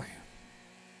 Oh boy.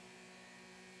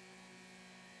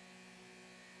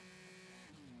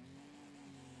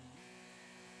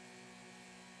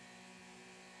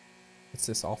 It's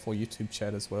this awful YouTube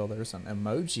chat as well. There's an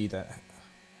emoji that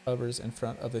hovers in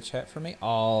front of the chat for me.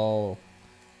 Oh,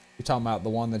 you're talking about the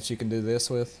one that you can do this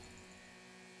with?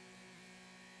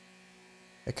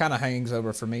 It kind of hangs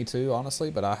over for me too,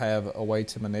 honestly, but I have a way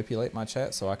to manipulate my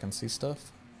chat so I can see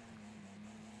stuff.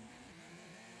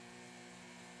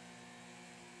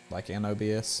 like in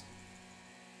OBS.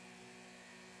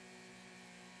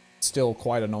 Still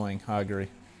quite annoying, I agree.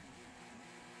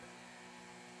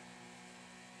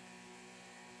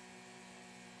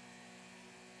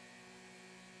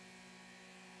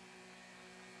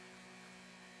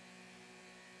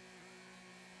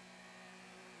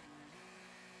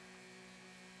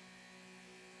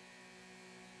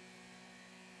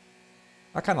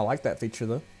 I kind of like that feature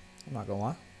though, I'm not gonna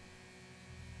lie.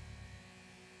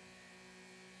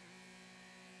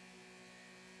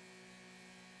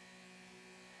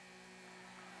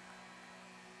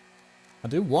 I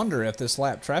do wonder if this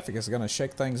lap traffic is going to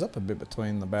shake things up a bit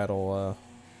between the battle,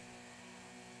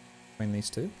 between these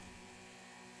two.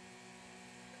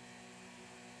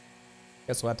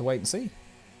 Guess we'll have to wait and see.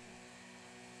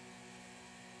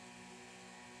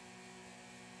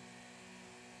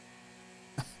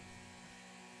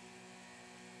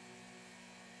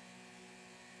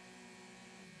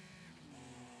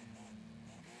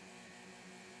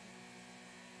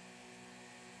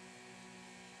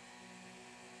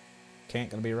 McKant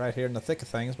gonna be right here in the thick of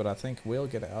things, but I think we'll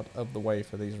get out of the way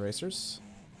for these racers.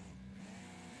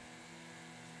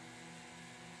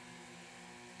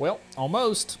 Well,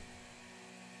 almost.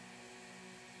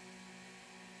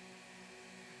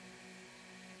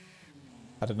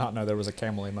 I did not know there was a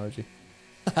camel emoji.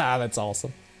 That's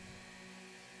awesome.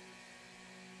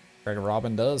 Greg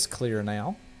Robin does clear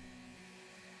now.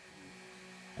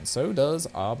 And so does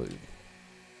Abu.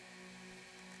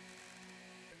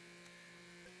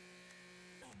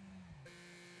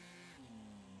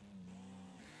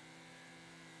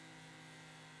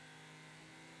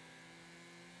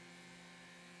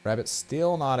 Rabbit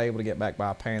still not able to get back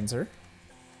by Panzer.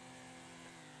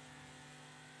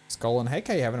 Skull and Heike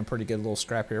having a pretty good little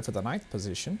scrap here for the 9th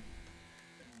position.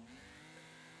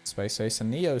 Space Ace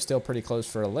and Neo still pretty close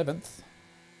for 11th.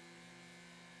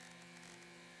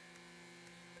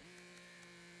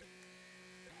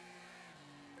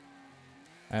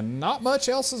 And not much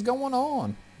else is going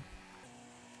on.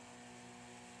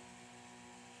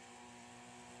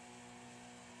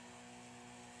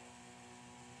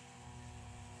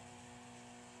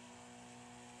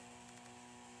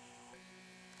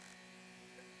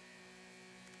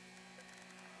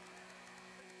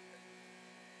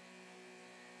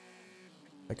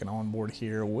 Taking on board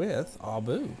here with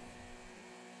Abu.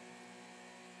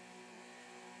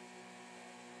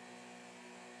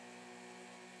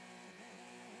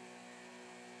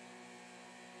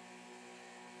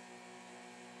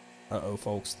 Uh-oh,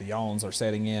 folks, the yawns are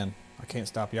setting in. I can't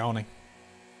stop yawning.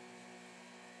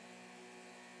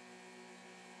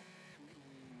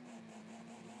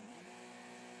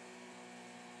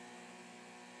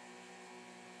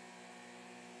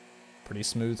 Pretty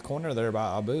smooth corner there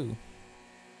by Abu.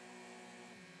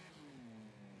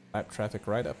 Lap traffic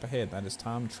right up ahead. That is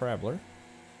Time Traveler.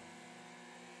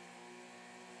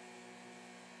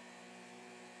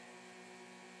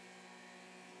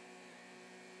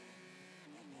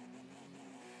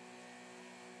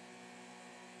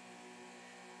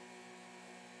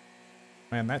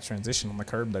 Man, that transition on the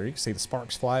curb there, you can see the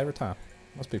sparks fly every time.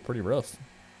 Must be pretty rough.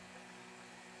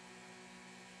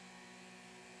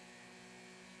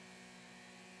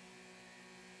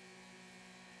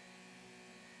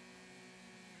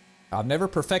 I've never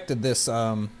perfected this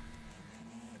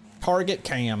target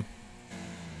cam.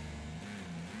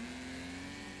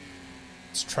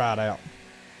 Let's try it out.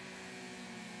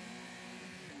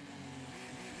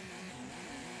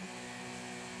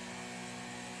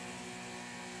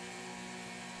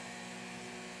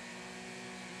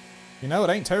 You know, it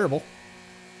ain't terrible.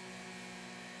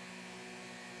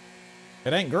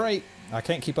 It ain't great. I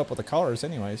can't keep up with the cars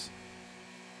anyways.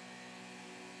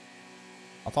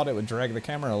 I thought it would drag the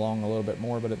camera along a little bit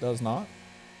more, but it does not.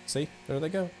 See? There they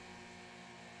go.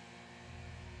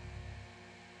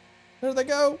 There they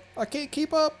go. I can't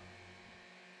keep up.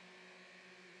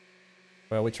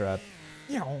 Well, we tried.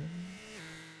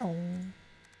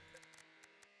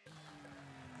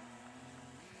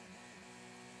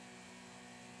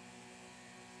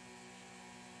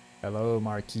 Hello,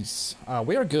 Marquise.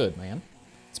 We are good, man.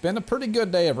 It's been a pretty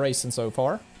good day of racing so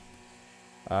far.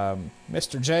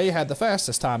 Mr. J had the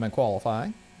fastest time in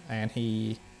qualifying, and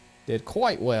he did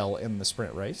quite well in the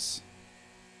sprint race.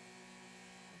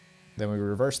 Then we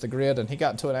reversed the grid, and he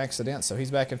got into an accident, so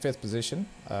he's back in 5th position.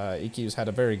 EQ's had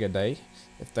a very good day.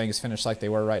 If things finish like they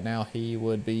were right now, he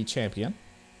would be champion.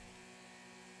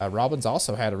 Robbins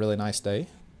also had a really nice day.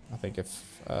 I think if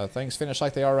things finish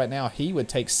like they are right now, he would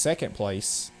take 2nd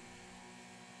place,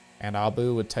 and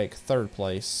Abu would take 3rd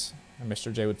place, and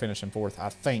Mr. J would finish in 4th, I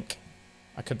think.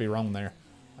 I could be wrong there.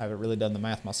 I haven't really done the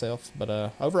math myself,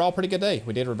 but overall pretty good day.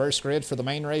 We did reverse grid for the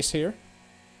main race here.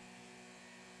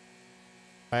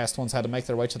 Fast ones had to make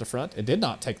their way to the front. It did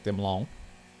not take them long.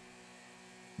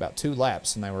 About 2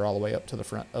 laps, and they were all the way up to the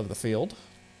front of the field.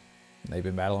 And they've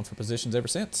been battling for positions ever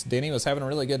since. Denny was having a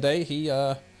really good day. He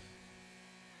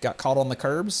got caught on the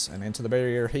curbs, and into the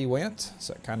barrier he went,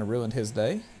 so it kind of ruined his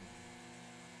day.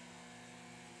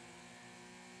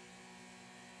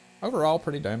 Overall,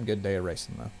 pretty damn good day of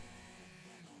racing, though.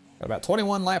 Got about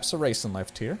 21 laps of racing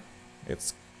left here.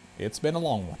 It's been a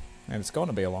long one, and it's going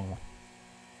to be a long one.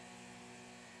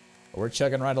 But we're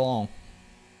chugging right along.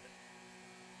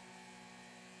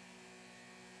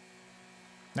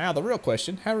 Now, the real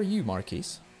question, how are you,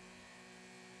 Marquise?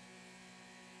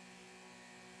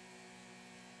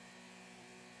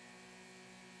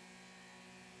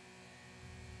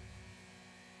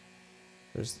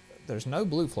 There's no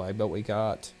blue flag, but we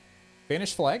got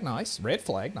Finnish flag, nice. Red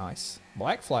flag, nice.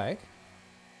 Black flag.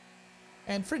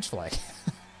 And French flag.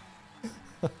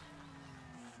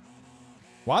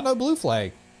 Why no blue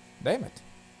flag? Damn it.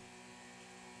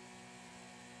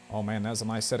 Oh man, that was a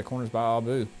nice set of corners by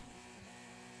Abu.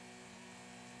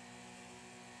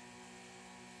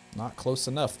 Not close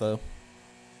enough, though.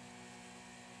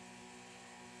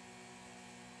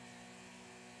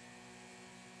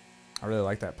 I really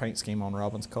like that paint scheme on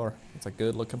Robin's car. It's a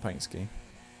good looking paint scheme.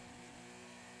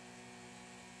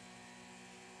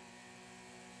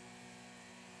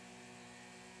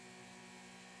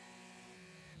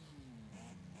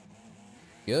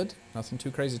 Good. Nothing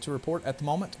too crazy to report at the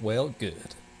moment. Well,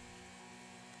 good.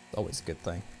 Always a good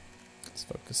thing. Let's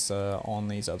focus on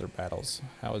these other battles.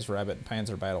 How is Rabbit and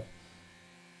Panzer battle?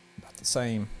 About the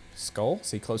same. Skull,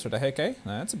 see closer to Heke?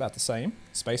 That's about the same.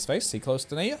 Space Face, see close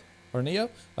to Neo? Or Neo?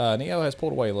 Neo has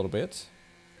pulled away a little bit.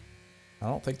 I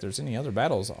don't think there's any other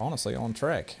battles, honestly, on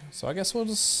track. So I guess we'll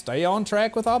just stay on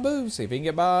track with Abu. See if he can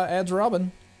get by Ads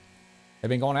Robin. They've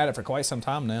been going at it for quite some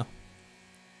time now.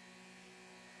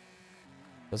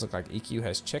 Does look like EQ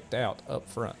has checked out up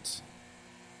front.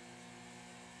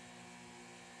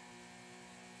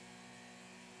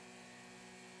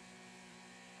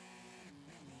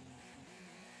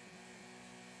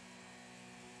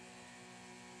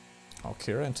 Oh,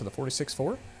 Kira into the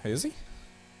 46.4. Is he?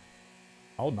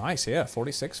 Oh, nice. Yeah,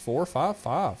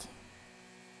 46.455.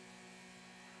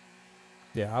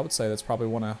 Yeah, I would say that's probably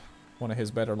one of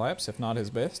his better laps, if not his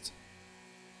best.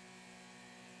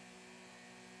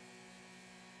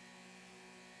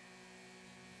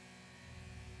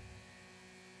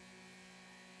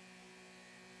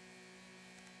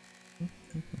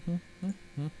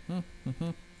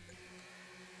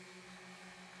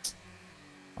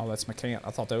 Oh, that's McKant.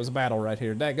 I thought there was a battle right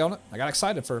here. Daggone it. I got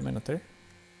excited for a minute there.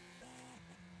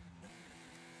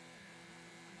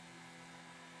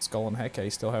 Skull and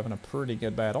Heke still having a pretty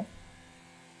good battle.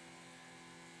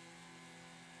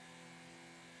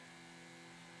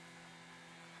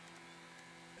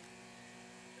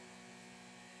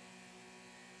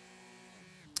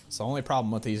 It's the only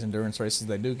problem with these endurance races.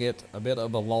 They do get a bit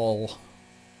of a lull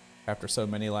after so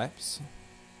many laps.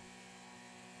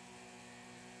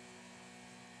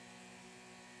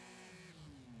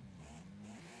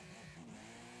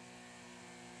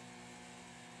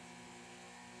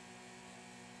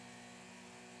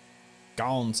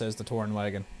 Gone, says the touring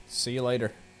wagon. See you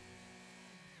later.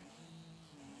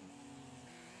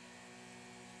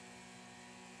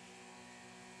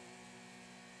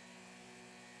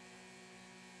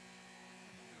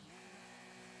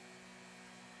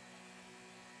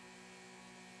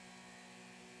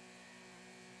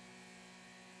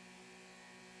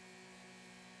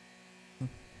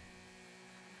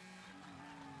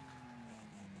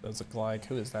 Does look like,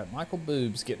 who is that? Michael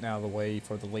Boobs getting out of the way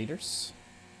for the leaders.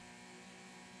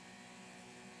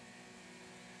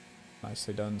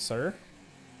 Nicely done, sir.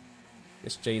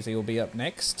 Guess Jay-Z will be up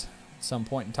next at some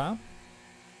point in time.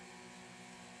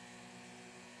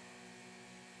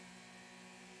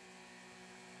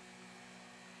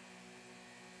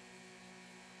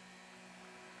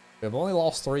 We've only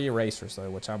lost 3 racers, though,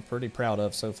 which I'm pretty proud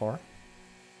of so far.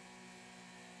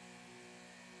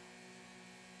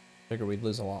 Figure we'd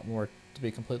lose a lot more, to be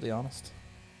completely honest.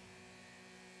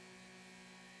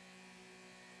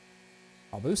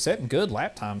 Abu setting good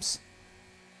lap times.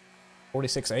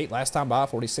 46.8 last time by,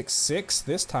 46.6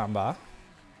 this time by.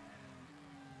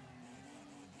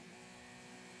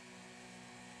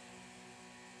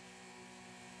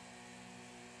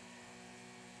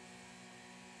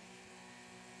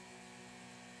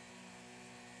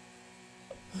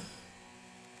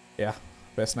 Yeah,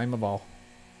 best name of all.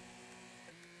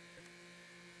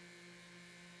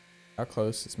 How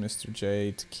close is Mr.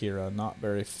 J to Kira? Not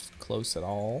very close at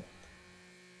all.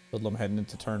 Hoodlum heading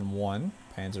into turn 1.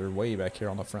 Panzer way back here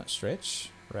on the front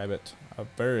stretch. Rabbit a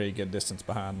very good distance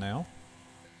behind now.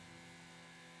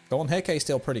 Golden Heke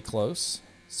still pretty close.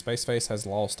 Spaceface has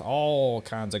lost all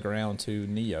kinds of ground to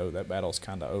Neo. That battle's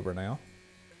kind of over now.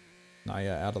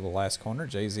 Naya out of the last corner.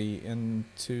 Jay-Z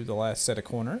into the last set of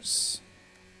corners.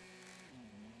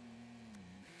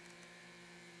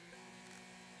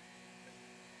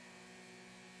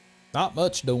 Not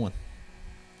much doing.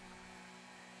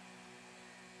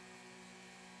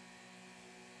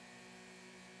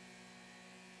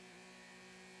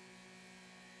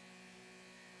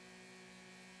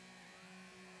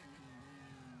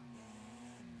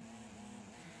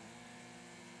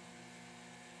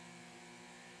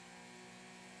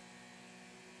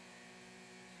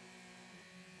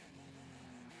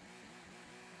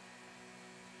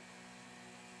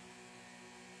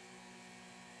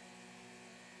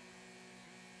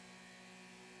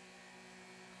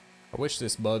 I wish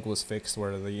this bug was fixed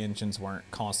where the engines weren't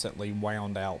constantly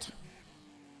wound out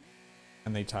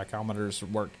and the tachometers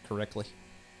worked correctly.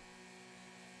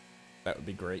 That would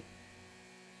be great.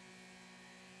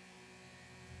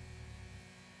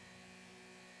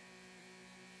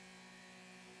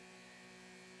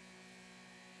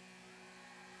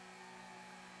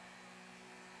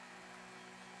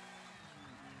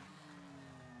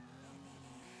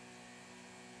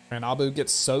 And Abu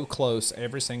gets so close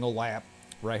every single lap.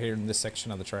 Right here in this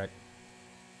section of the track.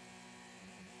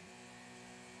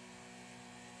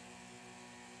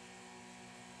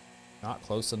 Not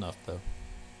close enough, though.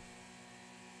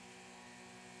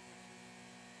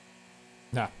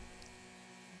 Nah.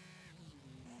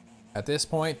 At this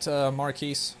point,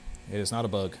 Marquise, it is not a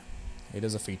bug. It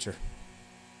is a feature.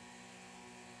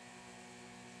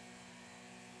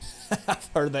 I've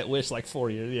heard that wish like 4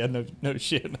 years. Yeah, no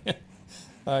shit, man.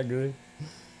 I agree.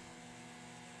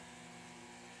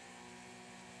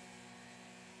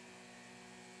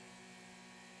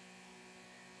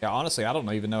 Yeah, honestly, I don't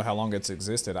even know how long it's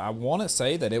existed. I want to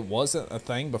say that it wasn't a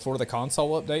thing before the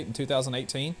console update in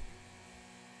 2018.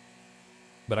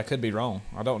 But I could be wrong.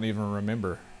 I don't even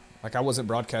remember. Like, I wasn't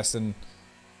broadcasting,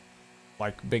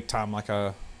 like, big time, like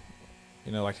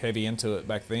you know, like heavy into it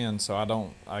back then. So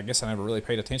I guess I never really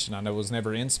paid attention. I know it was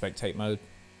never in spectate mode.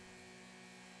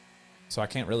 So I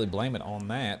can't really blame it on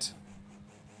that.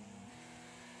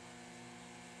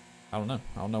 I don't know.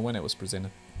 I don't know when it was presented.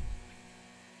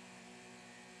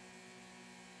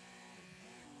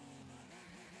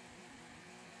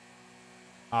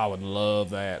 I would love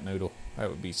that, Noodle. That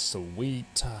would be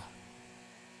sweet.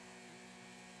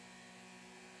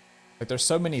 Like, there's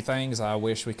so many things I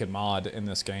wish we could mod in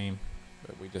this game,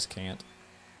 but we just can't.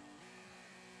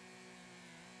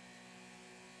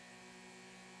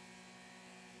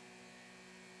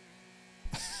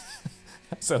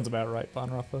 That sounds about right,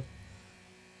 Von Rafa.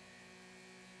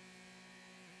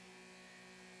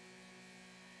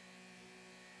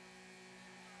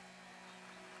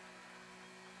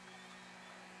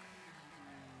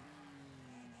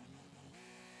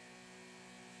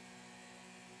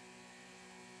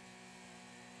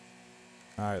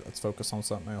 Alright, let's focus on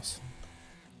something else.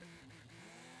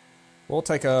 We'll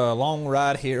take a long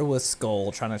ride here with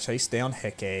Skull, trying to chase down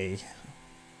Heke.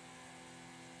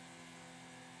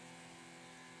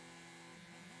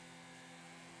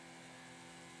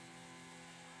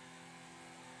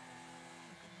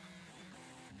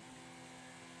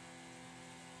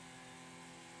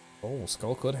 Oh,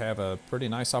 Skull could have a pretty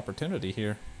nice opportunity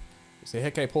here. You see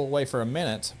Heke pull away for a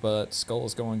minute, but Skull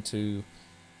is going to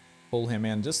pull him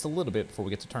in just a little bit before we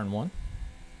get to turn 1.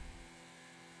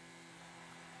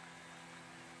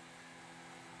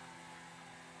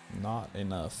 Not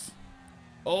enough.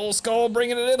 Oh, Skull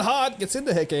bringing it in hot. Gets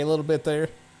into Heke a little bit there.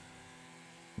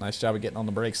 Nice job of getting on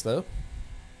the brakes, though.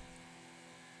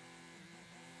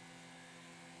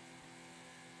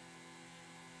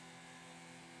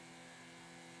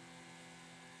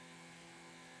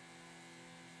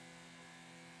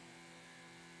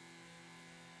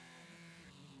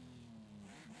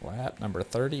 Lap number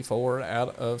 34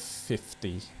 out of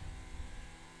 50.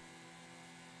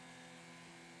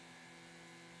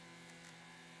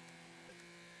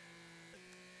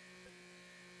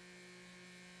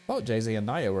 Thought Jay-Z and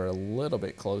Naya were a little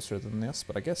bit closer than this,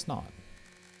 but I guess not.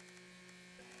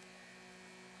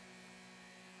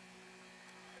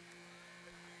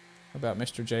 How about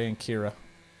Mr. J and Kira?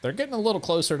 They're getting a little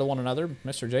closer to one another.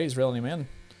 Mr. J's reeling him in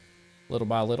little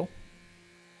by little.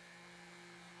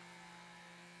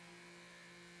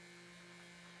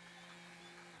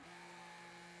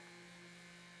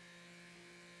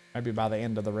 Maybe by the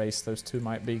end of the race, those two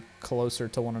might be closer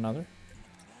to one another.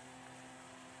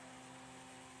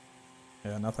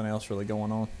 Yeah, nothing else really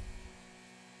going on.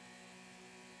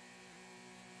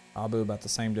 Abu about the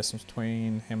same distance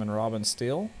between him and Robin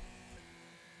still.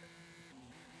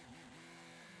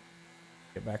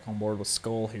 Get back on board with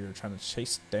Skull here, trying to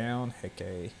chase down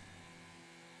Heke.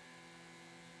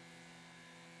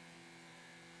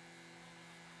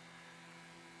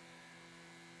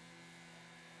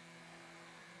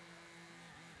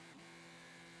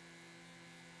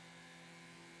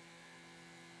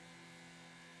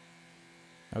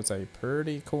 That's a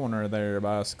pretty corner there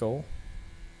by Skull.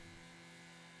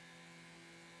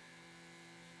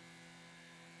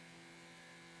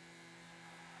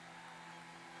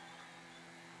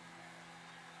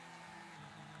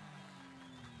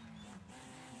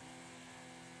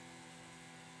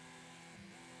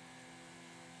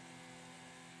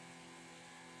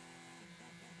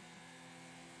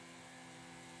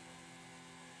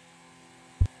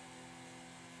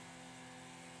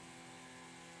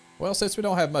 Well, since we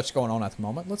don't have much going on at the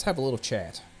moment, let's have a little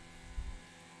chat.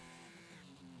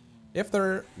 If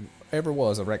there ever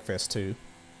was a Wreckfest 2,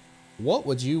 what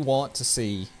would you want to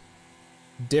see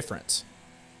different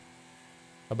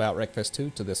about Wreckfest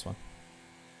 2 to this one?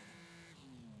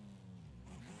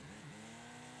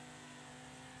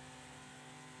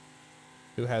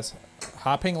 Who has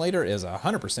high ping leader is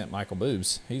 100% Michael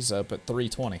Boobs. He's up at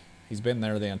 320. He's been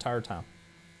there the entire time.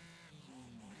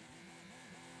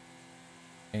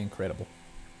 Incredible.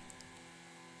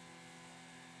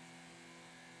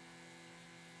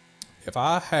 If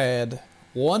I had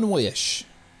one wish,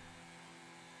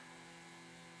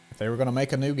 if they were going to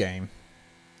make a new game,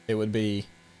 it would be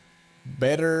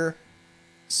better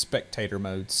spectator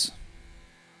modes.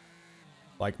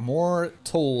 Like more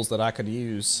tools that I could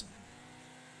use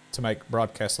to make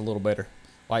broadcasts a little better.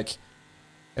 Like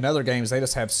in other games, they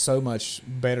just have so much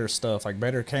better stuff, like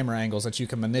better camera angles that you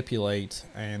can manipulate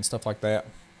and stuff like that.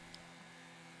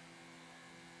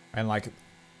 And like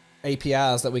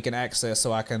APIs that we can access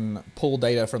so I can pull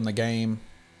data from the game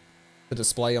to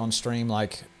display on stream,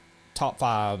 like top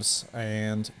fives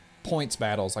and points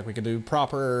battles. Like we could do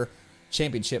proper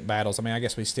championship battles. I mean, I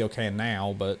guess we still can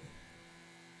now, but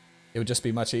it would just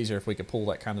be much easier if we could pull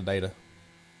that kind of data.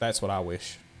 That's what I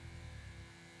wish.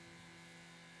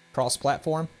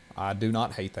 Cross-platform, I do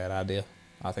not hate that idea.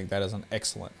 I think that is an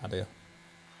excellent idea.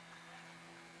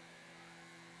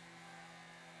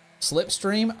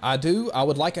 Slipstream, I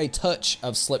would like a touch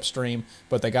of Slipstream,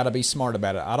 but they got to be smart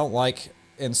about it. I don't like,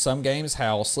 in some games,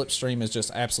 how Slipstream is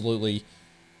just absolutely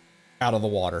out of the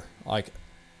water. Like,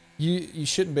 you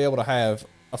shouldn't be able to have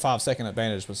a 5-second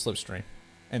advantage with Slipstream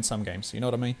in some games. You know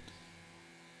what I mean?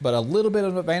 But a little bit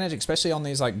of advantage, especially on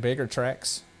these like bigger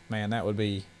tracks, man, that would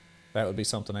be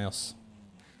something else.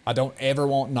 I don't ever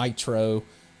want nitro.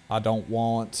 I don't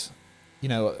want, you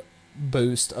know,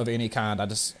 boost of any kind.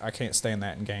 I can't stand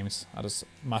that in games.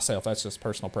 Myself, that's just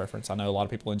personal preference. I know a lot of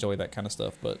people enjoy that kind of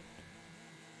stuff, but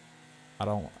I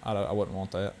wouldn't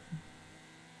want that.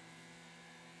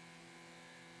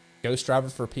 Ghost driver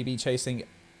for PB chasing,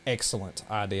 excellent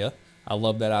idea. I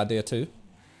love that idea too.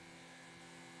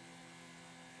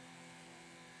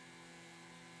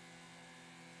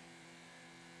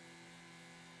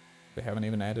 They haven't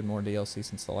even added more DLC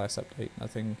since the last update.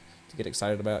 Nothing to get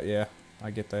excited about. Yeah,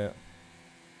 I get that.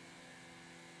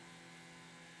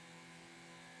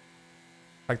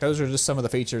 Like, those are just some of the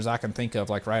features I can think of,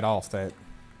 like, right off that,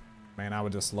 man, I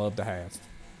would just love to have.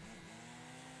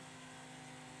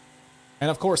 And,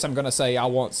 of course, I'm going to say I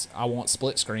want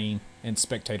split screen in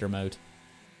spectator mode.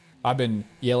 I've been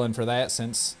yelling for that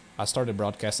since I started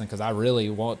broadcasting because I really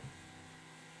want,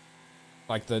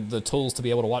 like, the tools to be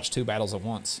able to watch 2 battles at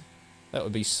once. That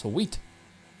would be sweet.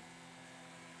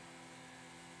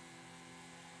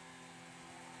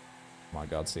 Oh my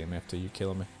God, CMF2, you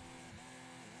killing me.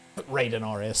 Raiden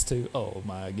RS2. Oh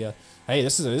my God. Hey,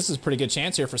 this is a pretty good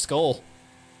chance here for Skull.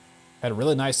 Had a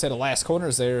really nice set of last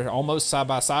corners there, almost side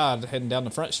by side, heading down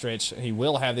the front stretch. He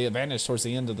will have the advantage towards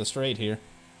the end of the straight here.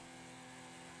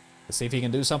 Let's see if he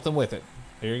can do something with it.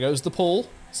 Here goes the pull.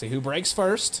 See who breaks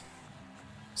first.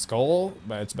 Skull,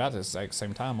 but it's about the exact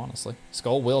same time, honestly.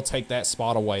 Skull will take that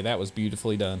spot away. That was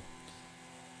beautifully done.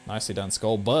 Nicely done,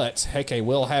 Skull. But Heke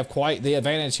will have quite the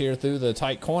advantage here through the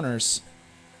tight corners.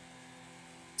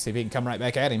 See if he can come right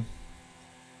back at him.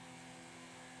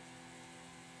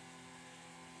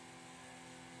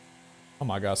 Oh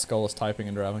my God, Skull is typing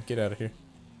and driving. Get out of here.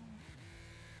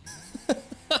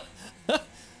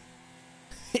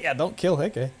 Yeah, don't kill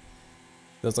Heke.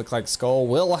 Does look like Skull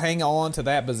will hang on to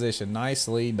that position.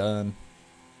 Nicely done.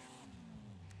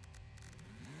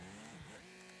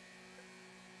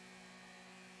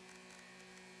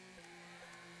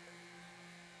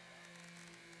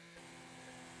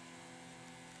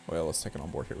 let's take it on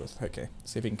board here with okay.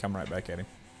 See if he can come right back at him.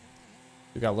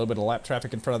 We got a little bit of lap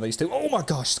traffic in front of these two. Oh my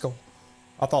gosh, Skull.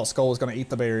 I thought Skull was going to eat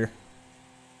the barrier.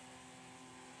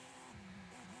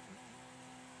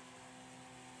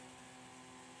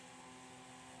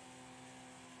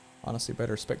 Honestly,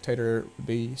 better spectator would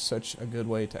be such a good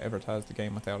way to advertise the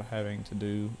game without having to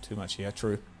do too much. Yeah,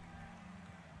 true.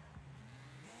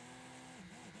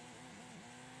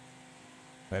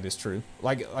 That is true.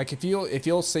 Like if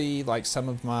you'll see like some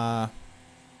of my,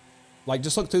 like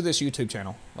just look through this YouTube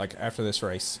channel like after this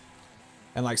race,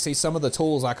 and like see some of the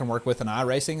tools I can work with in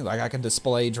iRacing. Like I can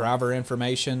display driver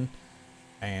information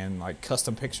and like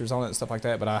custom pictures on it and stuff like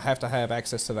that. But I have to have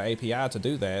access to the API to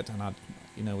do that,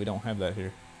 and we don't have that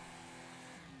here.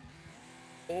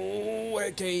 Oh,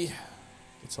 okay.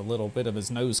 Gets a little bit of his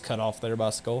nose cut off there by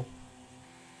Skull.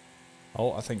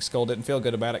 Oh, I think Skull didn't feel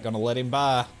good about it. Gonna let him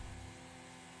by.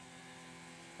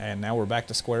 And now we're back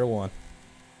to square one.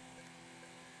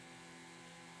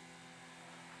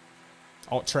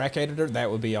 Oh, track editor,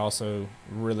 that would be also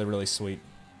really, really sweet.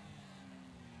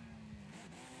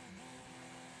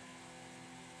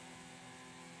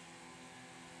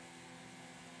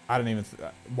 I didn't even,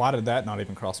 why did that not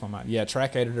even cross my mind? Yeah,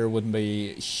 track editor wouldn't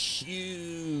be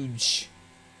huge.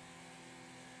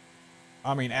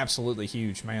 I mean, absolutely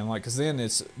huge, man. Like, cause then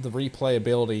it's the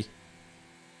replayability.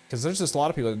 Because there's just a lot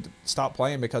of people that stop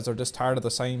playing because they're just tired of the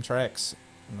same tracks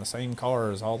and the same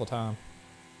cars all the time.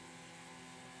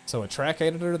 So a track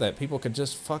editor that people could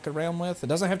just fuck around with, it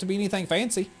doesn't have to be anything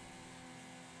fancy.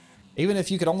 Even if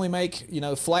you could only make, you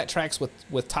know, flat tracks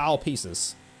with tile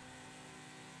pieces.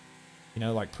 You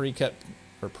know, like pre-cut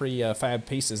or pre-fab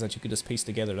pieces that you could just piece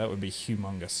together, that would be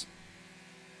humongous.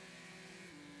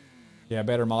 Yeah,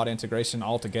 better mod integration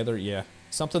altogether, yeah.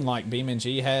 Something like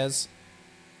BeamNG has.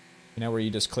 You know, where you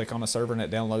just click on a server and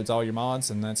it downloads all your mods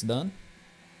and that's done?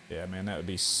 Yeah, man, that would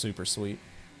be super sweet.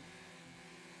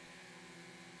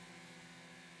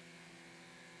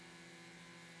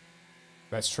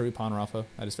 That's true, Ponrafo.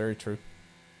 That is very true.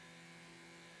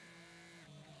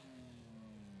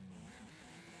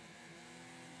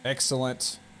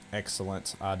 Excellent,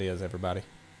 excellent ideas, everybody.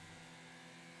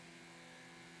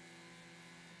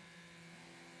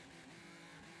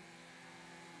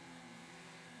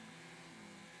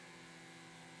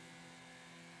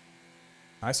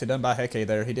 Nicely done by Heke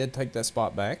there. He did take that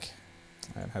spot back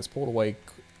and has pulled away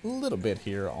a little bit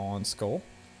here on Skull.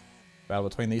 Battle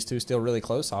between these two still really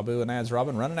close. Abu and Ads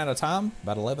Robin running out of time.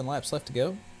 About 11 laps left to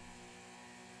go.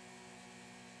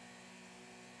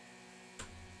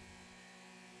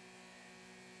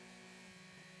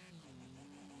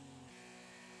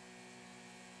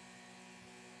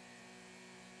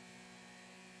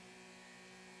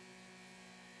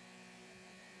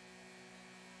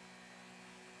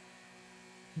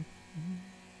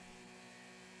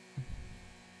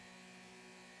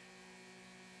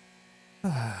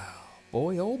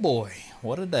 Boy, oh boy,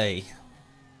 what a day.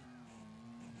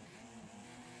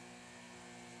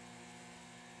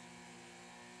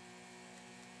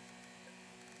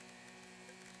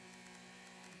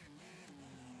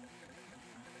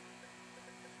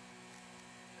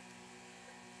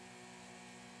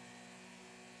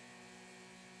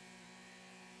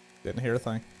 Didn't hear a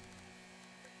thing.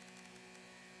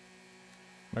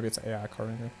 Maybe it's an AI car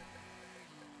in here.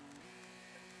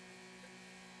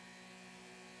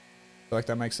 I feel like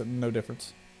that makes it no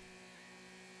difference.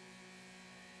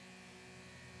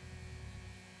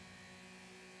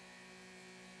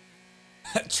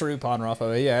 True,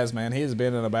 Ponrafo. He has, man. He has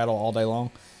been in a battle all day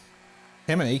long.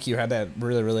 Him and EQ had that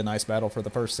really, really nice battle for the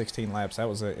first 16 laps. That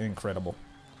was incredible.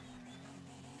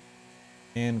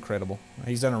 Incredible.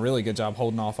 He's done a really good job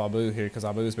holding off Abu here because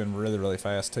Abu's been really, really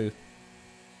fast too.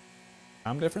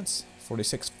 Time difference?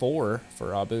 46.4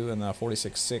 for Abu and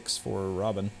 46.6 for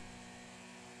Robin.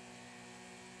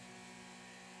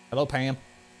 Hello, Pam.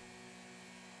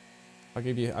 I'll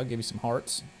give you some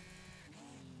hearts.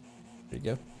 There you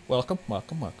go. Welcome,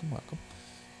 welcome, welcome, welcome.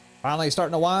 Finally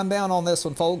starting to wind down on this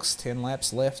one, folks. 10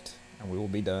 laps left, and we will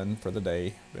be done for the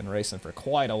day. Been racing for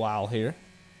quite a while here.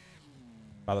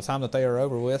 By the time that they are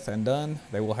over with and done,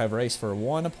 they will have raced for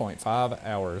 1.5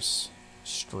 hours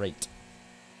straight.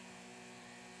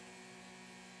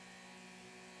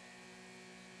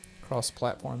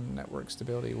 Cross-platform network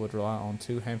stability would rely on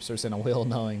 2 hamsters and a wheel,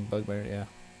 knowing Bugbear, yeah.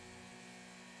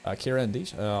 Kira and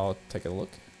Deej, I'll take a look.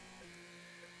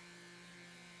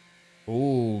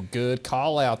 Ooh, good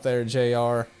call out there,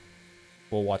 JR.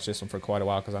 We'll watch this one for quite a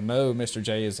while because I know Mr.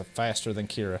 J is faster than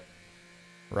Kira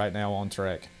right now on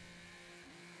track.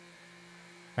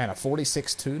 Man, a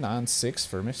 46.296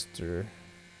 for Mr.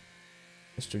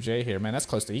 J here. Man, that's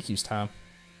close to EQ's time.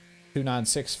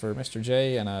 296 for Mr.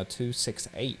 J and a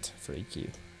 268 for EQ.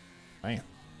 Man.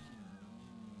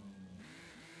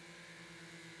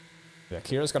 Yeah,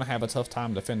 Kira's going to have a tough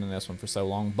time defending this one for so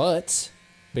long, but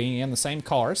being in the same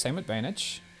car, same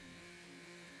advantage,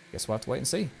 guess we'll have to wait and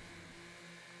see.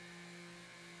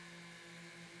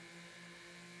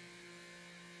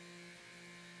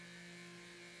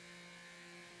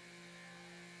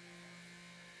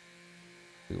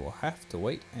 We will have to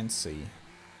wait and see.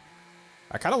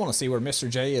 I kind of want to see where Mr.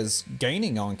 J is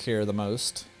gaining on Kira the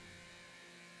most.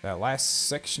 That last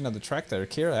section of the track there,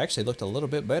 Kira actually looked a little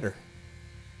bit better.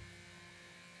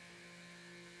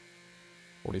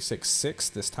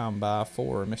 46.6 this time by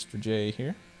for Mr. J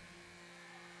here.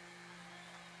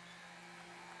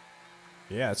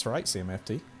 Yeah, that's right, CMFT.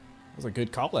 That was a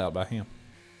good call out by him.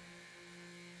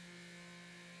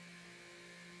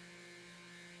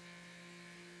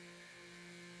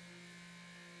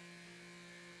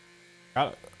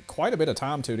 Got quite a bit of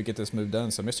time too to get this move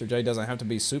done, so Mr. J doesn't have to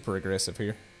be super aggressive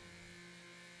here.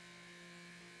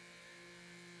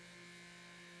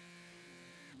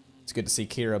 It's good to see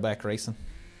Kira back racing.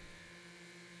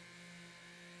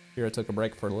 Kira took a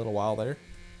break for a little while there.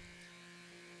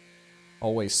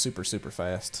 Always super, super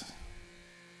fast.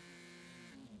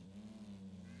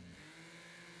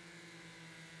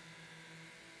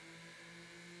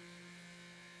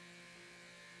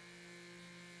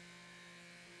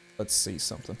 Let's see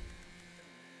something.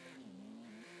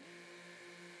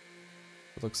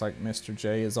 It looks like Mr.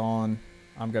 J is on,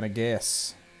 I'm gonna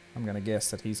guess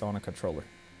that he's on a controller.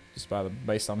 Just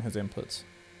based on his inputs. Let's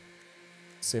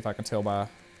see if I can tell by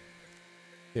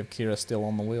if Kira's still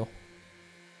on the wheel.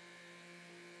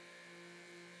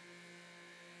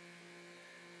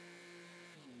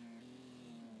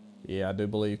 Yeah, I do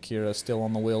believe Kira's still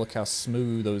on the wheel. Look how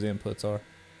smooth those inputs are.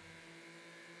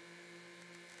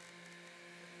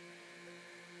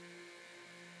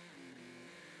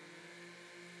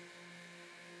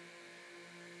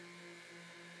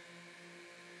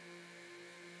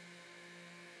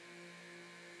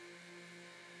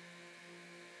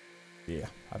 Yeah,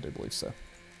 I do believe so.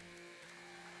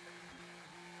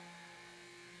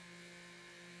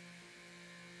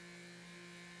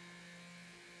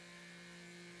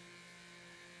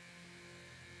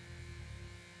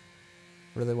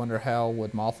 Really wonder how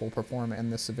would Moffel perform in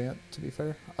this event, to be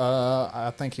fair.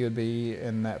 I think he would be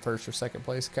in that first or second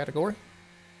place category.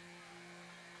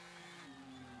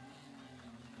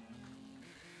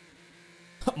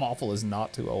 Moffel is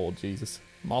not too old, Jesus.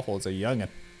 Moffel is a youngin'.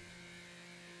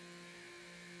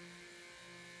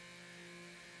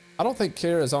 I don't think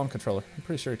Kira is on controller. I'm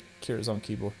pretty sure Kira is on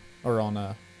keyboard or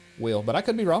on wheel, but I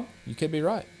could be wrong. You could be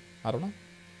right. I don't know.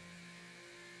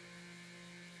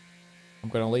 I'm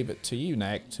going to leave it to you,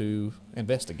 Knack, to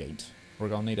investigate. We're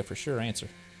going to need a for sure answer.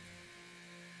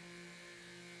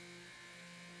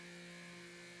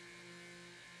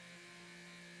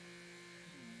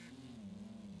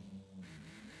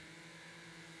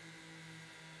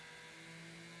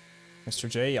 Mr.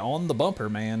 J on the bumper,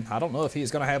 man. I don't know if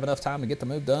he's going to have enough time to get the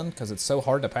move done because it's so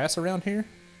hard to pass around here.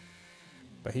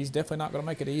 But he's definitely not going to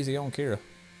make it easy on Kira.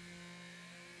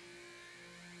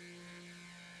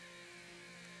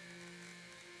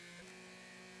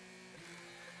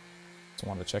 Just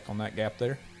wanted to check on that gap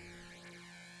there.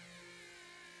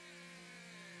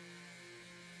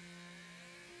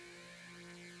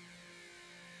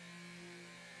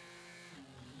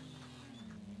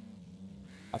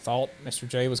 I thought Mr.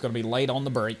 J was going to be late on the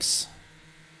brakes.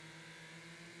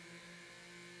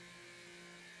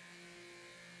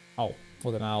 Oh,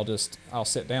 well then I'll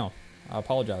sit down. I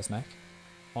apologize, Knack.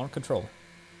 On controller.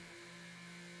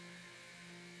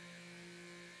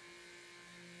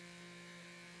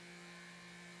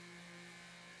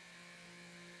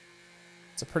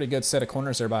 It's a pretty good set of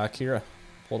corners there by Akira.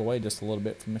 Pulled away just a little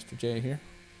bit from Mr. J here.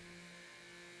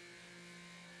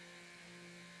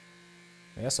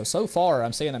 Yeah, so far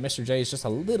I'm seeing that Mr. J is just a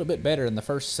little bit better in the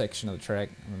first section of the track,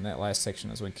 and that last section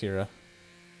is when Kira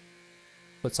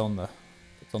puts on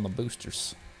the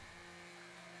boosters.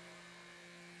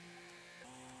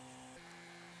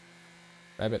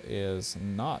 Rabbit is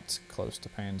not close to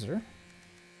Panzer.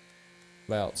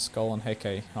 About Skull and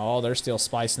Heke. Oh, they're still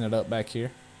spicing it up back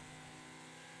here.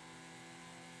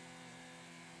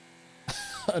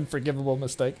 Unforgivable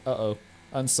mistake. Uh-oh.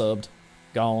 Unsubbed.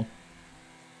 Gone.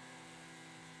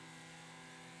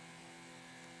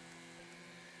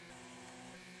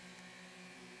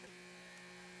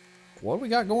 What do we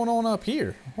got going on up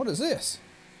here? What is this?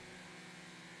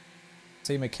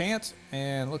 See McKant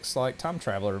and looks like Time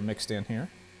Traveler mixed in here.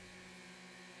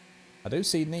 I do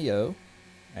see Neo.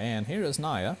 And here is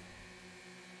Naya.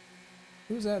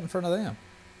 Who's that in front of them?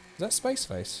 Is that Space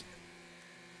Face?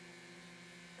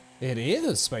 It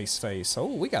is Space Face. Oh,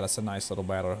 we got us a nice little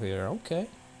battle here. Okay.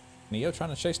 Neo trying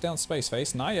to chase down Space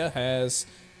Face. Naya has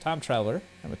Time Traveler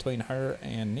in between her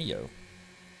and Neo.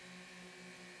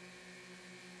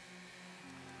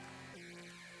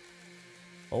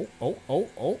 Oh, oh, oh,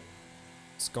 oh.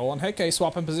 Skull and Heke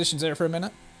swapping positions there for a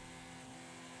minute.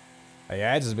 Hey,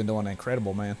 Ads has been doing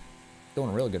incredible, man. Doing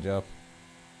a really good job.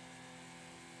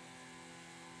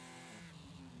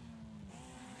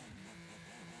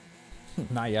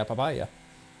 Naya papaya.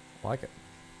 Like it.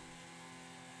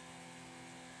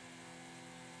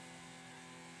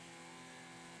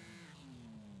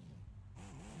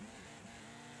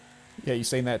 Yeah, you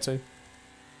seen that too?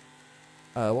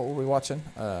 What were we watching?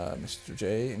 Mr.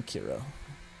 J and Kira.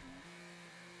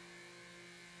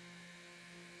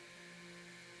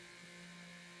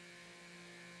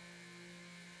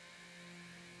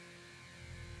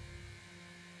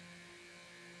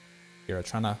 Kira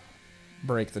trying to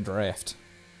break the draft.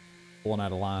 Pulling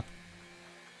out of line.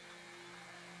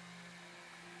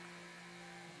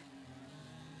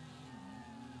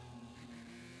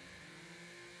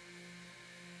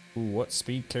 Ooh, what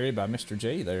speed carry by Mr.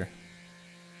 J there.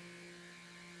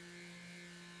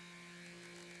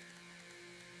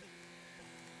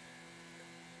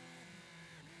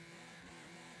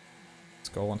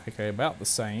 Skull and Heke about the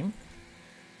same.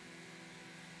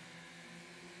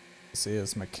 This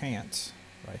is McKant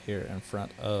right here in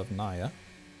front of Naya.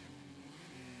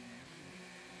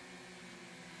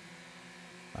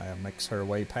 Naya makes her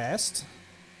way past.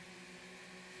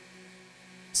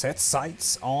 Sets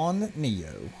sights on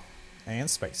Neo and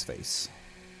Space Face.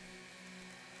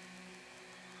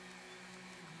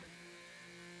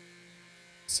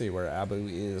 See where Abu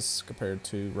is compared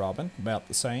to Robin. About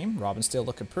the same. Robin still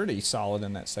looking pretty solid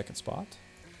in that second spot.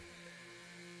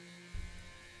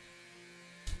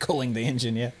 Cooling the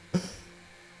engine, yeah.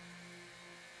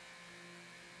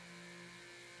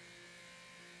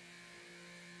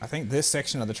 I think this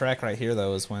section of the track right here,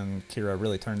 though, is when Kira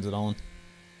really turns it on.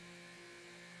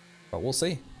 But we'll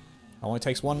see. Only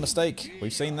takes one mistake.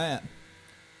 We've seen that.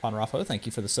 Ponrafo, thank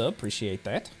you for the sub. Appreciate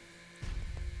that.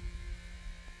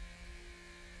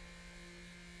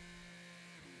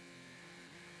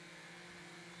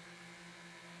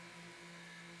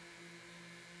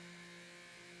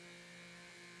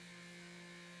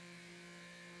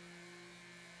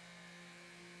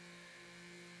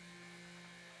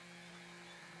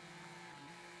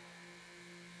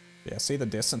 Yeah, see the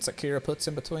distance that Kira puts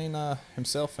in between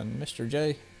himself and Mr.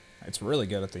 J? It's really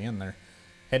good at the end there.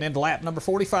 Heading into lap number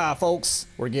 45, folks.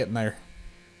 We're getting there.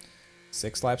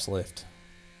 6 laps left.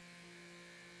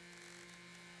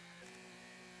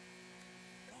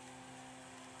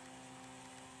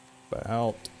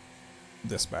 About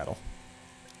this battle.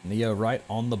 Neo right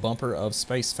on the bumper of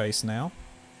Space Face now.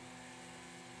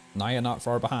 Naya not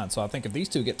far behind, so I think if these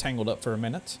two get tangled up for a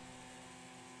minute,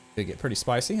 they get pretty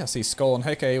spicy. I see Skull and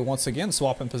Heke once again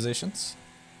swapping positions.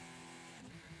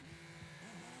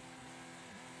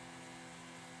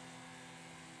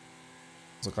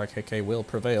 Looks like Heke will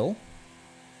prevail.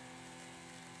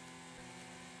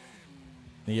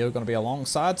 Neo going to be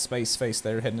alongside Space Face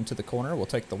there heading into the corner. We'll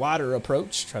take the wider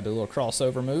approach. Try to do a little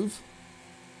crossover move.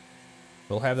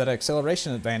 We'll have that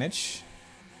acceleration advantage.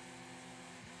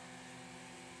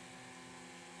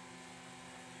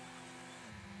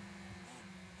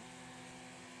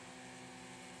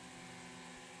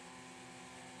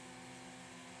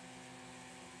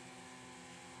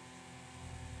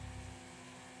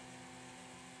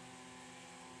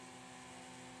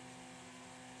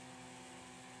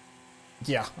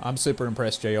 Yeah, I'm super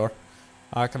impressed, JR.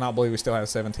 I cannot believe we still have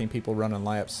 17 people running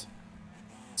laps.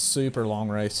 Super long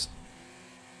race.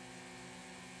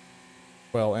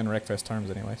 Well, in Wreckfest terms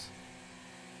anyways.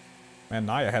 Man,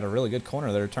 Naya had a really good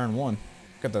corner there, turn 1.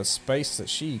 Look at the space that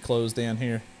she closed in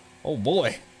here. Oh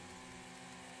boy.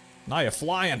 Naya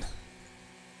flying.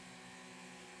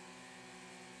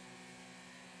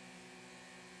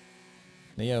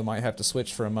 Neo might have to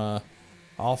switch from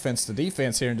offense to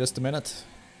defense here in just a minute.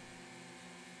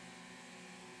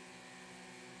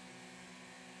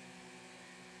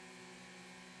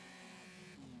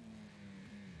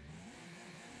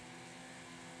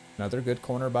 Another good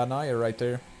corner by Naya right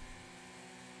there.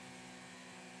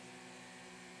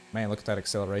 Man, look at that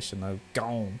acceleration though.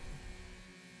 Gone.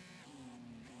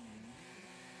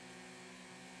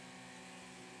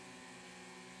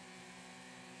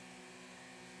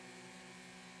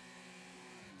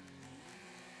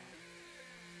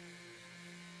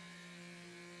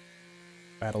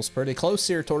 Battle's pretty close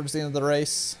here towards the end of the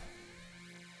race.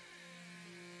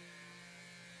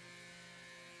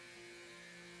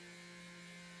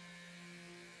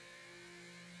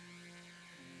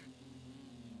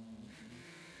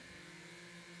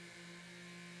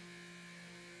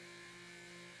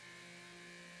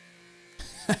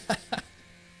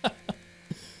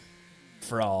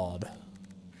 Fraud.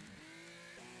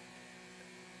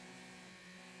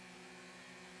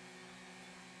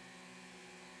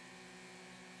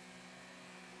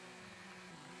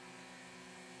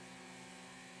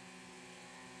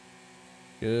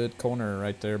 Good corner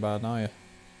right there by Naya.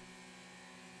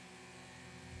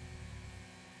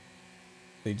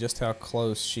 See just how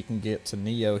close she can get to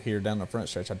Neo here down the front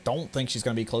stretch. I don't think she's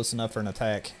going to be close enough for an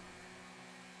attack.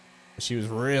 She was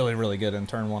really, really good in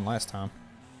turn 1 last time.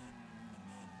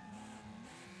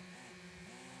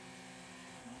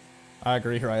 I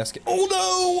agree, her ass. Oh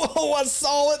no! Oh, I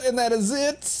saw it, and that is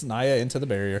it. Naya into the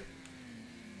barrier.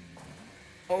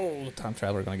 Oh, time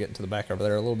traveler going to get into the back over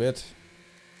there a little bit.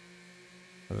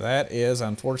 That is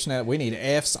unfortunate. We need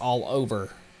Fs all over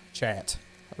chat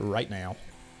right now.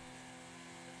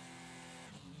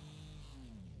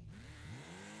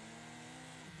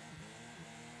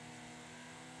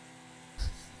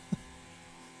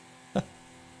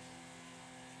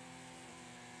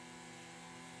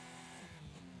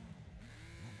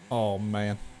 Oh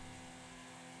man.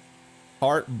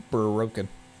 Heartbroken.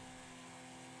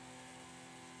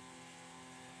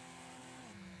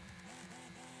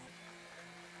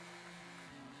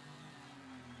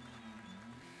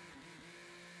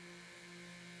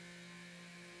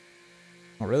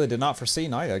 I really did not foresee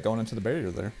Naya going into the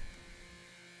barrier there.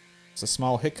 It's a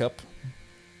small hiccup.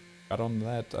 Got on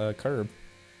that curb.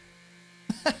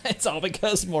 It's all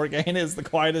because Morgana is the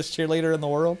quietest cheerleader in the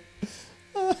world.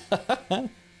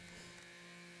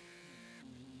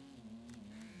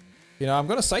 You know, I'm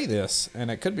going to say this, and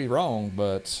it could be wrong,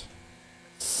 but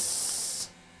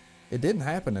it didn't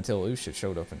happen until Usha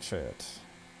showed up in chat.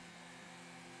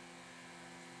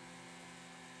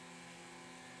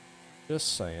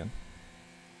 Just saying.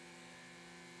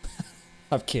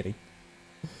 I'm kidding.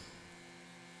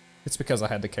 It's because I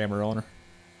had the camera on her.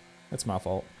 It's my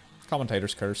fault.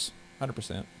 Commentator's curse.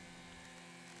 100%.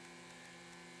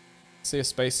 See if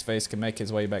Space Face can make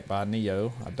his way back by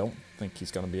Neo. I don't think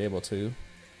he's going to be able to.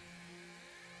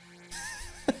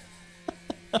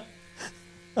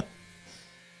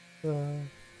 I'm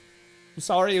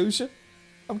sorry, Usha.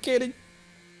 I'm kidding.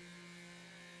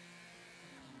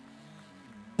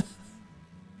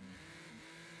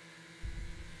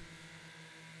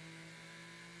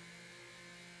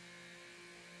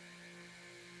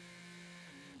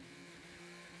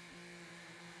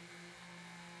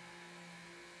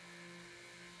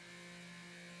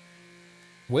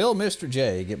 Will Mr.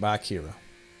 J get by Kira?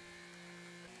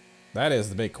 That is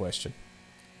the big question.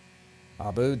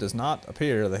 Abu does not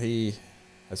appear that he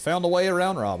has found a way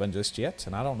around Robin just yet,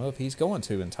 and I don't know if he's going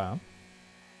to in time.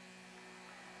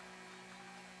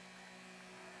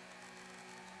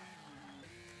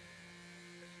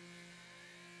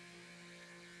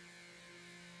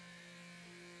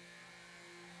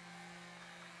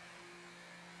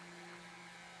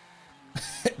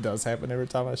 It does happen every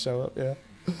time I show up, yeah.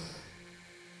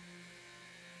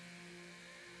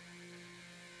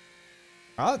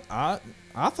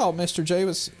 I thought Mr. J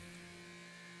was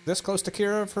this close to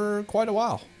Kira for quite a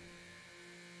while.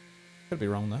 Could be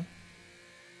wrong though.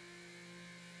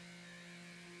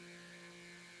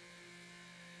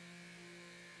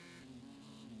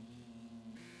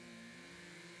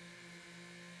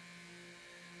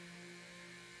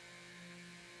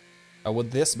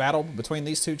 Would this battle between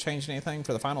these two change anything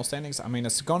for the final standings? I mean,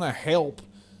 it's going to help,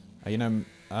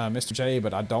 Mr. J,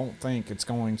 but I don't think it's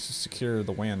going to secure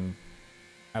the win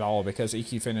at all because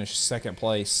EQ finished second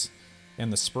place in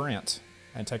the sprint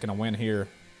and taking a win here,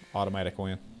 automatic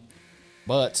win.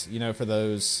 But, you know, for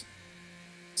those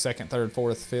second, third,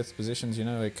 fourth, fifth positions, you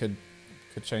know, it could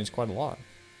change quite a lot.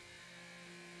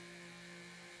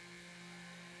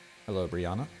 Hello,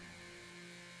 Brianna.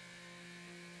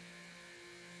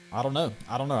 I don't know.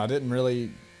 I didn't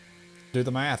really do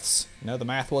the maths. You know, the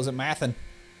math wasn't mathing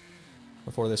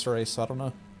before this race, so I don't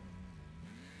know.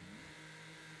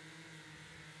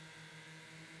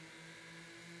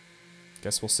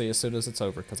 Guess we'll see as soon as it's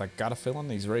over, because I got a feeling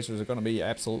these racers are going to be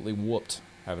absolutely whooped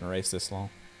having a race this long.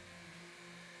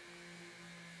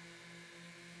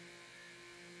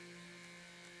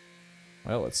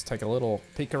 Well, let's take a little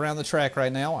peek around the track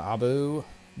right now. Abu,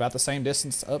 about the same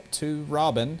distance up to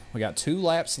Robin. We got 2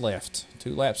 laps left.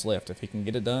 2 laps left. If he can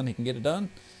get it done, he can get it done.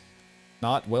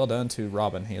 Not well done to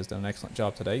Robin. He has done an excellent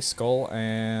job today. Skull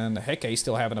and Heke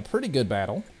still having a pretty good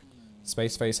battle.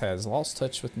 Spaceface has lost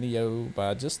touch with Neo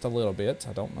by just a little bit.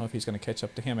 I don't know if he's going to catch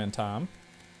up to him in time.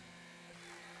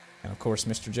 And of course,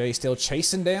 Mr. J still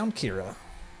chasing down Kira.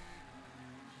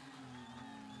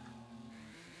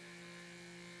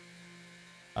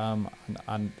 I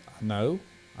know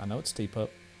it's T-Pup.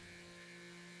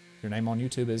 Your name on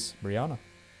YouTube is Brianna.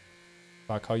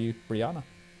 So I call you Brianna.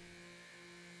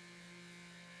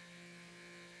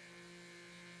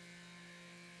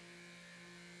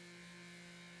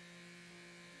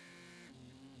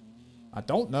 I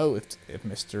don't know if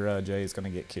Mr. J is going to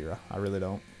get Kira. I really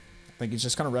don't. I think he's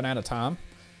just going to run out of time.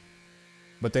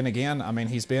 But then again, I mean,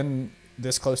 he's been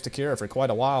this close to Kira for quite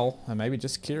a while, and maybe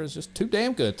just Kira's just too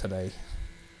damn good today.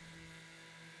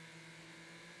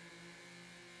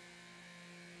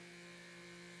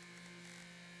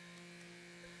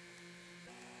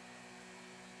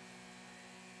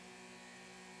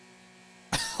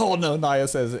 Oh no, Naya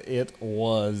says it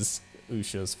was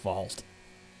Usha's fault.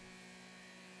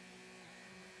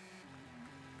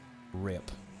 Rip.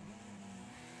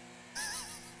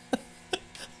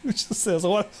 Usha says,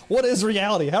 what is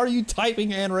reality? How are you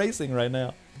typing and racing right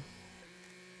now?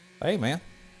 Hey man.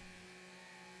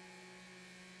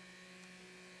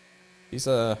 She's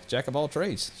a jack of all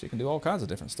trades. She can do all kinds of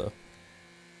different stuff.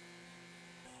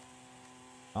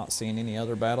 Not seeing any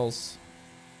other battles.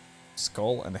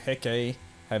 Skull and Heke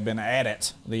have been at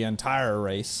it the entire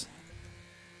race.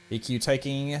 EQ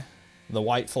taking the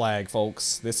white flag,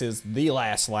 folks. This is the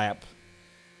last lap.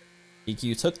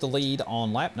 EQ took the lead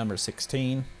on lap number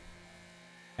 16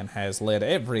 and has led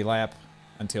every lap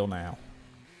until now.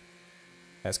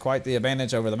 Has quite the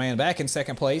advantage over the man back in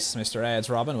second place, Mr. Ads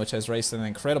Robin, which has raced an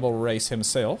incredible race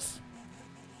himself.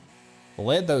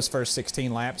 Led those first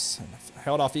 16 laps,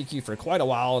 held off EQ for quite a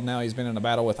while, and now he's been in a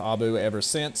battle with Abu ever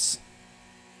since.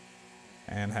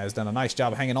 And has done a nice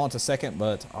job hanging on to second,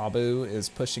 but Abu is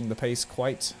pushing the pace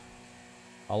quite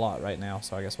a lot right now,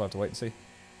 so I guess we'll have to wait and see.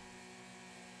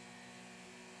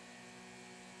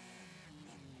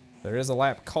 There is a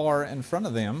lap car in front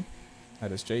of them.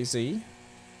 That is JZ.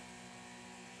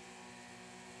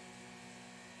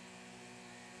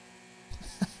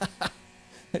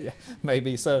 Yeah,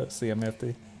 maybe so,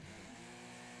 CMFT.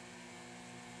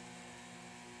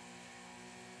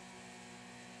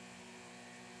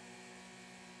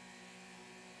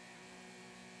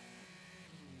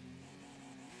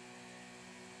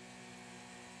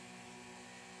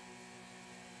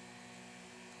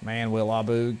 Man, will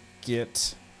Abu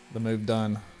get the move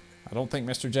done? I don't think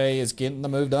Mr. J is getting the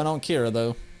move done on Kira,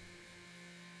 though.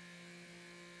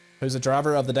 Who's the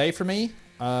driver of the day for me?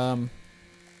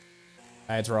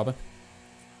 Ads Robin.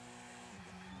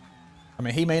 I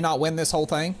mean, he may not win this whole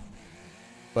thing,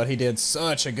 but he did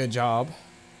such a good job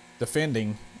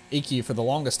defending EQ for the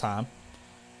longest time.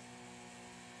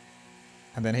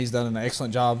 And then he's done an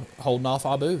excellent job holding off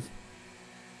Abu.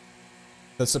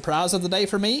 The surprise of the day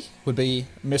for me would be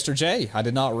Mr. J. I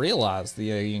did not realize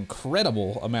the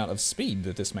incredible amount of speed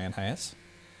that this man has.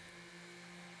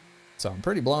 So I'm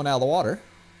pretty blown out of the water.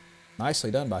 Nicely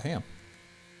done by him.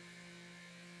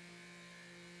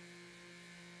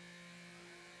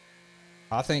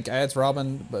 I think Ads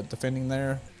Robin, but defending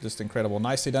there, just incredible.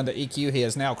 Nicely done to EQ. He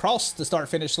has now crossed the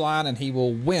start-finish line, and he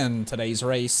will win today's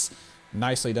race.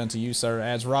 Nicely done to you, sir.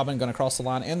 Ads Robin going to cross the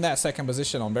line in that second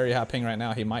position on very high ping right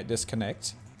now. He might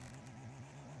disconnect.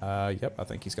 Yep, I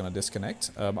think he's going to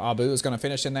disconnect. Abu is going to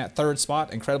finish in that third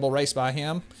spot. Incredible race by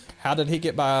him. How did he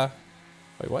get by...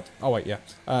 Wait, what? Oh, wait, yeah.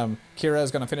 Kira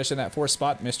is going to finish in that fourth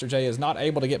spot. Mr. J is not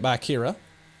able to get by Kira.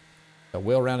 So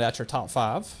we'll round out your top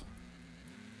 5.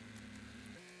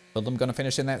 Hoodlum going to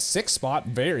finish in that 6th spot.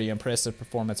 Very impressive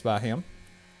performance by him.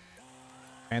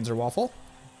 Panzer Waffle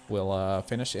will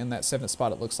finish in that 7th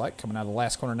spot, it looks like. Coming out of the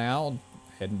last corner now.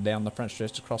 Heading down the front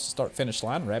stretch across the start-finish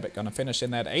line. Rabbit going to finish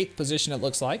in that 8th position, it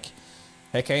looks like.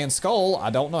 Heke and Skull, I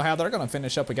don't know how they're going to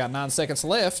finish up. We got 9 seconds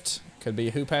left. Could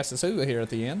be who passes who here at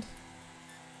the end.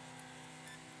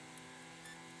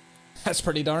 That's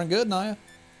pretty darn good, Naya.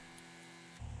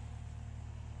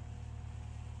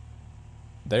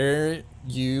 There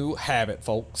you have it,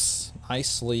 folks.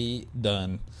 Nicely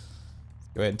done.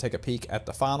 Go ahead and take a peek at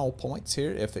the final points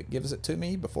here, if it gives it to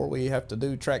me, before we have to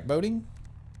do track voting.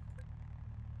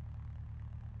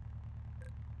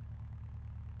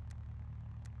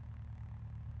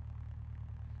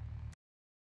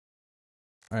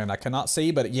 And I cannot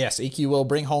see, but yes, EQ will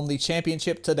bring home the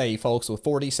championship today, folks, with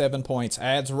 47 points.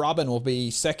 Ads Robin will be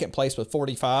 2nd place with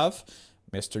 45.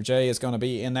 Mr. J is going to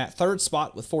be in that 3rd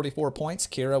spot with 44 points.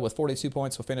 Kira with 42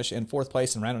 points will finish in 4th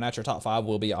place, and rounding out your top 5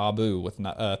 will be Abu with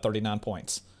 39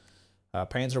 points.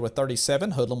 Panzer with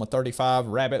 37, Hoodlum with 35,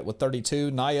 Rabbit with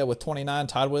 32, Naya with 29,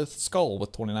 tied with Skull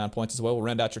with 29 points as well. We'll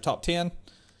round out your top 10.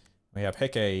 We have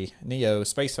Heke, Neo,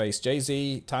 Spaceface,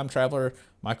 Jay-Z, Time Traveler,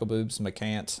 Michael Boobs,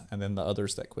 McKant, and then the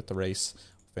others that quit the race.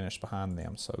 finish behind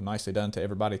them. So nicely done to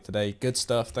everybody today. Good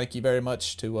stuff. Thank you very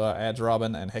much to Ads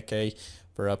Robin and Heke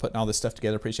for putting all this stuff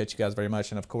together. Appreciate you guys very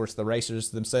much. And of course, the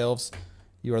racers themselves,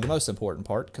 you are the most important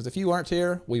part, because if you weren't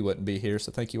here, we wouldn't be here.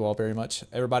 So thank you all very much.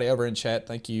 Everybody over in chat,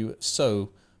 thank you so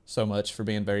much for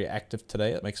being very active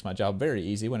today. It makes my job very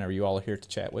easy whenever you all are here to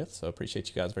chat with. So appreciate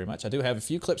you guys very much. I do have a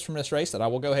few clips from this race that I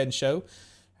will go ahead and show.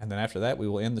 And then after that, we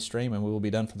will end the stream and we will be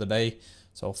done for the day.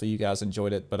 So hopefully you guys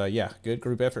enjoyed it. But yeah, good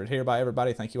group effort here by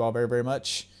everybody. Thank you all very, very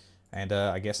much. And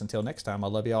I guess until next time, I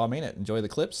love you all. I mean it. Enjoy the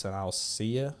clips, and I'll see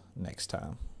you next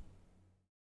time.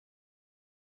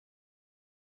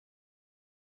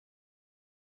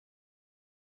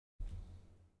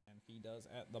 And he does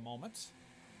at the moment.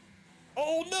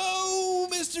 Oh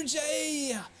no, Mr.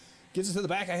 J! Gets it to the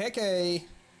back of Heke.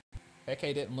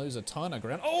 Heke didn't lose a ton of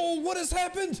ground. Oh, what has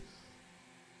happened?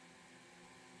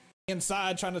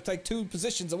 Inside, trying to take 2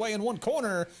 positions away in one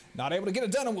corner. Not able to get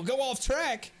it done and will go off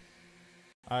track.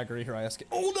 I agree here, I ask it.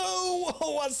 Oh no!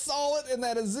 Oh, I saw it, and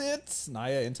that is it.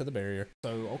 Naya into the barrier.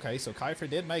 So, okay, so Kiefer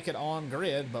did make it on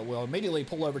grid, but will immediately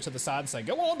pull over to the side and say,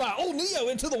 go on by. Oh, Neo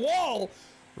into the wall.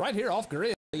 Right here off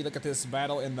grid. You look at this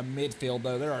battle in the midfield,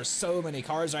 though. There are so many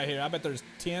cars right here. I bet there's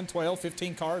 10, 12,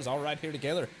 15 cars all right here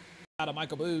together. Out of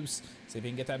Michael Boobs. See if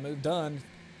he can get that move done.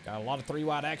 Got a lot of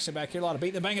 3-wide action back here. A lot of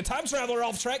beating and banging. Time Traveler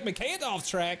off track. McKant off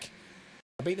track.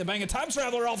 Beating and banging. Time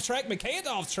Traveler off track. McKant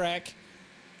off track.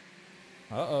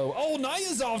 Uh-oh. Oh,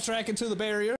 Naya's off track into the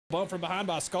barrier. Bump from behind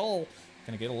by Skull.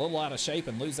 Gonna get a little out of shape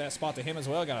and lose that spot to him as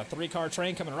well. Got a 3-car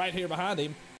train coming right here behind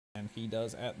him. And he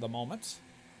does at the moment.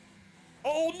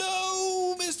 Oh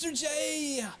no, Mr.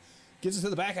 J! Gives it to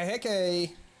the back of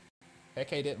Heke.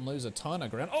 Heke didn't lose a ton of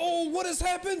ground. Oh, what has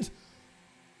happened?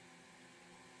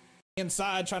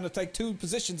 Inside, trying to take 2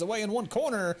 positions away in one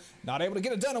corner. Not able to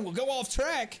get it done and will go off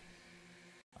track.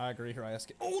 I agree here, I ask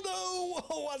it. Oh no!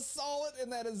 Oh, I saw it,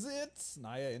 and that is it.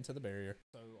 Naya into the barrier.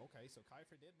 So, okay, so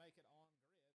Kiefer did make it on.